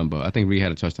remember. I think Reed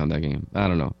had a touchdown that game. I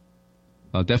don't know.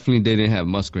 Definitely they didn't have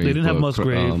Musgrave. They didn't have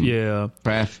Musgrave.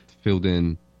 Kraft filled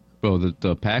in. Bro,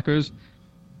 the Packers,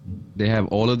 they have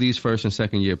all of these first and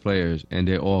second year players, and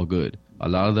they're all good. A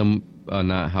lot of them are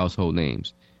not household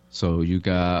names. So you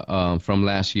got from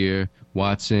last year,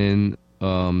 Watson,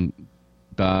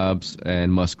 Dobbs,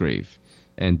 and Musgrave.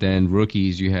 And then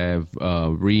rookies, you have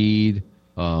Reed,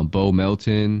 Bo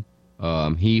Melton,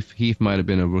 Heath might have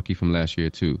been a rookie from last year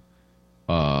too.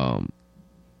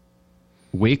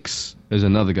 Wicks is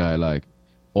another guy. Like,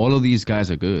 all of these guys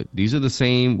are good. These are the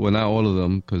same, well, not all of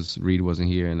them because Reed wasn't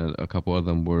here and a couple of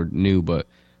them were new, but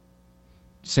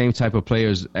same type of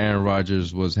players Aaron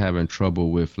Rodgers was having trouble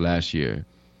with last year.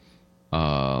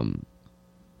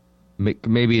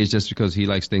 Maybe it's just because he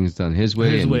likes things done his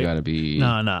way, you got to be.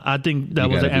 No. I think that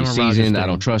was an Aaron Rodgers thing. I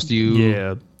don't trust you.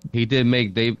 Yeah, he did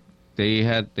make they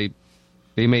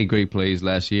made great plays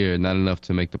last year, not enough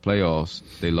to make the playoffs.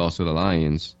 They lost to the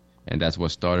Lions, and that's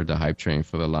what started the hype train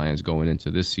for the Lions going into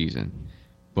this season.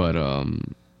 But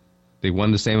they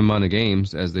won the same amount of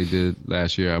games as they did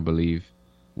last year, I believe,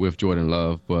 with Jordan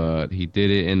Love, but he did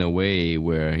it in a way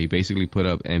where he basically put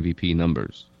up MVP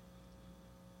numbers.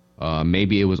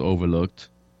 Maybe it was overlooked.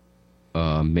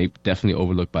 Definitely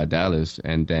overlooked by Dallas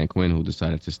and Dan Quinn, who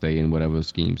decided to stay in whatever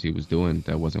schemes he was doing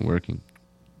that wasn't working.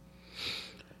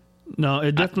 No,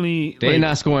 it definitely... They're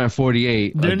not scoring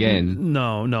 48 again.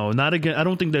 No, not again. I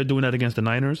don't think they're doing that against the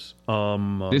Niners.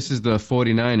 This is the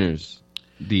 49ers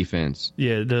defense.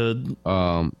 Yeah,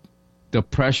 the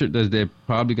pressure, there's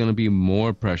probably going to be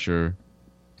more pressure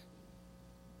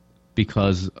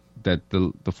because that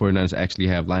the 49ers actually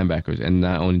have linebackers. And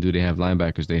not only do they have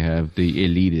linebackers, they have the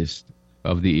elitist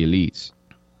of the elites.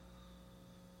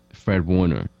 Fred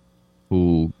Warner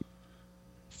will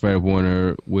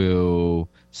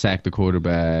sack the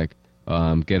quarterback,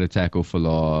 get a tackle for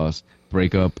loss,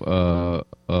 break up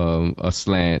a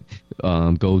slant,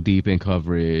 go deep in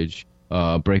coverage,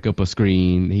 break up a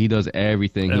screen. He does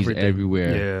everything. He's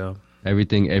everywhere. Yeah.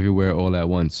 Everything, everywhere, all at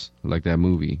once, like that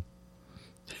movie.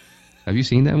 Have you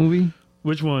seen that movie?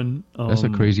 Which one? That's a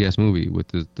crazy ass movie with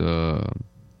the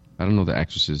I don't know the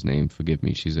actress's name. Forgive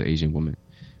me. She's an Asian woman,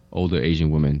 older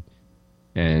Asian woman,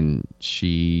 and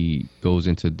she goes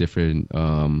into different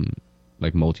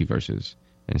like multiverses,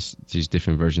 and she's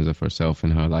different versions of herself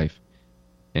in her life,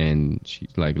 and she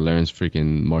like learns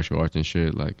freaking martial arts and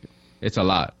shit. Like it's a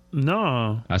lot.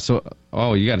 No, I saw.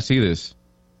 Oh, you got to see this.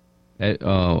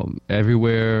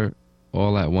 Everywhere,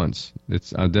 all at once.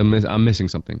 I'm missing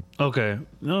something. Okay.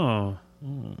 No.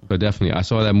 But definitely, I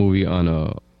saw that movie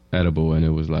on Edible, and it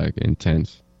was like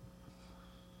intense.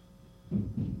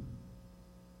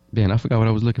 Man, I forgot what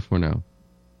I was looking for now.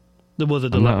 Was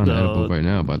it I'm not on Edible right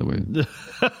now, by the way.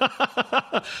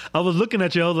 I was looking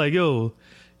at you. I was like, "Yo,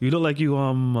 you look like you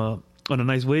on a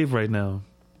nice wave right now."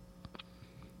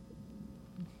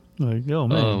 Like, yo,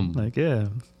 man, like, yeah.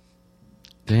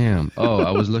 Damn. Oh,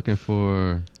 I was looking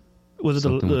for. Was it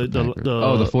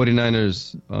the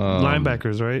 49ers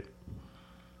linebackers, right?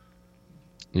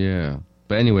 Yeah,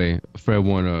 but anyway, Fred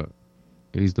Warner,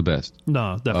 he's the best.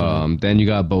 No, definitely. Then you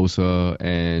got Bosa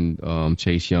and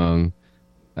Chase Young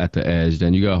at the edge.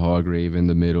 Then you got Hargrave in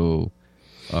the middle.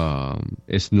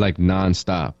 It's like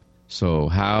nonstop. So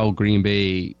how Green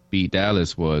Bay beat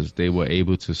Dallas was they were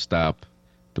able to stop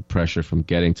the pressure from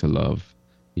getting to Love.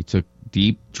 He took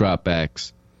deep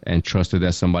dropbacks and trusted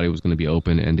that somebody was going to be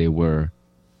open, and they were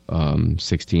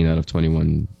 16 out of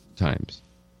 21 times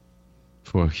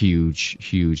for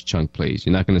huge chunk plays.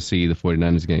 You're not going to see the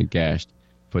 49ers getting gashed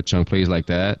for chunk plays like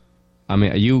that. I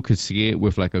mean, you could see it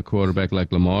with like a quarterback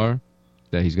like Lamar,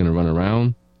 that he's going to run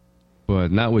around,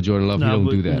 but not with Jordan Love. He don't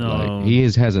do that. No. Like he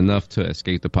has enough to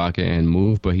escape the pocket and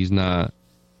move, but he's not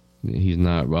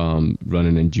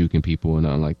running and juking people and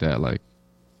nothing like that. Like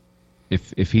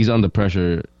if he's under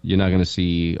pressure, you're not going to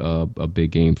see a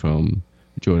big game from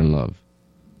Jordan Love.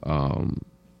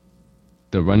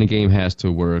 The running game has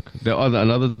to work.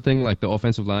 Another thing, like the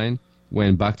offensive line,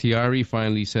 when Bakhtiari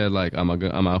finally said like I'm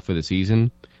out for the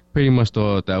season, pretty much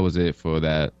thought that was it for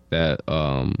that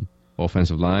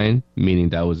offensive line, meaning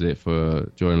that was it for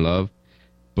Jordan Love.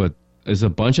 But it's a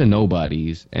bunch of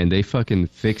nobodies, and they fucking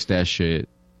fixed that shit.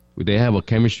 They have a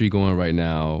chemistry going right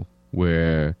now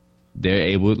where they're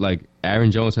able, like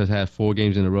Aaron Jones has had 4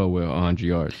 games in a row with 100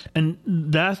 yards, and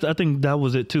I think that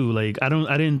was it too. Like I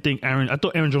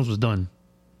thought Aaron Jones was done.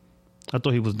 I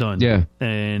thought he was done. Yeah,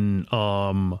 and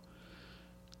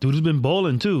dude has been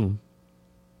balling too.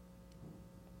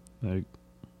 Like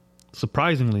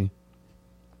surprisingly.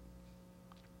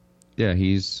 Yeah,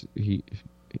 he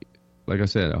like I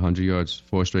said, 100 yards,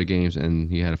 4 straight games,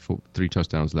 and he had 3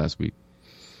 touchdowns last week.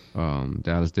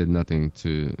 Dallas did nothing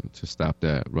to stop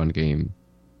that run game,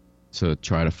 to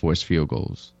try to force field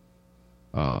goals.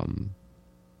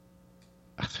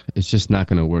 It's just not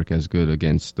going to work as good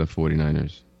against the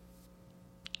 49ers.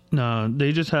 No,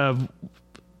 they just have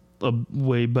a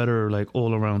way better like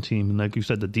all-around team, and like you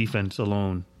said, the defense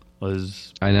alone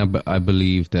was. I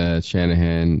believe that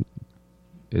Shanahan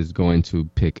is going to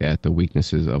pick at the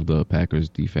weaknesses of the Packers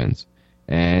defense,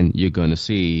 and you're going to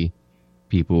see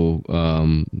people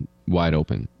wide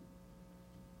open.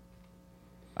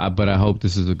 But I hope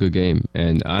this is a good game,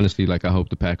 and honestly, like I hope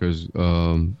the Packers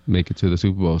make it to the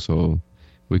Super Bowl, so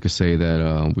we could say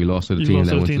that we lost to the team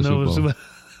that went to the Super Bowl.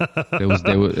 It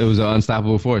was an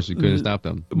unstoppable force. You couldn't stop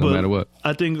them, no matter what.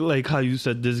 I think, like how you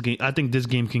said, this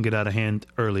game can get out of hand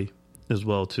early as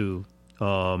well too.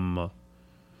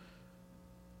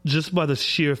 Just by the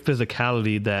sheer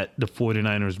physicality that the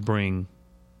 49ers bring.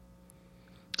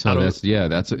 So it's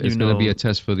going to be a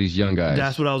test for these young guys.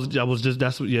 That's what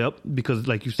yep, because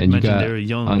like you mentioned, they're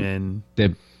young and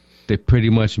they pretty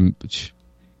much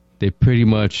they pretty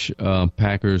much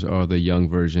Packers are the young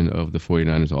version of the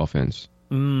 49ers offense.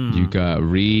 You got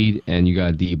Reed and you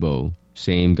got Debo,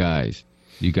 same guys.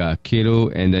 You got Kittle,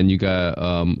 and then you got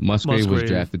Musgrave was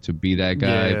drafted to be that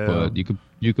guy, but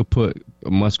you could put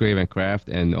Musgrave and Kraft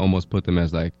and almost put them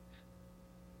as like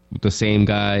the same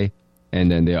guy, and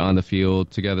then they're on the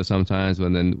field together sometimes,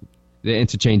 but then they're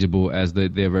interchangeable as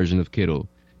their version of Kittle.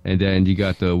 And then you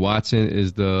got the Watson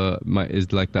is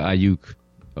like the Ayuk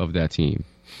of that team.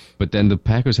 But then the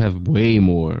Packers have way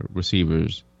more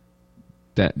receivers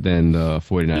than the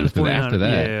 49ers. Because after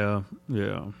that,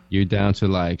 you're down to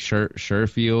like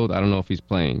Sherfield. I don't know if he's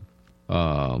playing.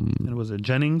 And was it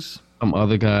Jennings? Some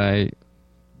other guy.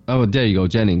 Oh, there you go,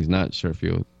 Jennings, not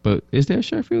Sherfield. But is there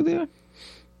Sherfield there?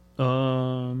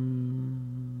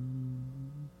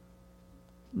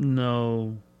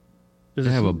 No. They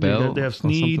have a Bell. They have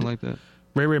Snead, something like that.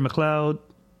 Ray McLeod.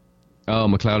 Oh,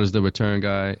 McLeod is the return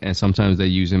guy, and sometimes they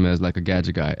use him as like a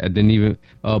gadget guy. I didn't even.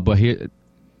 But here,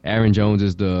 Aaron Jones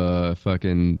is the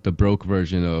broke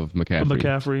version of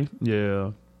McCaffrey.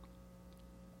 Yeah.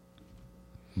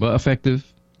 But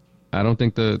effective. I don't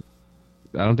think the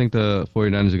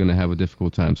 49ers are going to have a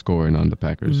difficult time scoring on the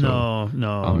Packers. No.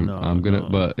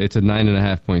 But it's a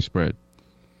 9.5 point spread.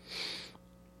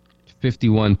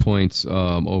 51 points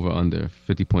over under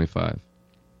 50.5.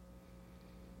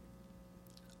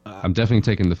 I'm definitely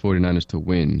taking the 49ers to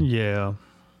win. Yeah.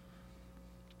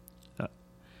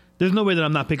 There's no way that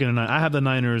I'm not picking the Niners. I have the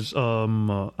Niners.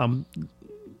 I'm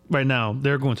right now.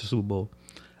 They're going to Super Bowl.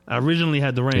 I originally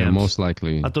had the Rams. Yeah, most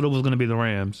likely. I thought it was going to be the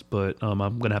Rams, but I'm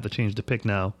going to have to change the pick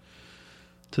now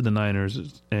to the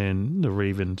Niners and the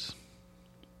Ravens.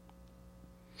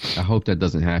 I hope that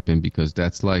doesn't happen because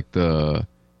that's like the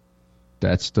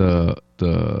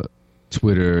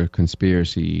Twitter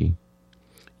conspiracy.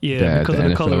 Yeah, that because the of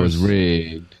the NFL colors. is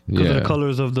rigged. Because of the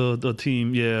colors of the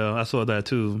team. Yeah, I saw that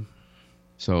too.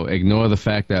 So ignore the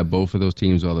fact that both of those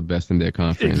teams are the best in their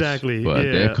conference. Exactly. But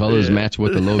their colors match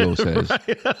what the logo says.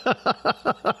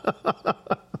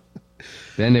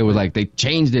 Then they were like, they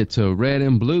changed it to red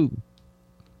and blue.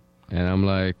 And I'm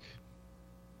like,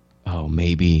 oh,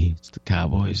 maybe it's the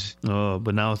Cowboys. Oh,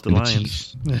 but now it's the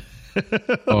Lions.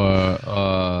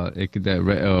 Or it could that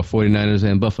 49ers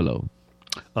and Buffalo.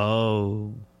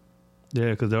 Oh.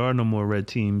 Yeah, because there are no more red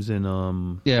teams in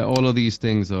Yeah, all of these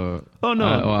things are. Oh no!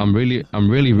 I'm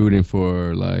really rooting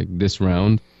for like this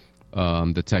round,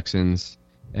 the Texans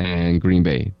and Green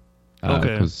Bay. Okay.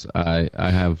 Because I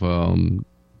have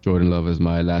Jordan Love as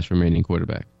my last remaining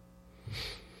quarterback.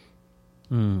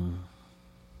 That'll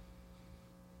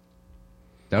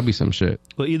be some shit.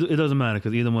 But it doesn't matter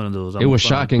because either one of those. It was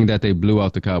shocking that they blew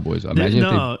out the Cowboys. Imagine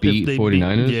if they beat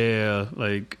 49ers. Yeah,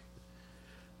 like.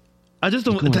 I just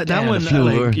don't. That one,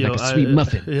 like a sweet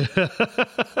muffin. Yeah.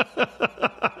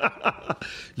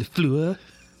 LaFleur.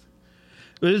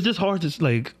 But it's just hard to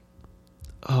like.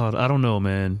 Oh, I don't know,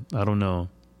 man. I don't know.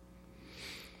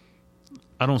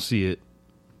 I don't see it.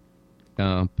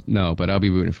 No, but I'll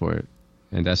be rooting for it,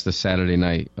 and that's the Saturday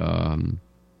night. Same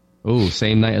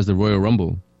night as the Royal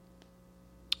Rumble,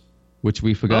 which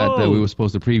we forgot that we were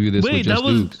supposed to preview this. Wait,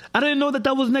 I didn't know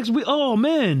that was next week. Oh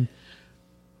man,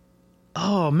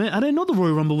 I didn't know the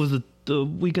Royal Rumble was the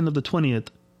weekend of the 20th.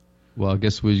 Well, I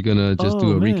guess we're gonna just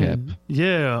do a recap.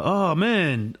 Yeah. Oh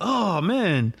man.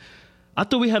 I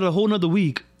thought we had a whole nother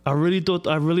week. I really thought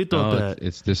that.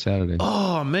 It's this Saturday.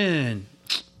 Oh man.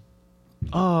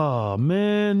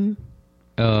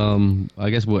 I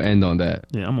guess we'll end on that.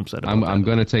 Yeah, I'm upset about that. I'm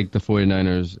going to take the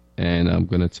 49ers, and I'm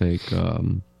going to take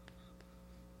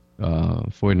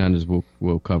 49ers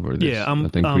will cover this. Yeah, I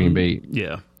think Green Bay.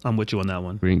 Yeah, I'm with you on that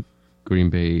one. Green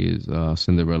Bay is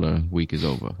Cinderella week is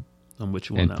over. I'm with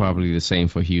you on and that probably one. the same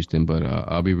for Houston, but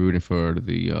I'll be rooting for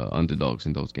the underdogs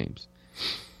in those games.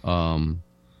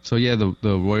 So yeah, the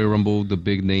Royal Rumble, the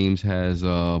big names has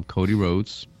Cody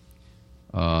Rhodes,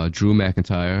 Drew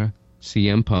McIntyre,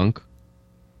 CM Punk.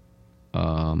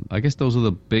 I guess those are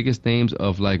the biggest names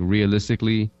of like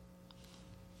realistically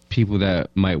people that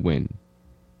might win.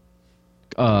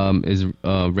 Is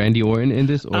Randy Orton in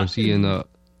this, or is he in the?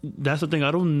 That's the thing.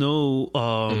 I don't know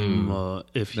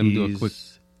if Let me do a he's quick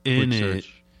in search.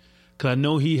 it. Cause I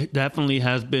know he definitely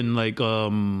has been like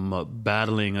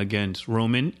battling against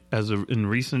Roman in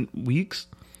recent weeks,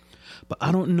 but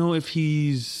I don't know if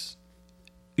he's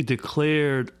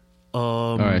declared.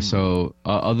 All right, so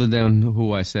other than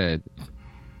who I said,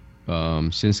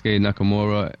 Shinsuke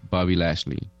Nakamura, Bobby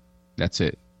Lashley, that's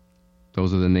it.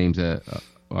 Those are the names that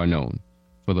are known.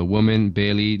 For the women,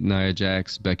 Bayley, Nia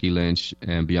Jax, Becky Lynch,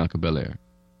 and Bianca Belair.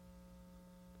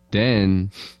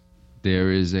 Then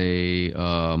there is a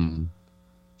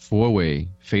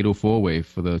fatal four-way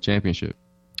for the championship.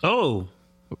 Oh.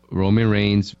 Roman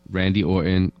Reigns, Randy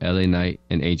Orton, LA Knight,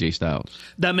 and AJ Styles.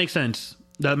 That makes sense.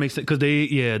 Because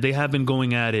they have been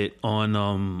going at it on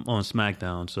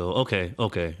SmackDown. So okay.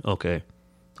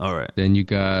 All right. Then you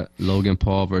got Logan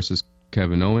Paul versus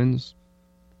Kevin Owens.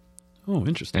 Oh,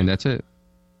 interesting. And that's it.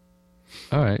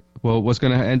 All right. Well, what's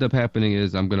going to end up happening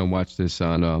is I'm going to watch this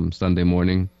on Sunday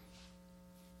morning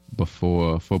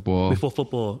before football. Before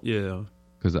football, yeah.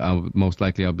 Because most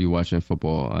likely I'll be watching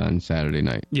football on Saturday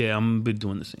night. Yeah, I'm going to be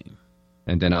doing the same.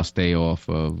 And then I'll stay off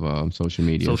of social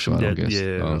media so I don't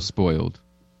get spoiled.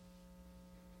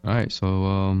 All right,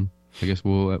 so I guess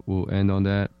we'll end on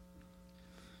that.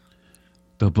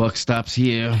 The buck stops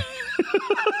here.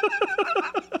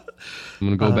 I'm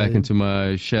going to go back into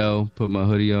my shell, put my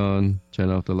hoodie on,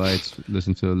 turn off the lights,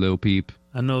 listen to Lil Peep.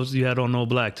 I know you had on no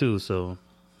black too, so.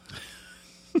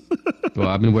 Well,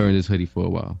 I've been wearing this hoodie for a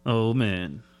while. Oh,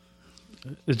 man.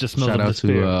 It just smells Shout of out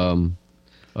despair. to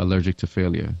Allergic to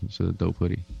Failure. It's a dope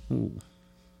hoodie. Ooh.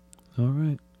 All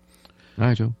right. All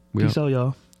right, Joe. Peace out,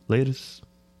 y'all. Latest.